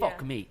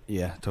 fuck me.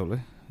 Yeah, totally.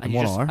 And,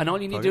 and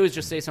all you need to do is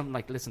just say something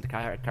like, "Listen, the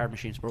card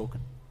machine's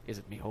broken. Is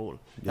it me whole?"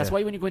 That's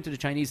why when you go into the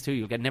Chinese too,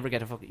 you'll never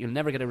get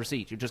a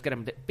receipt. You just get a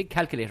big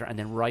calculator and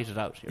then write it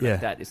out. You're like,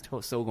 that is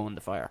so going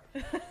to fire.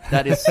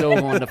 That is so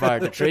going to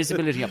fire. The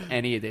traceability of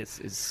any of this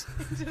is.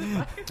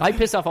 I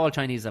piss off all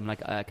Chinese. I'm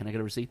like, "Can I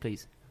get a receipt,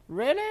 please?"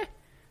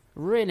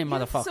 Really,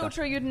 motherfucker. So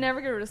true. You'd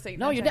never get a receipt.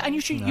 No, you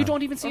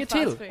don't even see a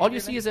till. All you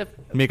see is a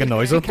make a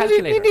noise.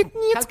 Calculator.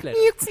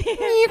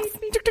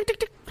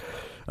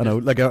 I know,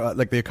 like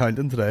the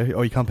accountant today.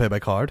 "Oh, you can't pay by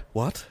card."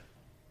 What?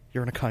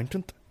 You're an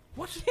accountant?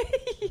 What?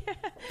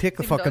 Take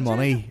the fucking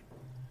money.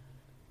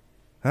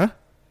 Huh?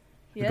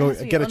 Yeah, go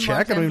get a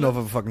check. I don't even know if I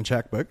have a fucking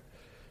checkbook.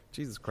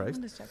 Jesus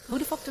Christ. Who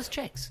the fuck does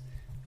checks?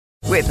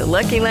 With the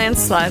Lucky Land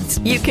Slots,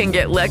 you can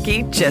get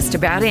lucky just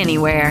about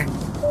anywhere.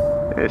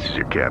 This is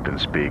your captain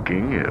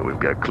speaking. We've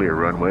got clear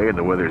runway and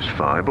the weather's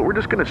fine, but we're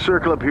just going to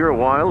circle up here a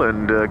while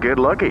and get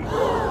lucky.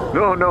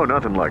 No,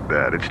 nothing like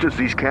that. It's just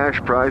these cash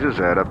prizes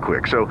add up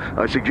quick. So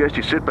I suggest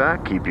you sit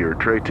back, keep your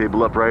tray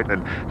table upright,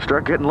 and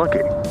start getting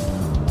lucky.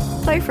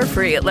 Play for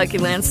free at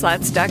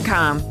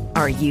LuckyLandSlots.com.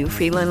 Are you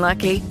feeling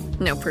lucky?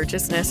 No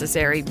purchase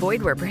necessary.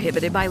 Void where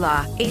prohibited by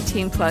law.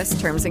 18+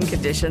 terms and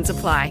conditions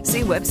apply.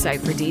 See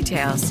website for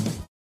details.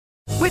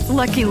 With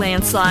Lucky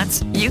Land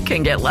Slots, you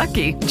can get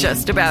lucky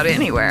just about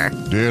anywhere.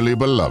 Dearly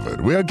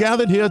beloved, we are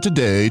gathered here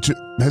today to...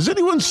 Has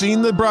anyone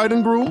seen the bride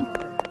and groom?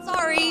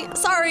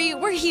 Sorry,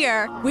 we're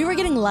here. We were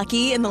getting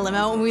lucky in the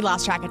limo and we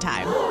lost track of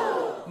time.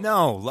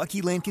 No,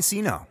 Lucky Land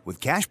Casino, with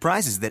cash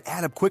prizes that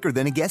add up quicker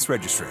than a guest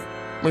registry.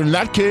 In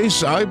that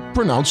case, I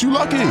pronounce you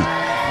lucky.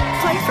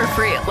 Play for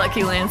free at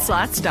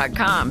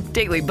LuckyLandSlots.com.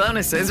 Daily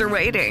bonuses are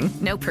waiting.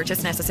 No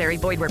purchase necessary.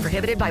 Void where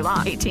prohibited by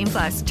law.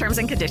 18+. Terms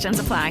and conditions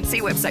apply.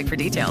 See website for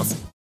details.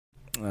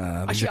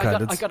 Actually,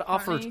 I got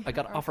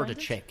offered a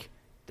check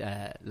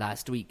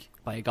last week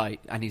by a guy,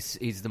 and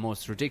he's the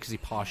most ridiculously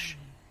posh,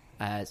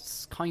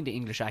 kind of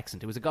English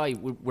accent. It was a guy.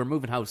 We're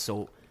moving house,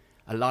 so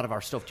a lot of our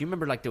stuff. Do you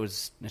remember, like, there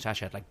was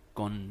Natasha had like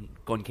gun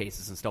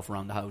cases and stuff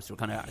around the house? We're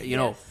kind of, you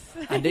know,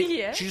 and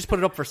she just put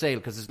it up for sale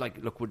because it's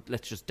like, look,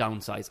 let's just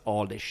downsize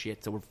all this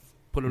shit. So we're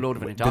put a load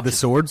of it into. Did the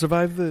sword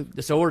survive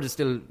the sword is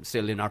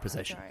still in our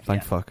possession.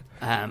 Thank fuck.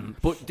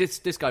 But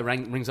this guy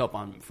rings up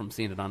from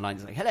seeing it online.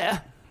 He's like, hello.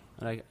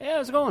 I'm like, hey,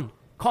 how's it going?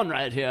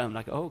 Conrad here. I'm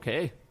like, oh,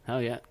 okay.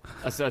 Hell yeah.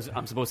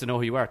 I'm supposed to know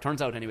who you are. Turns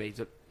out, anyway,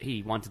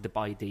 he wanted to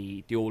buy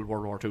the old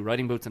World War II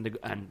riding boots,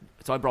 and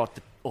so I brought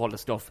all the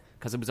stuff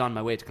because it was on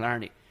my way to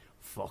Killarney.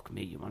 Fuck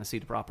me, you want to see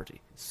the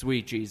property?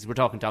 Sweet Jesus, we're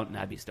talking Downton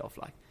Abbey stuff,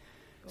 like.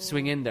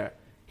 Swing in there.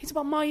 He's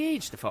about my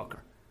age, the fucker.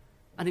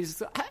 And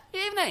he's like,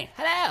 evening,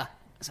 hello. I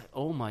was like,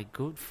 oh my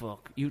good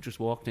fuck, you just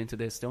walked into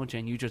this, don't you?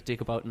 And you just dig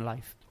about in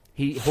life.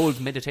 He holds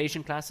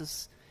meditation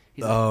classes.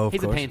 He's a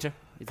painter.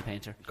 He's a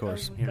painter. Of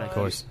course. Of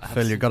course.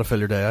 You got to fill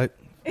your day out.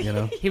 You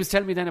know. He was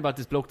telling me then about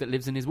this bloke that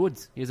lives in his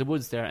woods. He has a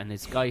woods there, and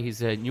this guy,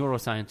 he's a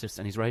neuroscientist,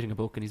 and he's writing a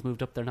book, and he's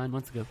moved up there 9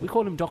 months ago. We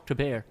call him Dr.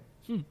 Bear,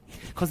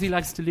 because he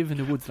likes to live in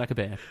the woods like a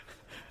bear.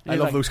 I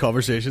love those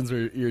conversations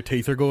where your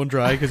teeth are going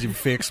dry because you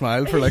fake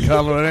smiled for like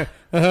half a minute.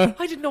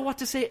 I didn't know what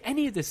to say.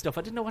 Any of this stuff,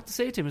 I didn't know what to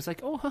say to him. It's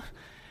like,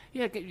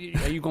 yeah,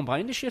 are you going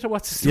buying this shit or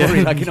what's the story?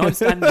 Yeah. Like, you know, I'm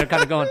standing there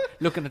kind of going,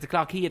 looking at the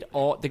clock. He had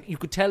you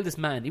could tell this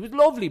man, he was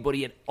lovely, but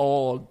he had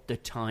all the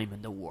time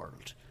in the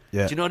world.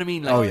 Yeah. Do you know what I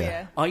mean?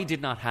 Like, Oh, I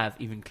did not have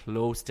even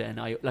close to an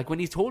eye. Like, when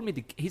he told me,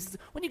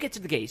 when you get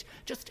to the gate,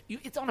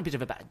 it's on a bit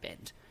of a bad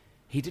bend.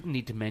 He didn't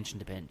need to mention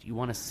the bend. You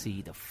want to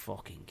see the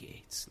fucking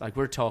gates. Like,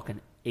 we're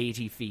talking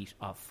 80 feet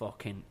of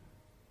fucking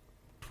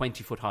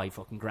 20-foot high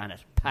fucking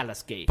granite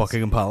palace gates.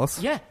 Buckingham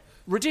Palace? Yeah.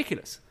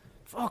 Ridiculous.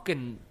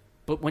 Fucking...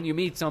 But when you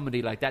meet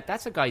somebody like that,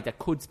 that's a guy that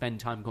could spend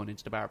time going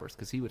into the barbers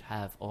because he would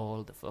have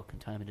all the fucking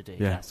time in the day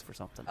to ask for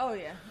something. Oh,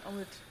 yeah. I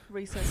would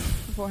research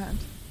beforehand,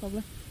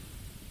 probably.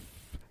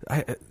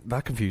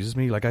 That confuses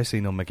me. Like, I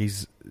seen on Mickey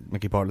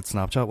Bartlett's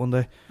Snapchat one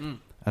day,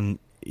 and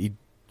he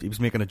was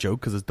making a joke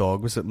because his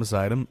dog was sitting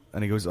beside him,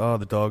 and he goes, "Oh,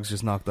 the dog's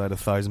just knocked out a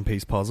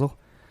 1,000-piece puzzle."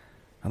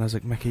 And I was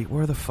like, Mickey,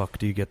 where the fuck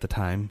do you get the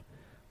time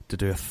to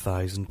do a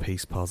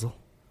 1,000-piece puzzle?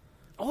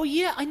 Oh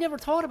yeah, I never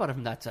thought about it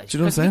from that side. Do you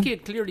know what I'm saying? Mickey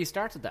had clearly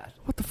started that.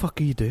 What the fuck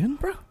are you doing,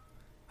 bro?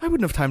 I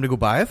wouldn't have time to go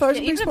buy a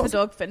 1,000-piece even puzzle. if the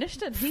dog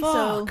finished it, he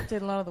still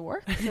did a lot of the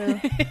work. So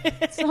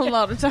it's a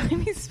lot of time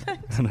he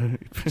spent.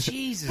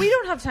 Jesus. We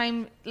don't have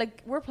time.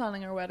 Like, we're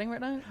planning our wedding right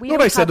now. We What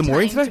don't I said have to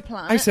Maureen time today? to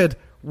plan I it. said,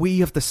 we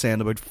have to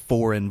send about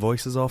 4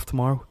 invoices off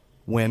tomorrow.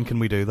 When can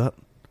we do that?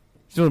 Do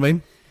you know what I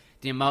mean?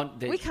 The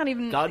amount we can't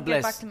even God get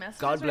bless, back to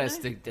messages God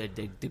bless right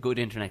the good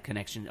internet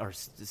connection or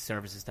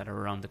services that are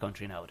around the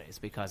country nowadays,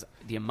 because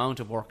the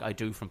amount of work I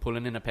do from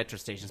pulling in at petrol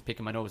stations,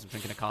 picking my nose and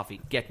drinking a coffee,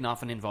 getting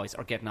off an invoice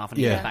or getting off an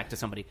email back to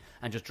somebody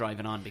and just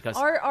driving on, because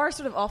our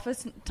sort of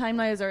office time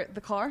now is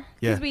the car,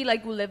 because we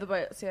like will live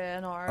about say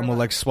an hour And we'll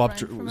like swap.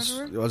 from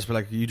everywhere. I'll just be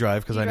like, you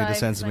drive because I need to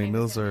send some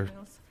emails, or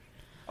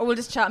we'll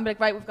just chat and be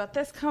like, right, we've got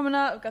this coming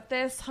up, we've got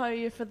this, how are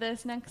you for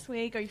this next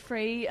week, are you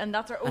free? And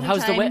that's our own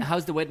and time.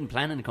 how's the wedding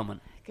planning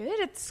coming? Good,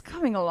 it's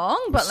coming along,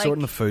 but like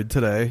sorting the food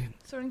today.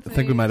 Sorting food. I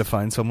think we might have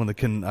found someone that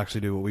can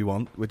actually do what we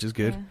want, which is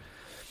good. Yeah.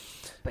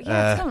 But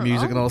yeah, it's coming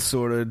music along. and all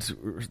sorted.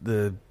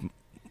 The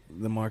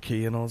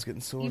marquee and all's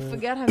getting sorted. You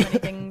forget how many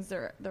things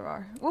there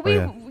are. Well,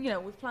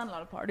 we've planned a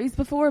lot of parties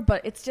before,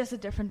 but it's just a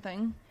different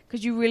thing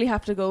because you really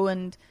have to go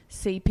and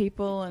see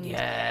people, and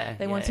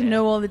they want to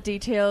know all the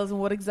details and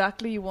what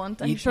exactly you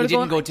want. And You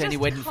didn't go to any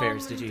wedding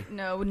fairs, did you?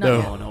 No.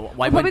 No.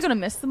 I'm probably going to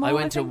miss them all. I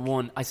went to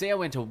one. I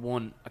went to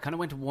one. I kind of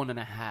went to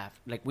 1.5.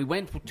 Like, we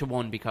went to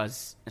one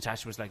because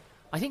Natasha was like,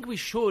 I think we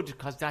should,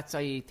 because that's,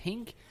 I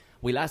think,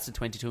 we lasted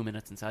 22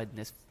 minutes inside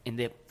in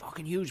the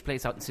fucking huge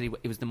place out in the city.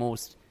 It was the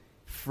most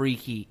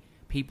freaky.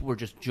 People were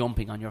just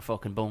jumping on your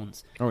fucking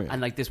bones. Oh, yeah.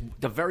 And like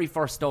the very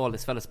first stall,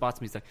 this fella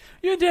spots me. He's like,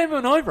 "You Dave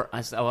Van Ivor?"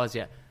 I was,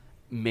 yeah.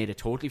 Made a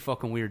totally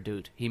fucking weird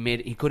dude. He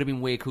could have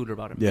been way cooler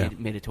about it. Yeah.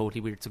 Made it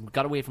totally weird. So we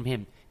got away from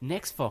him.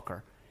 Next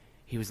fucker,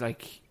 he was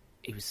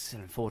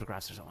selling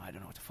photographs or something. I don't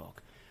know what the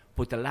fuck.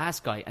 But the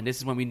last guy, and this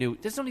is when we knew,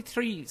 there's only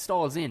 3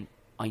 stalls in.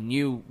 I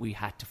knew we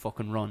had to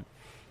fucking run.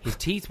 His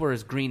teeth were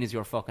as green as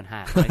your fucking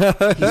hat.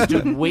 Right? He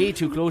stood way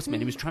too close to me.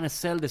 And he was trying to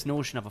sell this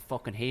notion of a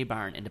fucking hay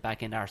barn in the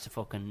back end arse of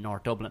fucking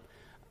North Dublin.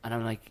 And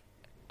I'm like,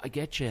 I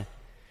get you,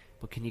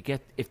 but can you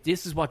get, if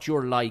this is what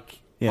you're like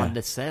on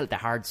the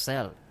hard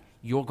sell,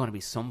 you're going to be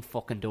some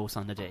fucking dose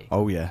on the day.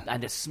 Oh yeah.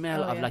 And the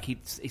smell of like he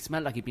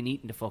smelled like he'd been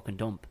eating the fucking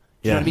dump.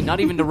 Do Yeah. you know what I mean? Not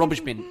even the rubbish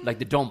bin, like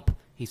the dump.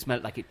 He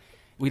smelled like it.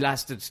 We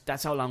lasted.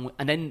 That's how long.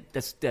 And then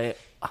that's the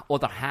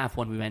other half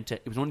when we went to.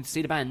 It was only to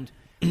see the band.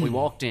 We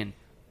walked in,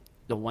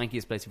 the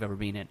wankiest place we've ever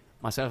been in.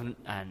 Myself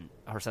and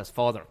herself's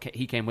father.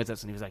 He came with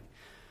us and he was like,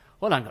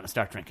 "Well, I'm going to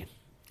start drinking."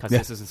 because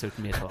this isn't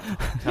suiting me at all.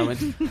 So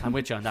I'm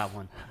with you on that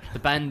one. The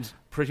band,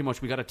 pretty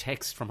much, we got a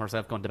text from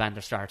herself going, the band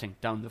are starting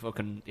down the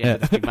fucking end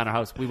of this big manor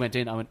house. We went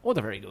in, I went, oh,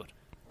 they're very good.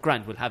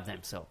 Grand, we'll have them,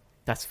 so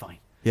that's fine.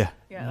 Yeah.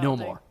 No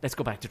more. Let's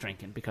go back to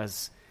drinking,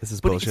 because this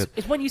is bullshit.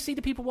 It's when you see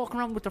the people walking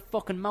around with their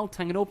fucking mouth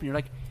hanging open, you're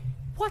like,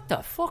 what the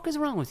fuck is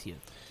wrong with you?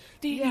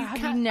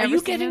 Are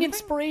you getting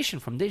inspiration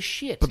from this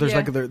shit? But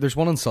there's there's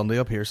one on Sunday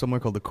up here somewhere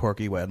called the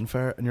Quirky Wedding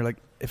Fair, and you're like,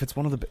 if it's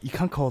one of the, you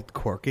can't call it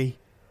quirky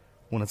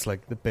when it's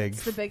like the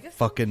biggest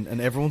fucking,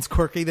 and everyone's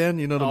quirky then,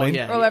 you know what I mean?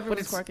 Yeah.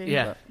 Everyone's quirky.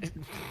 Yeah.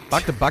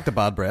 Back to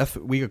bad breath.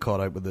 We got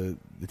caught out with the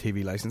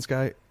TV license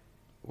guy.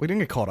 We didn't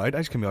get caught out. I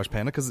just came out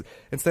paying it because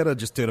instead of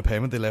just doing a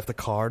payment, they left the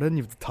card in.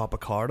 You have to top a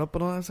card up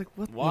and all. I was like,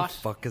 what the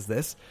fuck is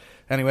this?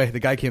 Anyway, the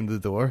guy came to the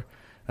door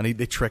and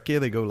they trick you.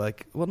 They go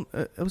like, well,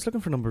 I was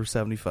looking for number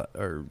 75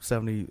 or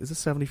 70. Is it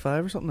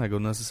 75 or something? I go,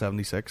 no, this is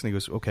 76. And he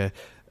goes, okay.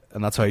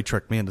 And that's how he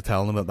tricked me into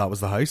telling him that was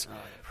the house.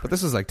 But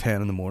this is like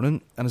 10 in the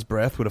morning and his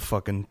breath would have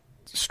fucking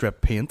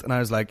stripped paint. And I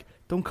was like,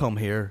 don't come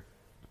here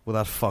with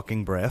that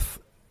fucking breath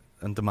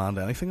and demand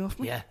anything off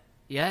me. Yeah.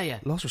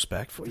 Lost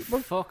respect for you.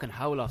 Fucking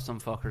howl off some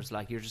fuckers.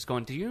 Like, you're just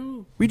going,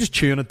 we just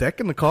chewing a dick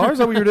in the car? Is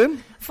that what you're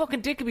doing?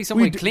 Fucking dick could be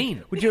somewhere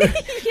clean. Would you? Do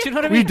you know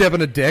what I mean? We dipping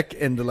a dick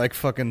into like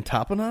fucking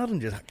tapping it and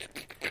just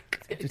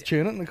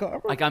chewing it in the car,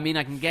 bro? Like, I mean,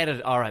 I can get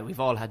it. Alright, we've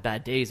all had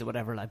bad days or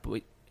whatever. Like,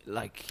 but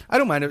like, I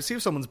don't mind it. See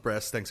if someone's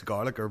breast stinks of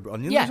garlic or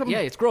onions or something.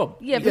 Yeah, it's grub.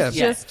 Yeah, but it's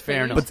just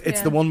fair enough. But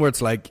it's the one where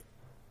it's like,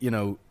 you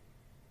know,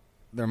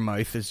 their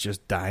mouth is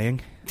just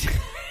dying.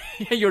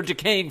 You're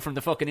decaying from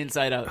the fucking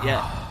inside out,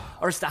 yeah.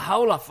 Or it's the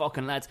howl of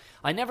fucking lads.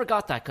 I never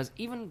got that, because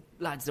even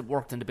lads that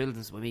worked in the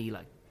buildings with me,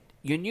 like,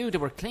 you knew they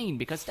were clean,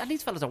 because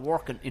these fellas are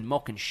working in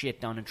muck and shit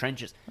down in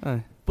trenches.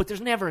 Aye. But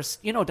there's never,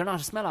 they're not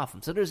a smell off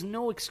them, so there's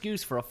no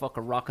excuse for a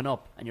fucker rocking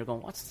up, and you're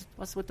going,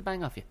 what's with the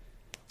bang off you?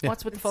 Yeah.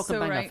 What's with the fucking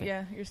bang off you?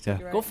 Yeah, you're still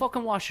right. Go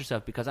fucking wash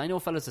yourself, because I know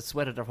fellas that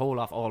sweated their hole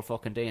off all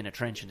fucking day in a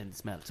trench and didn't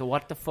smell. So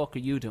what the fuck are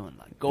you doing?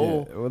 Like,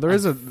 go. Yeah. Well,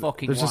 there's a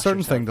certain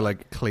yourself. thing to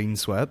like clean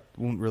sweat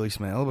won't really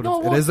smell, but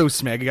No, it is those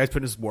smeggy guys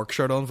putting his work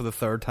shirt on for the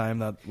third time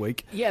that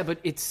week. Yeah, but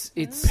it's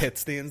pit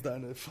stains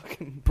down the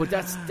fucking. But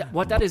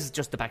what that is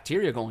just the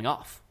bacteria going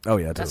off. Oh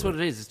yeah, that's what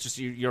it is. It's just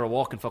you're a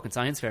walking fucking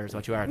science fair is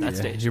what you are at that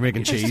stage. You're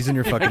making cheese in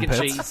your fucking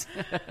pits. Cheese.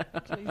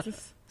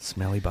 Jesus.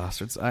 Smelly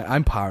bastards.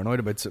 I'm paranoid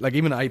about like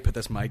even I put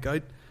this mic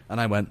out and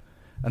I went.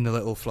 And the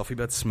little fluffy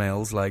bit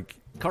smells like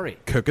curry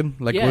cooking,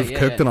 like we've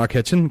cooked in our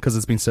kitchen because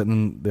it's been sitting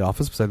in the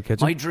office beside the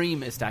kitchen. My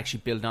dream is to actually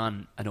build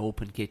on an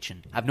open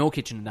kitchen. I have no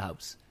kitchen in the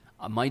house.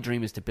 My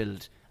dream is to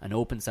build an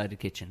open-sided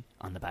kitchen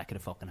on the back of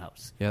the fucking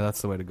house. Yeah,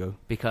 that's the way to go.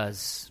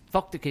 Because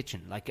fuck the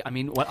kitchen. Like, I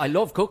mean, I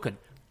love cooking,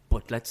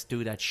 but let's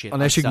do that shit.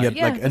 Unless outside. you can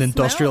get like an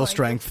industrial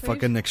strength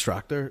fucking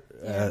extractor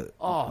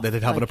that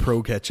they'd have in a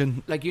pro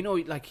kitchen. Like, you know,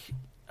 like.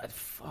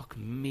 Fuck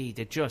me,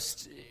 they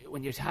just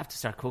when you have to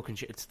start cooking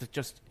shit, it's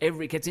just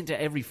it gets into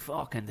every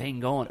fucking thing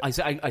going.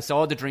 I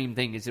saw the dream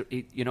thing is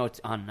you know, it's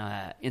on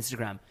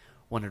Instagram.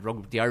 One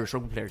of the Irish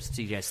rugby players,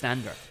 CJ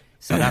Stander,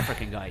 South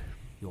African guy.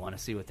 You want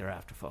to see what they're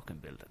after fucking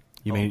building?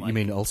 You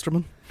mean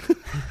Ulsterman?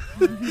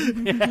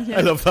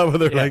 I love that when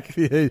they're like,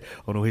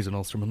 oh no, he's an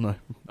Ulsterman now.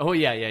 Oh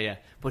yeah.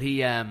 But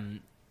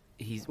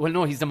he's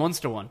the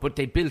Munster one, but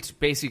they built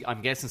basically,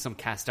 I'm guessing some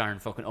cast iron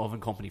fucking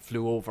oven company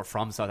flew over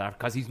from South Africa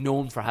because he's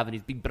known for having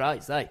his big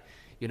braais,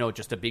 you know,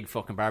 just a big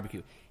fucking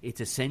barbecue.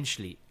 It's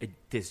essentially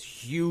this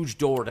huge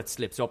door that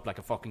slips up like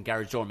a fucking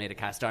garage door made of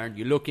cast iron.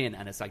 You look in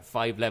and it's like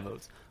 5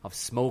 levels of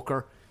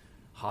smoker,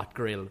 hot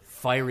grill,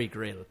 fiery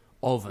grill,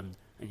 oven,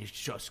 and you're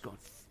just going.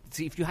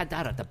 See, if you had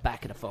that at the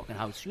back of the fucking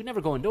house, you'd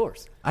never go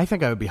indoors. I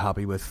think I would be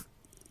happy with.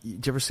 Do you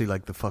ever see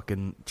like the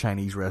fucking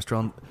Chinese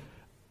restaurant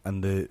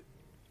and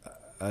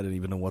I don't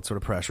even know what sort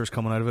of pressure's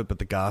coming out of it, but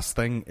the gas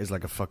thing is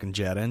like a fucking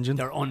jet engine.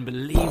 They're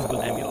unbelievable,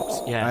 them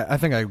yolks. Yeah. I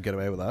think I would get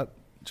away with that.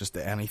 Just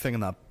anything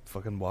in that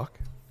fucking wok.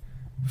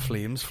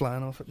 Flames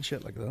flying off it and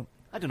shit like that.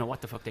 I don't know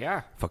what the fuck they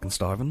are. Fucking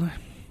starving now.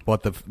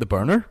 What, the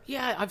burner?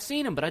 Yeah, I've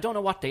seen them, but I don't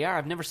know what they are.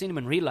 I've never seen them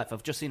in real life.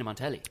 I've just seen them on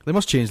telly. They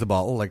must change the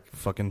bottle like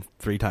fucking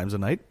 3 times a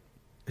night.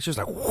 It's just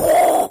like,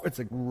 whoa! It's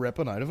like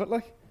ripping out of it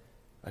like.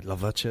 I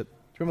love that shit.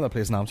 Remember that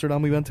place in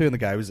Amsterdam we went to and the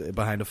guy was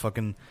behind a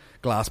fucking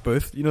glass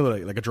booth, you know,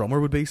 like a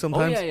drummer would be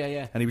sometimes. Oh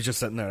yeah. And he was just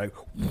sitting there like,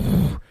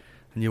 and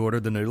you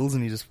ordered the noodles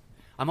and you just.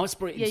 I must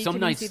some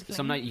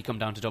night you come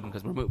down to Dublin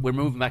because we're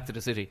moving back to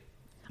the city.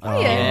 Oh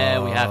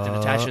yeah, we have to.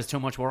 Natasha's too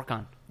much work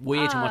on,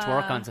 way too much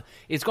work on. So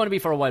it's going to be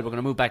for a while. We're going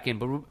to move back in,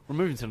 but we're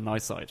moving to the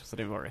nice side, so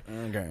don't worry.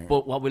 Okay.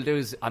 But what we'll do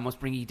is I must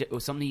bring you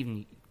some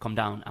evening. Come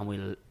down and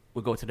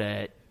we'll go to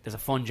there's a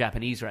fun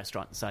Japanese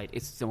restaurant inside.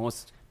 It's the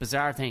most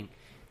bizarre thing.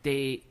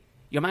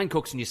 Your man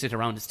cooks and you sit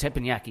around, it's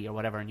teppanyaki or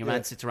whatever, and your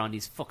man sits around,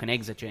 these fucking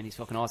eggs at you and he's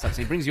fucking awesome.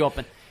 So he brings you up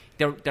and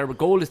their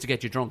goal is to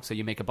get you drunk so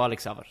you make a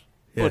bollocks of it.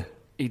 Yeah. But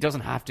he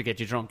doesn't have to get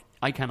you drunk.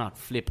 I cannot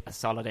flip a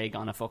solid egg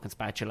on a fucking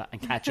spatula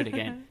and catch it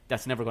again.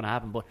 That's never going to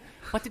happen. But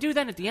what they do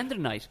then at the end of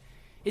the night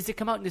is they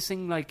come out and they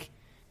sing like,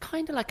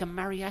 kind of like a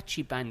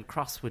mariachi band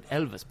crossed with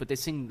Elvis, but they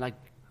sing like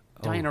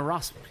Diana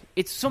Ross.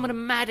 It's some of the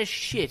maddest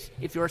shit,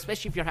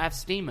 especially if you're half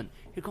steaming.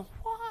 You're going,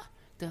 what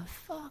the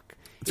fuck?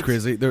 It's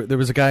crazy. There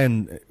was a guy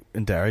in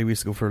Derry. We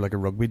used to go for like a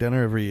rugby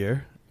dinner every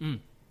year.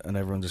 And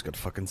everyone just got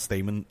fucking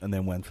steaming and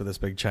then went for this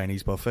big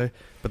Chinese buffet.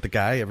 But the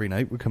guy every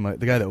night would come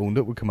out, the guy that owned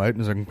it would come out and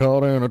was like,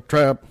 caught in a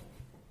trap.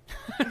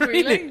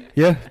 Really?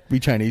 Yeah, wee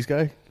Chinese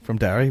guy from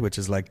Derry, which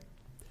is like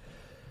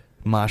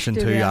mashing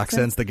two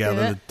accents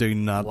together that do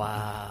not.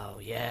 Wow,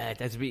 yeah,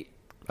 that's be.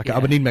 I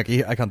would need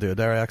Mickey. I can't do a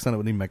Derry accent. I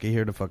would need Mickey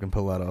here to fucking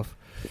pull that off.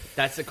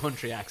 That's a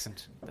country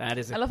accent. That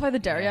is. I love how the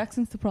Derry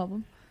accent's the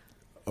problem.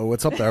 Oh,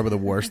 it's up there with the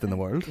worst in the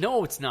world.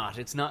 No, it's not.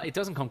 It's not. It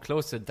doesn't come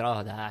close to the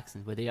Drogheda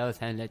accent, where they all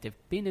sound like they've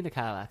been in a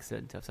cow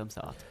accent of some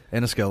sort.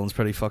 Enniskillen's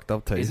pretty fucked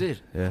up too. Is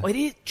it? Yeah. Oh, it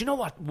is. Do you know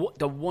what?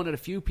 The one of the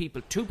few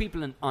people, two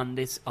people on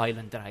this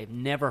island that I've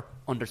never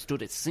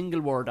understood a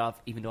single word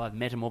of, even though I've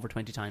met him over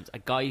 20 times. A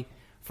guy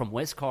from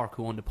West Cork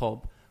who owned a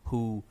pub.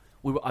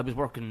 I was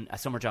working a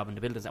summer job in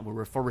the buildings and we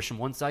were refurbishing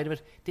one side of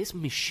it. This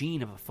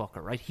machine of a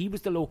fucker, right? He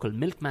was the local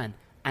milkman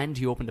and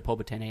he opened the pub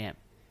at 10 a.m.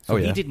 So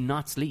he did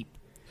not sleep.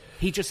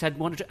 He just had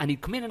one or two, and he'd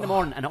come in the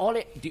morning, and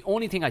the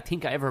only thing I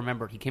think I ever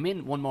remember, he came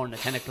in one morning at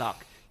 10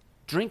 o'clock,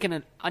 drinking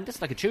it, and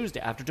just like a Tuesday,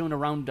 after doing a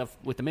round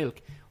with the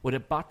milk, with a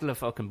bottle of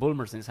fucking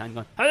Bulmers in his hand,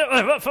 going,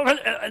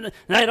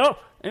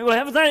 you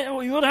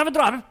would have a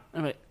drop.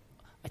 And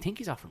I think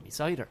he's offering me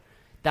cider.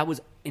 That was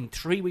in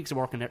 3 weeks of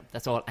working there,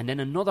 that's all. And then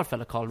another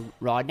fella called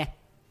Rodney.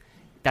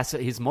 That's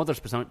his mother's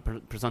presumption.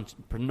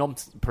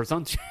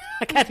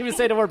 I can't even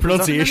say the word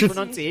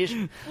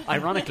pronunciation.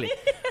 Ironically,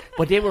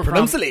 but they were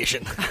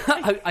pronunciation.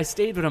 I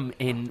stayed with him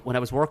when I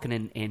was working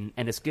in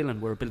Enniskillen.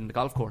 We were building the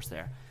golf course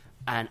there,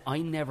 and I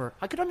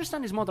could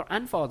understand his mother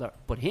and father,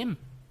 but him,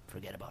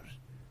 forget about it.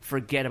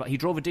 He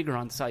drove a digger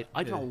on the side.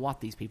 I don't know what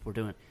these people were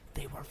doing.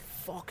 They were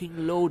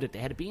fucking loaded. They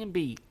had a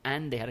B&B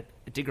and they had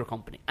a digger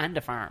company and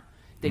a farm.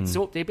 They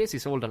basically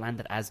sold the land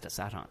that Asda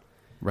sat on,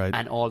 right,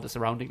 and all the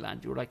surrounding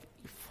land. You were like,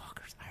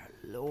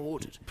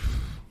 loaded.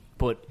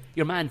 But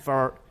your man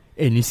for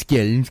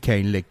Enniskillen's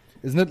kind of like,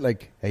 isn't it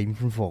like I'm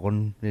from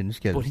fucking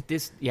Enniskillen? But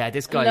this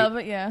guy, love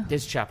it, yeah.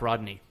 This chap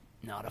Rodney,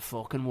 not a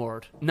fucking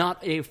word,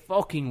 not a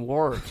fucking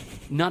word,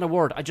 not a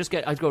word.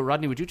 I'd go,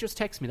 Rodney, would you just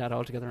text me that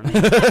altogether?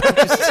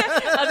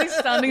 As he's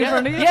standing in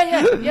front of you,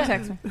 yeah.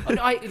 Text me.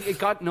 It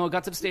got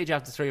to the stage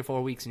after 3 or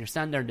 4 weeks, and you're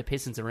standing there in the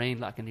pissings of rain,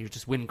 like, and you're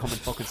just wind coming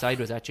fucking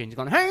sideways at you, and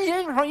you're going,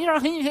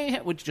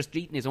 hey, with just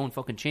eating his own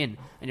fucking chin,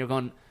 and you're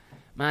going,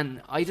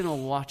 man, I don't know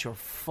what you're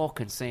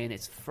fucking saying.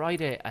 It's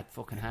Friday at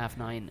fucking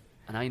 9:30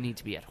 and I need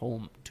to be at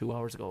home 2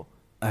 hours ago.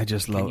 I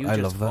love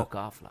that. Fuck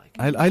off, like.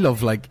 I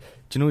love, like,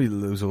 do you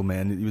know those old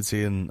men that you would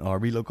see in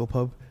Arby local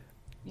pub?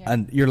 Yeah.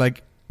 And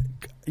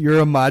you're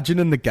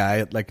imagining the guy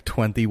at like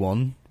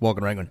 21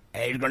 walking around going,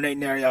 hey, he's going to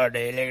eat there the other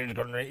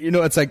day. You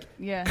know, it's like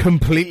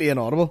completely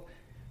inaudible.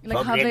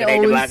 Like, have they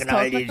always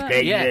talked like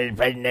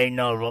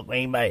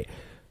that?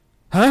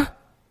 Huh?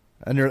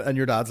 And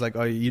your dad's like,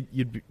 oh,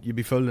 you'd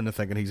be fooling into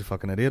thinking he's a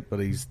fucking idiot,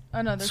 but he's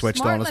switched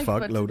smart, on as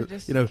fuck, loaded.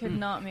 Just you know, could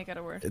not make it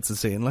a word. It's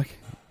insane, like,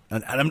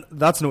 and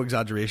that's no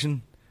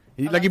exaggeration.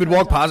 He would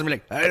walk past and be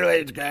like, "Hey,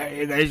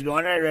 you guys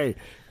going right?"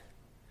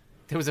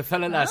 There was a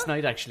fella last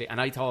night actually,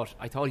 and I thought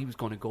he was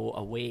going to go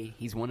away.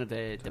 He's one of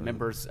the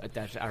members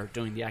that are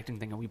doing the acting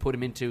thing, and we put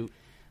him into.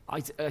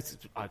 I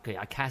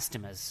cast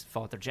him as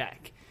Father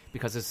Jack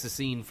because it's the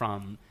scene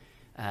from.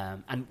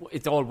 And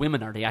it's all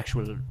women are the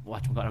actual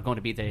are going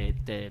to be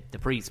the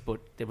priest, but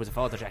there was a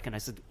Father Jack, and I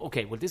said,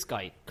 okay, well, this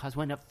guy, because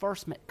when I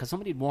first met, because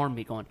somebody had warned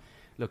me, going,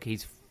 look,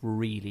 he's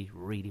really,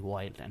 really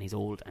wild and he's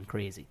old and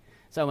crazy.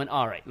 So I went,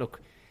 all right, look,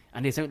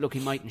 and they said, look,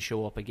 he mightn't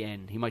show up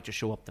again. He might just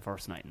show up the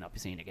first night and not be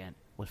seen again.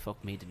 Well,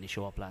 fuck me, didn't he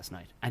show up last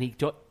night? And he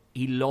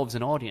loves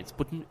an audience,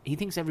 but he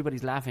thinks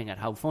everybody's laughing at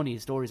how funny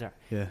his stories are.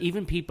 Yeah.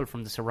 Even people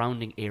from the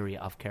surrounding area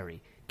of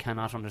Kerry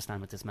cannot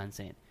understand what this man's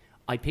saying.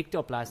 I picked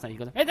up last night. He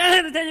goes,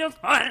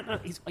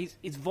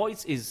 his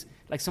voice is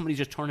like somebody's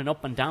just turning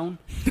up and down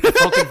the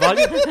fucking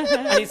volume,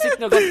 and he's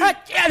sitting there going,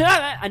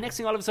 and next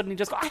thing all of a sudden he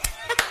just goes,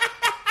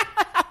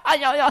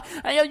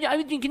 I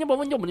was drinking about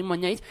one Dublin in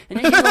one night, and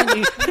then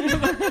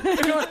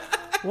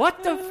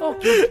what the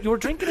fuck? You were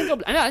drinking in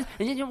Dublin, and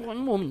then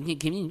one woman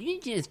came in,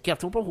 you just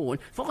kept up a hole,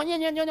 started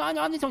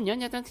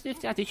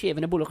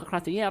shaving a bullock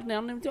across the yard.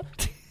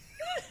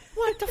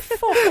 What the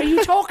fuck are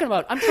you talking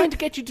about? I'm trying to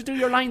get you to do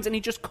your lines, and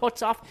he just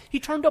cuts off. He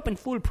turned up in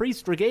full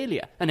priest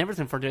regalia and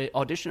everything for the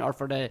audition or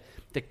for the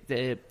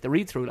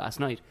read through last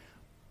night,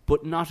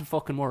 but not a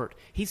fucking word.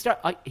 He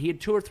had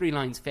 2 or 3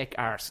 lines fake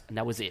arse, and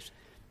that was it.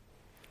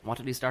 What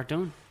did he start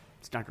doing?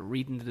 Started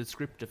reading the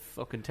descriptive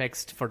fucking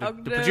text for the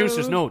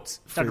producer's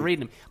notes. Started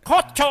reading them.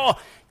 I said,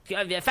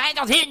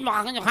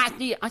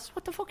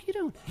 what the fuck are you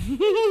doing?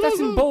 That's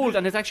in bold,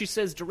 and it actually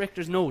says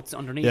director's notes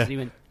underneath. Yeah. And he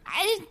went,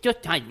 I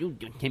just told you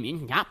to tell me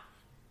snap.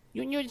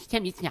 You just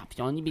tell me snap,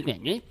 John, you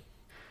begin.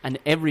 And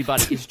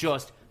everybody is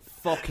just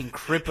fucking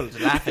crippled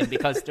laughing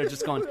because they're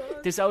just going,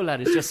 this old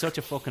lad is just such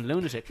a fucking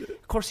lunatic.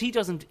 Of course, he's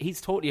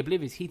totally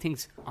oblivious. He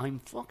thinks, I'm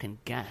fucking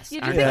gassed.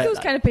 Yeah, do you think those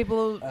kind of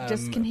people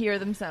just can hear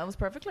themselves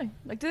perfectly?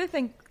 Like, do they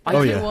think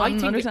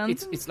everyone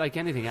understands them? It's like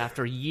anything.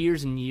 After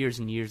years and years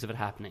and years of it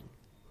happening,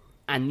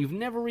 and you've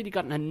never really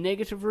gotten a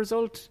negative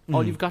result.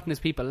 All you've gotten is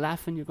people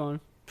laughing. You're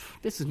going,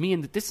 this is me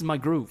and this is my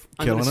groove.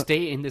 I'm going to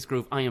stay in this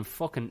groove. I am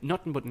fucking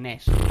nothing but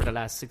net for the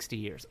last 60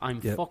 years.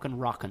 I'm fucking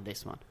rocking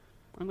this one.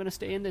 I'm going to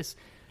stay in this.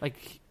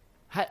 Like,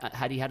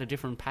 had he had a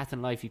different path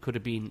in life, he could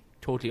have been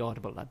totally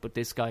audible. But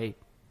this guy,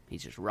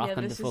 he's just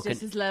rocking the fucking... this is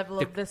just his level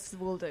of this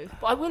will do.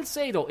 But I will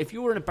say, though, if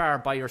you were in a bar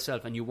by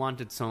yourself and you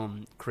wanted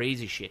some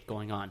crazy shit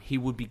going on, he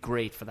would be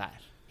great for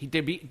that.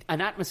 There'd be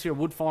an atmosphere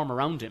would form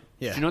around him.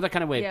 Yeah. Do you know that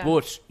kind of way? Yeah.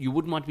 But you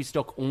wouldn't want to be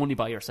stuck only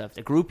by yourself.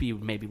 The groupie you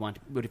would maybe want,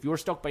 but if you were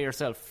stuck by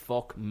yourself,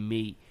 fuck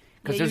me.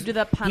 Yeah, you do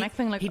that panic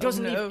thing. Like, he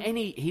doesn't leave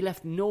any. He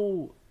left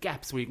no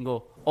gaps where you can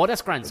go, oh,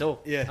 that's grand. So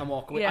and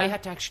walk away. Yeah. I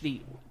had to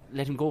actually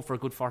let him go for a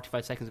good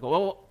 45 seconds. And go,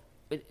 oh,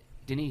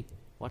 Denis,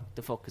 what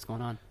the fuck is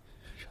going on?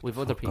 We've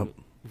other people.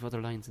 We've other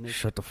lines in this.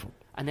 Shut the fuck.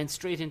 And then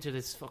straight into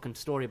this fucking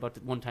story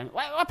about one time.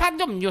 What packed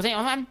up? You think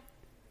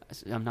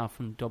I'm not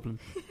from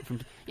Dublin.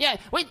 Yeah,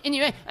 wait,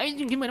 anyway, I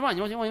mean, give me the one.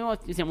 Back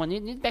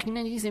in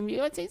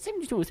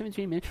 1972,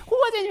 73 minutes. Who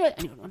was it?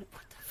 And you're going,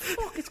 what the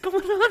fuck is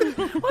going on?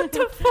 What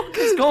the fuck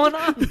is going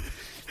on?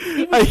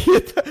 I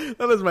hate that.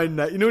 That is my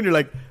night. You know when you're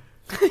like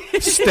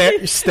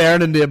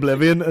staring into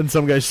oblivion and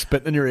some guy's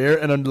spitting in your ear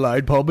in a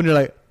loud pub and you're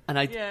like... And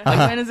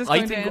when is this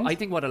going to end? I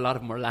think what a lot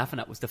of them were laughing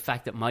at was the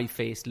fact that my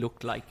face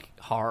looked like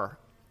horror.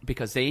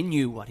 Because they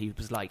knew what he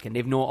was like, and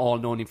they've all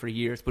known him for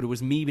years. But it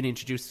was me being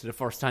introduced to the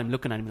first time,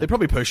 looking at him. They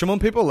probably push him on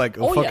people, like,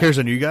 oh fuck, here's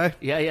a new guy.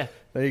 Yeah.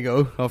 There you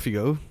go, off you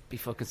go. Be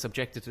fucking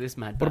subjected to this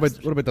mad. What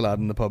about the lad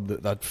in the pub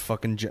that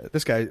fucking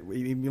this guy?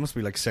 He must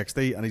be like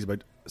 60, and he's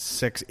about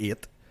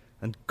 6'8",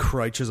 and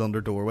crouches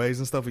under doorways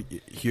and stuff.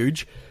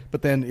 Huge.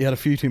 But then he had a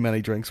few too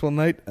many drinks one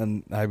night,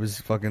 and I was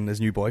fucking his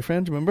new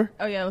boyfriend. Do you remember?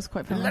 Oh yeah, it was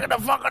quite funny. Look at the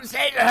fucking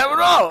stage of him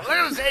and all. Look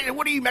at the stage.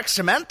 What do you mix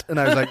cement? And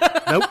I was like,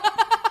 nope.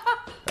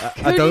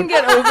 I don't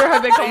get over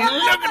how big. Look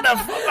at the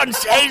fucking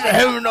size of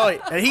him now.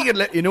 And he could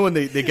let you know when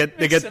they get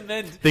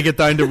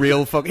down to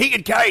real fuck. He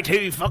could carry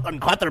 2 fucking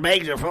quarter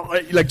bags of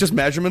fucking, like, just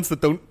measurements that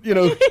don't, you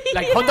know,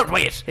 like 100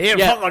 weight. Here,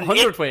 fucking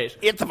 100 weight.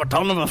 1/8 of a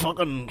ton of a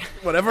fucking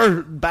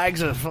whatever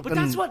bags of fucking. But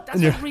that's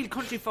what real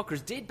country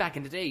fuckers did back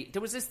in the day.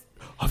 There was this.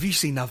 Have you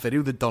seen that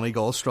video? The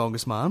Donegal's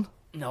Strongest Man.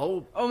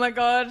 No. Oh my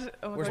god.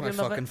 Where's my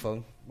fucking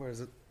phone? Where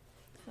is it?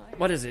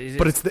 What is it?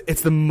 But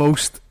it's the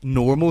most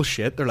normal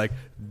shit. They're like,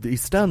 he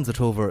stands at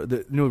over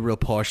the real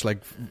posh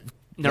like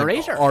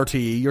narrator, like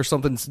RTE or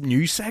something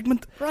news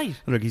segment, right?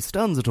 And like, he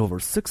stands at over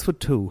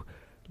 6'2",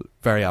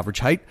 very average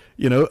height,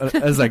 you know,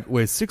 as like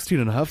weighs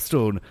 16.5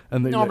 stone,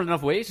 and normal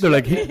enough weight. They're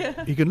like,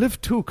 he can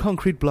lift 2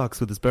 concrete blocks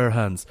with his bare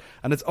hands,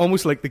 and it's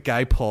almost like the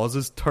guy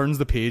pauses, turns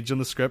the page on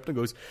the script, and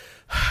goes,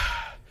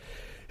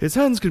 his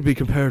hands could be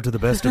compared to the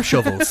best of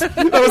shovels. That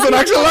was an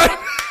actual line.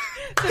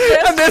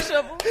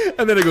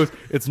 And then it goes,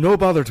 it's no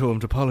bother to him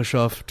to polish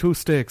off 2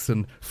 steaks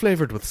and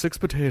flavoured with 6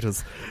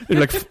 potatoes.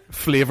 Like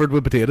flavoured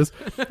with potatoes.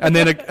 And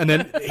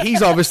then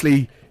he's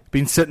obviously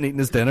been sitting eating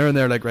his dinner, and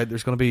they're like, right,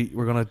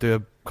 we're gonna do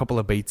a couple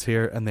of beats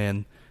here, and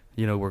then,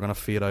 you know, we're gonna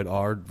fade out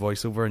our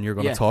voiceover and you're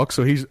gonna talk.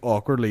 So he's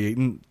awkwardly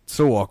eating,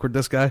 so awkward,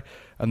 this guy.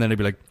 And then he'd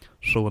be like,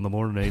 so in the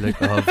morning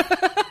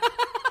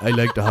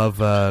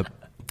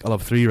I'll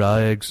have 3 raw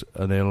eggs,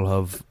 and then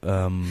I'll have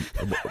a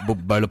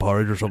bowl of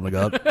porridge or something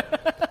like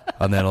that.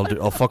 And then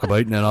I'll fuck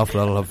about, and then after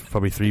that I'll have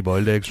probably 3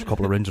 boiled eggs, a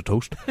couple of rings of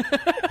toast.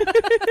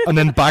 And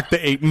then back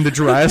to eating the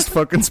driest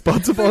fucking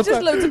spots of all time.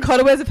 Just loads of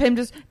cutaways of him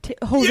just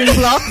holding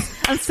blocks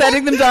and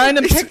setting them down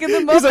and picking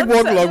them up. He's like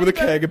walking along with a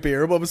keg of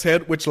beer above his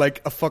head, which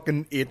like a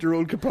fucking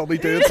 8-year-old could probably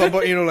do at some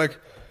point, you know, like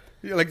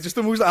just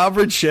the most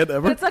average shit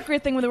ever. But it's that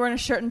great thing when they're wearing a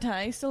shirt and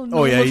tie. Still,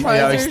 brilliant.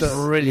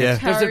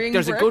 Yeah.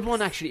 There's a good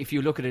one actually. If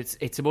you look at it,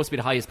 it's supposed to be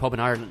the highest pub in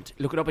Ireland.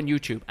 Look it up on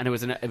YouTube, and it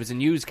was a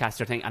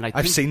newscaster thing. And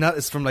I've seen that.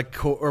 It's from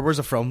like or where's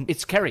it from?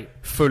 It's Kerry.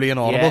 Fully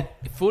inaudible.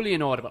 Yeah, fully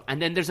inaudible.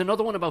 And then there's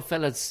another one about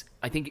fellas.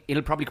 I think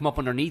it'll probably come up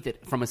underneath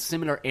it from a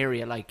similar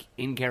area, like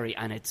in Kerry,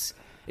 and it's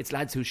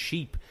lads who's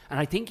sheep. And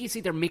I think you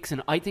see they're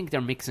mixing. I think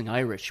they're mixing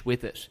Irish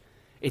with it.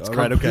 It's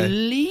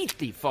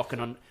completely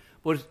fucking on.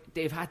 But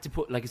they've had to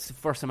put, like, it's the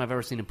first time I've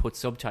ever seen them put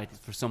subtitles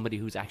for somebody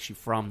who's actually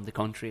from the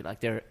country.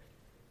 Like,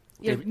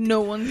 no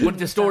one. But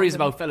the story is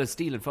about fellas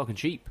stealing fucking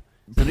sheep.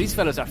 So these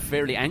fellas are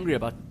fairly angry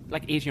about,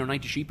 like, 80 or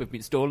 90 sheep have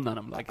been stolen on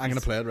them. Like, I'm going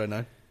to play it right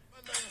now.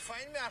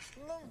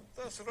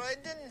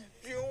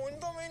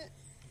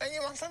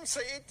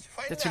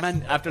 That's your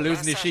man after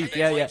losing his sheep.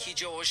 Yeah. Mikey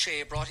Joe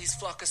O'Shea brought his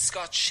flock of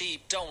Scotch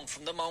sheep down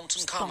from the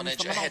mountain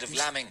commonage ahead of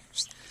lambing.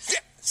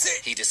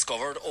 He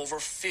discovered over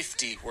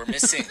 50 were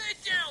missing,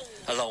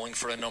 allowing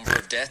for a number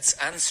of deaths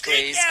and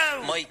strays.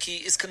 Mikey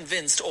is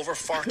convinced over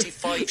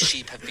 45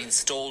 sheep have been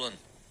stolen.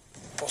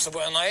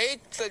 Possibly a night,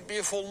 there'd be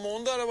a full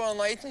moon there about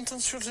night, and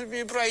it should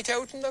be bright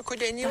out, and there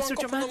could anyone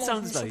come from the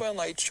mountains about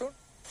night, sure.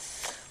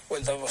 Well,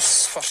 there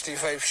was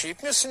 45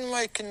 sheep missing,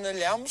 Mike, and the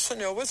lambs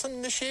and everything,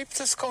 and the sheep,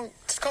 just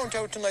count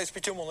out a nice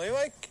bit of money,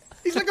 like.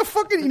 He's like a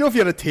fucking, you know, if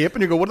you had a tape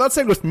and you go, what that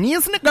sound goes, you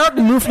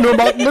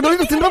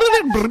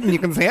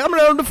can say, I'm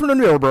around from the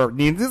neighbor.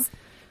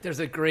 There's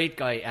a great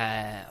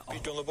guy. You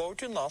done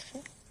about it,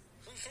 nothing.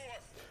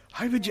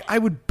 How would you? I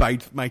would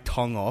bite my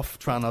tongue off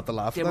trying not to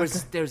laugh.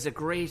 There's a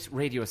great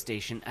radio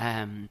station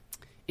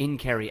in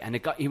Kerry, and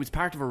he was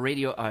part of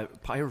a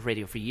pirate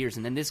radio for years,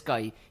 and then this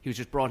guy, he was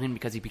just brought in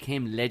because he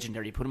became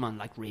legendary. He put him on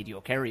like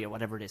Radio Kerry or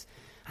whatever it is,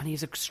 and he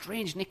has a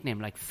strange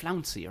nickname like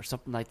Flouncy or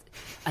something like,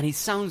 and he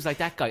sounds like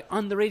that guy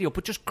on the radio,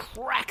 but just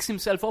cracks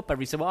himself up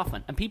every so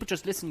often, and people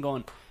just listen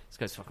going, this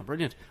guy's fucking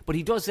brilliant. But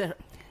he does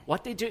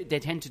what they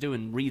tend to do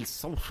in real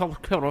is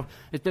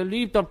they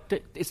leave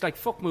it's like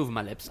fuck moving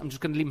my lips. I'm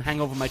just going to leave them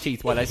hang over my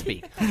teeth while I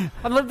speak. I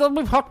was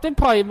at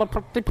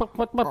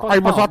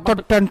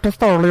the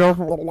dentist earlier.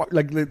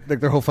 Like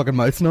their whole fucking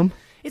mouth's numb.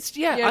 It's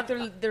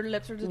their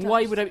lips are detached.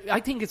 Why would I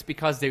think it's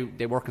because they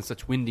work in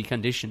such windy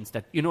conditions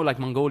that, you know, like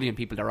Mongolian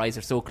people, their eyes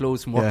are so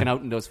closed from working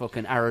out in those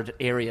fucking arid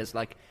areas.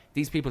 Like,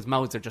 these people's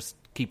mouths are just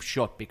keep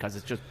shut because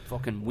it's just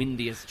fucking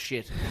windy as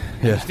shit.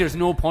 Yeah. There's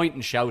no point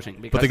in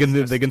shouting, because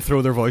but they can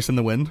throw their voice in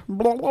the wind,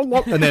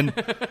 and then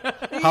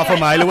half a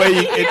mile away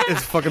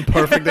it's fucking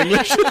perfect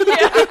English. Maybe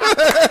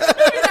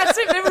that's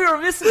it. Maybe we were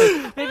missing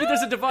it. Maybe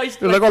there's a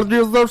device. You're like, I'll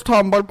use those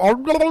Tom,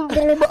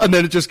 and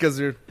then it just gets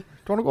you.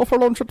 Do you want to go for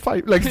lunch at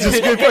 5? Like, it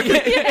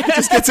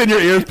just gets in your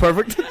ears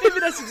perfect. Maybe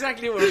that's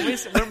exactly what we're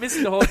missing. We're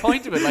missing the whole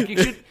point of it. Like,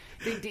 you should.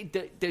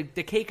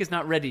 The cake is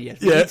not ready yet.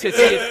 You need to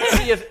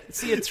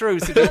see it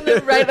through. So on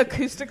the right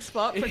acoustic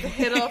spot for the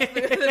hit off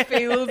the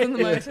fields and the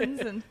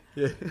mountains. And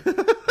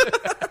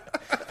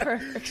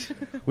perfect.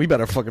 We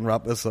better fucking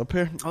wrap this up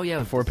here. Oh yeah,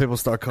 before people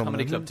start coming.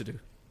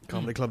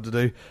 Comedy Club to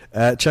do.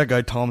 Check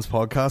out Tom's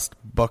podcast,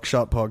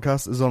 Buckshot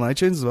Podcast, is on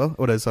iTunes as well.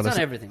 It's on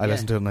everything. I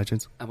listen to it on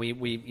iTunes. And we're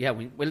going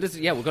to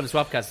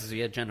swapcast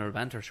this. General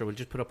banter. Sure, we'll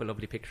just put up a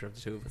lovely picture of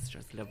the two of us.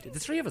 Just lovely. The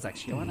three of us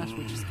actually. Why not?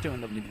 We'll just do a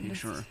lovely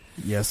picture.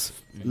 Yes.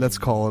 Let's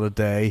call it a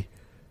day.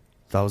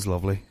 That was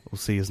lovely. We'll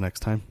see you next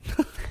time.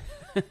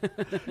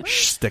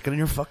 Stick it in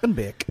your fucking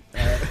beak.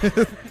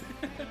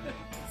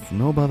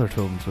 No bother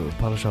to him to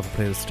polish off a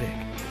plate of steak.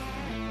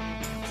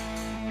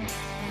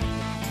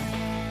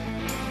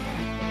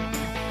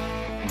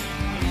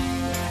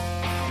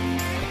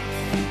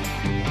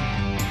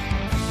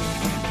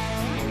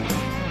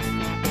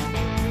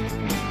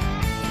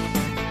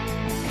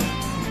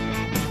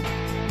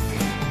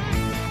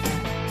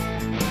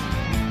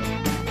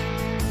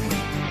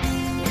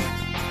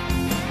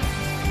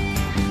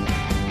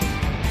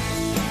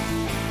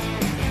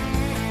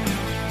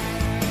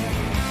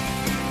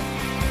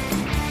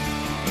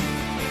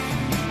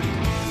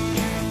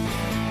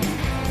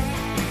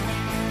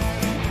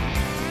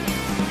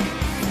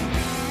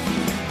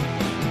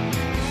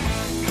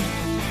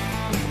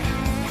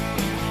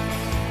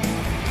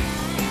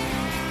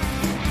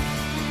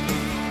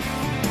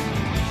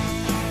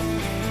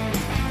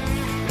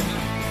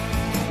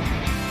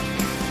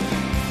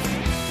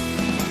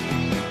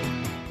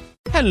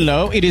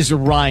 Hello, it is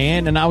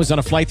Ryan, and I was on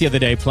a flight the other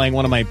day playing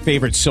one of my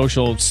favorite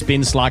social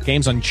spin slot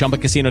games on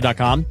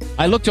ChumbaCasino.com.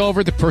 I looked over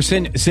at the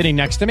person sitting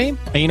next to me,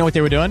 and you know what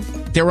they were doing?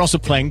 They were also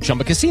playing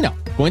Chumba Casino.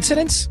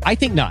 Coincidence? I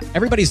think not.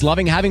 Everybody's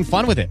loving having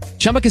fun with it.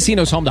 Chumba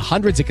Casino is home to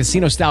hundreds of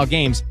casino-style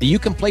games that you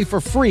can play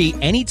for free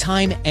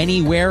anytime,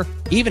 anywhere,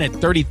 even at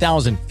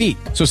 30,000 feet.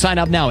 So sign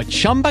up now at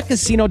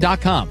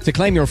ChumbaCasino.com to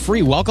claim your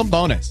free welcome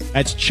bonus.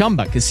 That's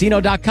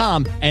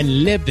ChumbaCasino.com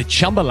and live the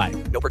Chumba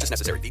life. No purchase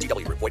necessary.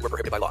 VGW. Void where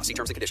prohibited by law. See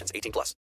terms and conditions. 18+.